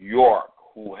New York,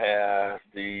 who has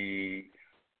the,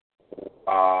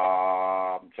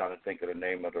 I'm trying to think of the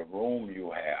name of the room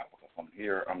you have.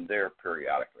 I'm there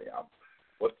periodically.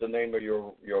 What's the name of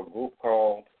your group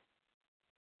called?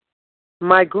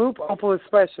 My group, Opal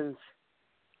Expressions.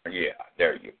 Yeah,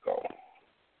 there you go.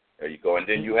 And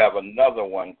then you have another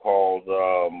one called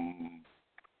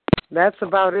That's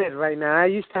about it right now. I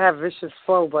used to have Vicious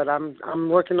Flow, but I'm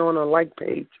working on a like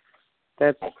page.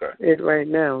 That's it right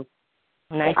now.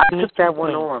 Nice. I took that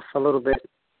one off a little bit.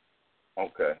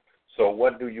 Okay. So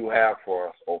what do you have for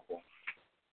us, Opal?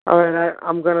 All right,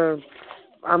 I'm gonna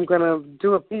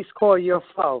do a piece called Your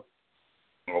Flow.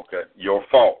 Okay. Your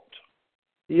Fault.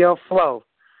 Your Flow.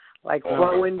 Like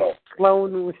flowing.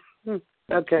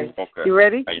 Okay. You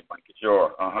ready?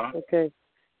 Sure. Okay.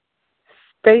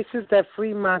 Spaces that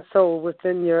free my soul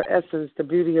within your essence, the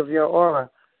beauty of your aura.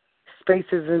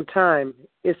 Spaces in time.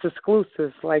 It's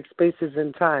exclusive, like spaces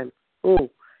in time. Ooh,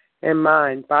 and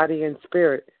mind, body and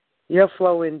spirit. Your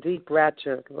flow in deep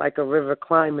rapture, like a river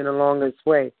climbing along its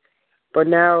way, but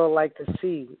narrow like the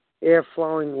sea, air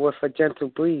flowing with a gentle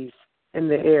breeze in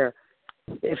the air.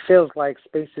 It feels like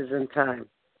spaces in time.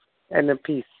 And a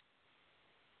piece.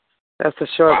 That's a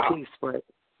short piece, but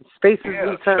spaces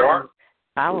in time.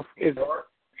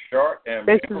 Short and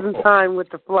spaces beautiful. in time with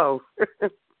the flow.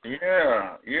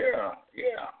 Yeah.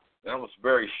 That was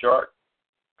very short,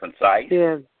 concise.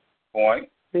 Yeah. Point.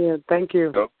 Yeah. Thank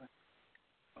you. So,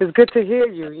 it's good to hear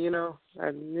you.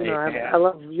 I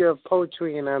love your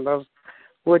poetry and I love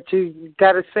what you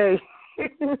got to say.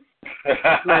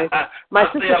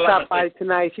 My sister stopped by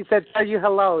tonight. She said, "Tell you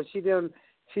hello."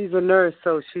 She's a nurse,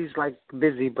 so she's like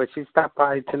busy, but she stopped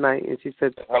by tonight and she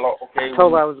said, "Hello." Okay. I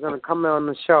told her I was going to come on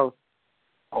the show.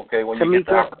 Okay. When you get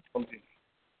the opportunity.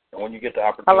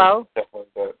 Hello.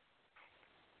 That.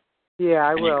 Yeah,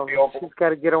 I will. She's got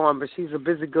to get on, but she's a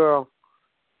busy girl.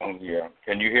 Yeah.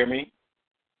 Can you hear me?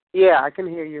 Yeah, I can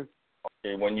hear you.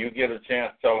 And when you get a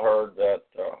chance, tell her that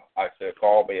I said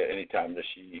call me at any time that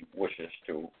she wishes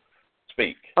to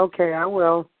speak. Okay, I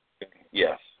will.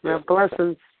 Yes.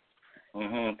 Blessings.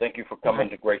 Thank you for coming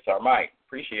to Grace Our Might.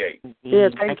 Appreciate it. Yeah,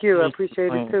 thank you. I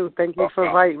appreciate it, too. Thank you for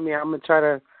inviting me. I'm going to try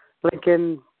to link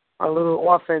in a little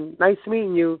often. Nice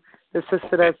meeting you, the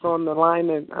sister that's on the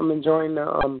line, and I'm enjoying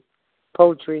the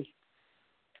poetry.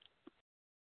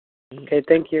 Okay,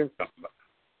 thank you.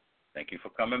 Thank you for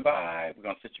coming by. We're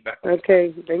going to sit you back.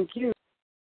 Okay, thank you.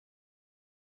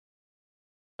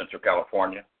 Central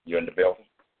California, you're in the building.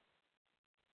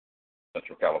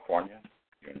 Central California,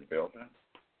 you're in the building.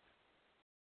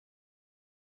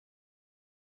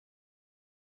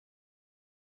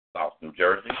 South New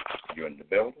Jersey, you're in the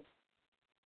building.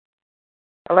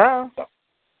 Hello?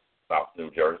 South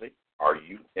New Jersey, are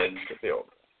you in the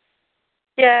building?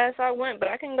 Yes, I went, but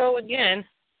I can go again.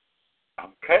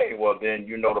 Okay, well then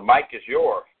you know the mic is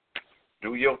yours.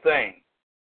 Do your thing.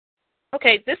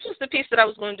 Okay, this was the piece that I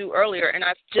was going to do earlier, and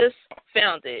I've just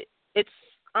found it. It's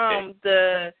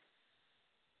the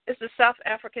South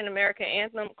African American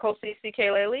anthem, Kosi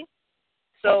Sikeleli.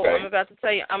 So I'm about to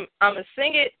tell you, I'm gonna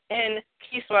sing it in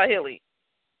Kiswahili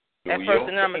at first,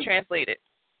 and then I'm gonna translate it.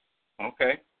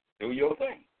 Okay, do your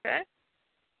thing. Okay.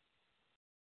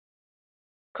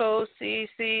 Kosi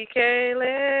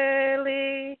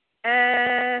Sikeleli,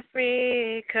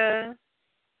 Africa,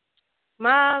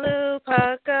 Malu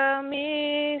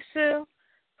Pakamisu,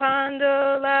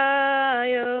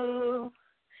 Pandolayo,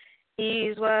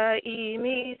 Izwa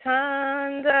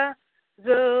Imitanda,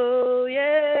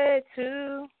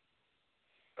 Zoyetu,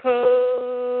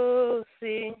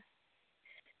 Kosi,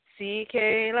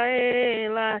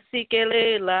 Sikelela,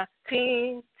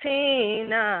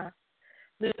 Tintina,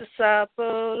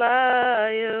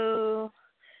 Lusapolayo,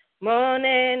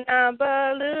 Monena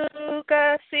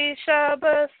Baluka,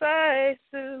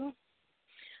 Sishabasaisu,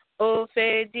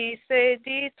 Ofe di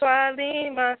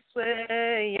Twalima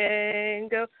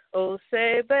Sweyengo, O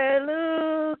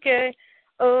Sebeluke,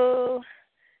 O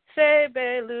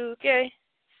Sebeluke,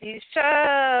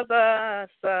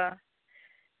 Sishabasa,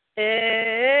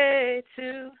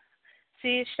 Etu,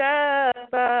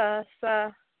 Sishabasa,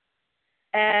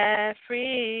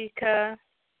 Africa.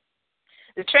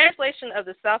 The translation of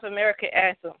the South American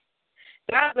anthem.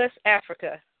 God bless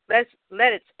Africa.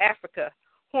 Let its Africa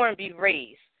horn be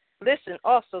raised. Listen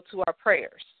also to our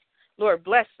prayers. Lord,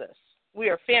 bless us. We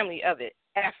are family of it,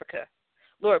 Africa.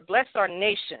 Lord, bless our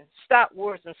nation. Stop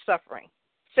wars and suffering.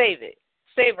 Save it.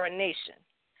 Save our nation.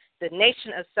 The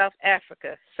nation of South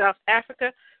Africa. South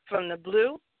Africa, from the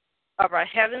blue of our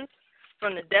heavens,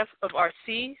 from the depth of our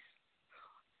seas,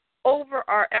 over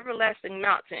our everlasting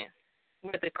mountain,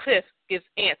 where the cliff gives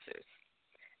answers.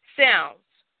 Sounds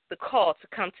the call to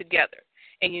come together,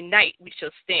 and unite we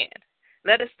shall stand.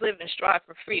 Let us live and strive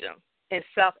for freedom in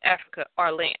South Africa,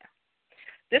 our land.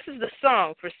 This is the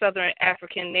song for Southern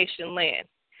African nation land.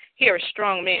 Here a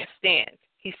strong man stands.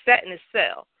 He sat in his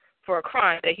cell for a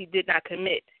crime that he did not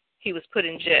commit. He was put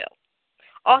in jail.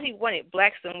 All he wanted,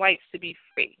 blacks and whites, to be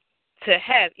free, to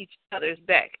have each other's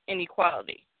back in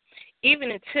equality.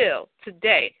 Even until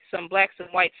today, some blacks and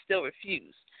whites still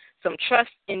refuse. Some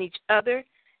trust in each other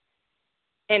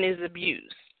and is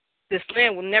abused. This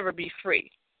land will never be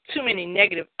free. Too many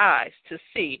negative eyes to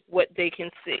see what they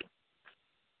can see.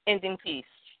 Ending piece.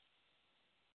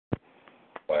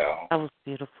 Well. That was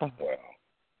beautiful.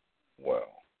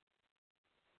 Well.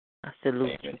 I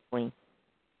salute you, Queen.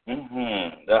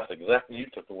 That's exactly, you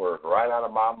took the words right out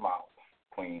of my mouth,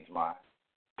 Queen's mind.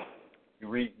 You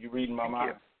reading my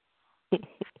mind?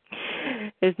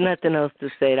 There's nothing else to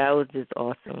say. That was just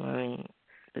awesome. I mean,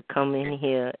 to come in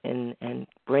here and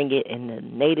bring it in the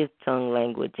native tongue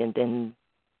language and then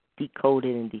decode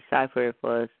it and decipher it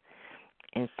for us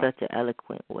in such an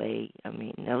eloquent way. I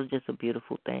mean, that was just a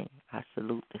beautiful thing. I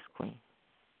salute this queen.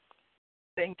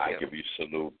 Thank you. I give you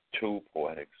salute too,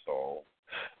 Poetic Soul.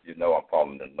 You know I'm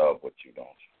falling in love with you, don't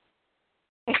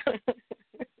you?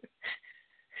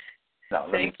 Now,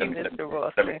 Thank you, Mr.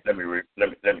 Ross. Let me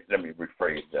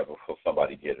rephrase that before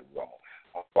somebody get it wrong.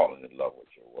 I'm falling in love with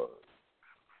your words.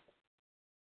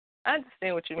 I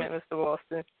understand what you meant, Mr.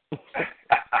 Ralston.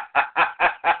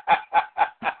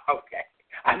 Okay.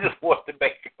 I just want to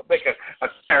make a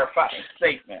clarifying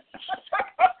statement.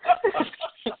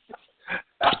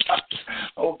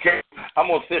 Okay. I'm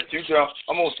gonna sit you down.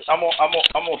 I'm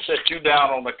gonna sit you down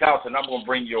on the couch, and I'm gonna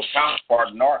bring your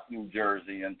counterpart, North New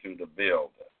Jersey, into the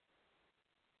building.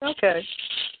 Okay.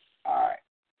 All right.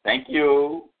 Thank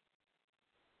you.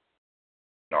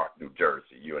 North New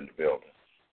Jersey, you in the building.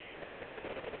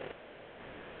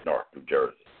 North New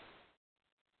Jersey,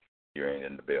 you ain't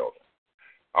in the building.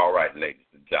 All right, ladies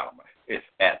and gentlemen, it's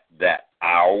at that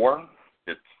hour.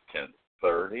 It's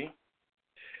 10:30,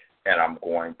 and I'm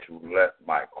going to let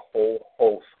my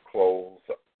co-host close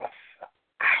us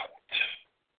out.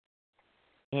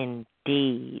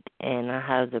 Indeed, and I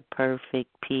have the perfect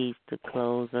piece to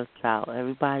close us out.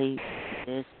 Everybody,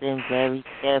 listen very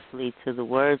carefully to the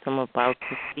words I'm about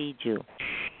to feed you.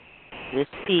 This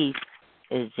piece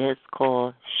is just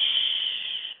called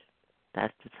Shh.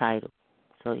 That's the title.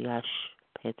 So you gotta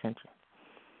pay attention.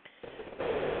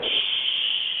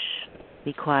 Shh.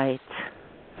 Be quiet.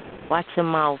 Watch your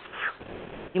mouth.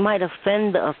 You might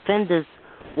offend the offenders.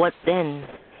 What then?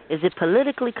 Is it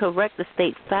politically correct to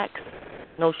state facts?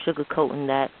 No sugarcoating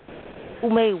that. Who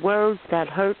made words that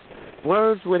hurt?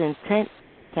 Words with intent?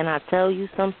 Can I tell you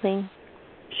something?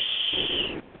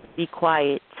 Shh. Be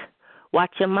quiet.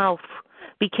 Watch your mouth.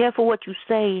 Be careful what you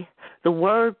say. The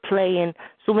word play, and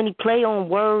so many play on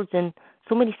words, and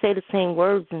so many say the same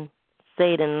words and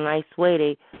say it in a nice way.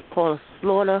 They call a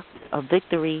slaughter a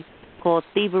victory, call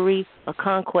thievery a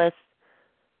conquest,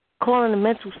 calling the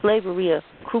mental slavery a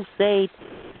crusade.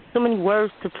 So many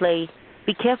words to play.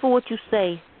 Be careful what you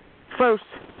say. First,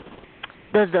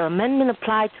 does the amendment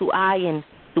apply to I, and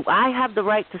do I have the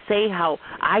right to say how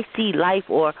I see life,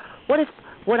 or what if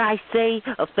what I say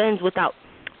offends without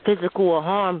physical or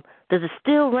harm? Does it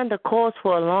still render cause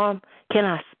for alarm? Can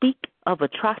I speak of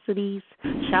atrocities,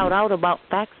 shout out about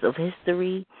facts of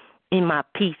history in my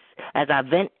piece as I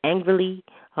vent angrily?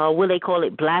 Will they call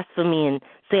it blasphemy and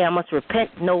say I must repent?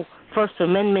 No First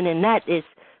Amendment in that. Is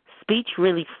speech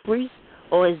really free,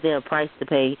 or is there a price to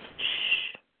pay?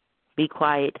 Shh. Be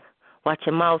quiet. Watch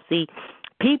your mouth. See,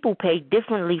 people pay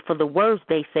differently for the words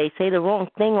they say. Say the wrong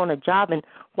thing on a job and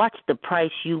watch the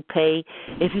price you pay.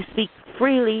 If you speak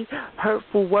freely,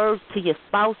 hurtful words to your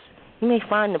spouse, you may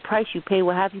find the price you pay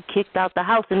will have you kicked out the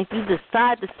house. And if you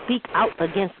decide to speak out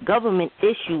against government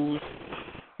issues,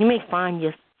 you may find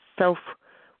yourself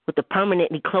with a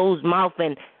permanently closed mouth.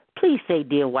 And please say,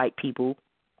 dear white people,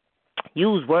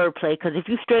 use wordplay, because if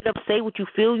you straight up say what you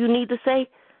feel you need to say,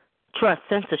 trust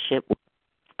censorship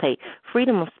pay.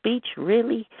 Freedom of speech,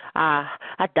 really? I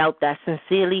doubt that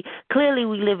sincerely. Clearly,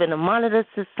 we live in a monitored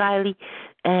society,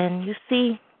 and you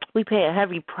see, we pay a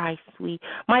heavy price. We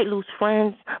might lose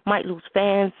friends, might lose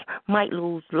fans, might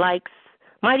lose likes,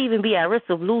 might even be at risk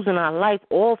of losing our life,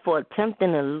 all for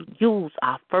attempting to use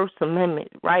our First Amendment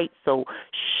right. So,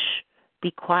 shh,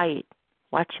 be quiet.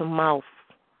 Watch your mouth.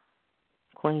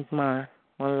 Queen's Mind,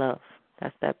 one love.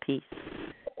 That's that piece.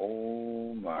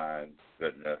 Oh, my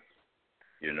goodness.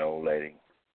 You know, lady,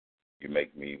 you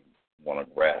make me want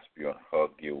to grasp you and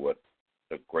hug you with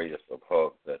the greatest of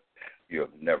hugs that you have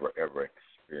never, ever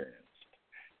experienced.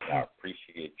 And I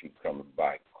appreciate you coming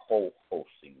by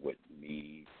co-hosting with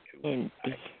me tonight.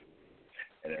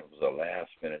 And it was a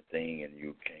last-minute thing, and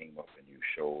you came up and you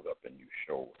showed up and you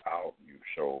showed out. You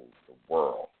showed the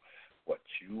world what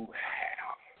you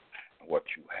have, what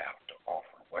you have to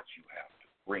offer, what you have to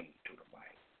bring to the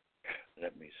mic.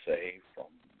 Let me say from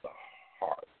the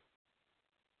heart,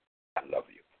 I love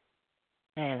you.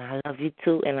 And I love you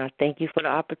too, and I thank you for the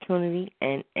opportunity.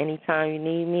 And anytime you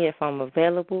need me, if I'm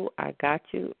available, I got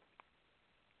you.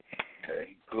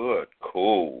 Okay, good,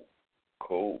 cool.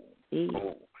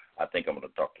 I think I'm going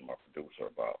to talk to my producer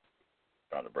about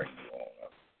trying to bring you on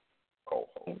as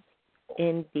co-host.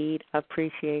 Indeed, I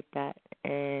appreciate that,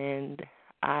 and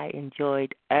I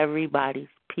enjoyed everybody's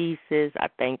pieces. I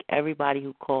thank everybody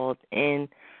who called in,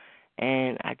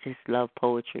 and I just love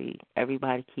poetry.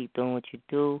 Everybody keep doing what you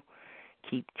do.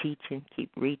 Keep teaching,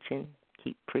 keep reaching,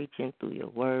 keep preaching through your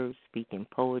words, speaking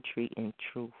poetry and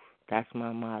truth. That's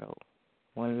my motto.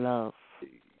 One love.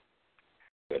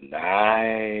 Good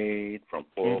night from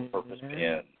Full Purpose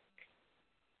Pen.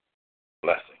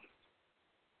 Blessing.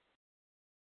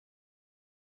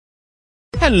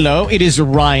 Hello, it is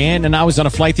Ryan, and I was on a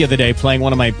flight the other day playing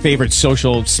one of my favorite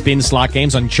social spin slot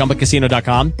games on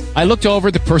ChumbaCasino.com. I looked over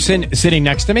at the person sitting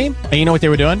next to me, and you know what they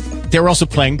were doing? They were also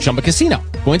playing Chumba Casino.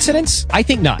 Coincidence? I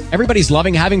think not. Everybody's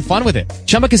loving having fun with it.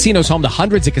 Chumba Casino is home to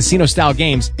hundreds of casino-style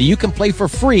games that you can play for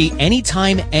free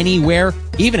anytime, anywhere,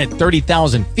 even at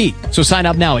 30,000 feet. So sign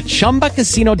up now at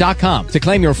ChumbaCasino.com to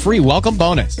claim your free welcome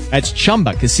bonus. That's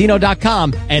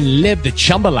ChumbaCasino.com and live the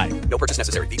Chumba life. No purchase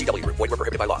necessary. VGW. Void where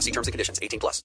prohibited by law. See terms and conditions. 18+.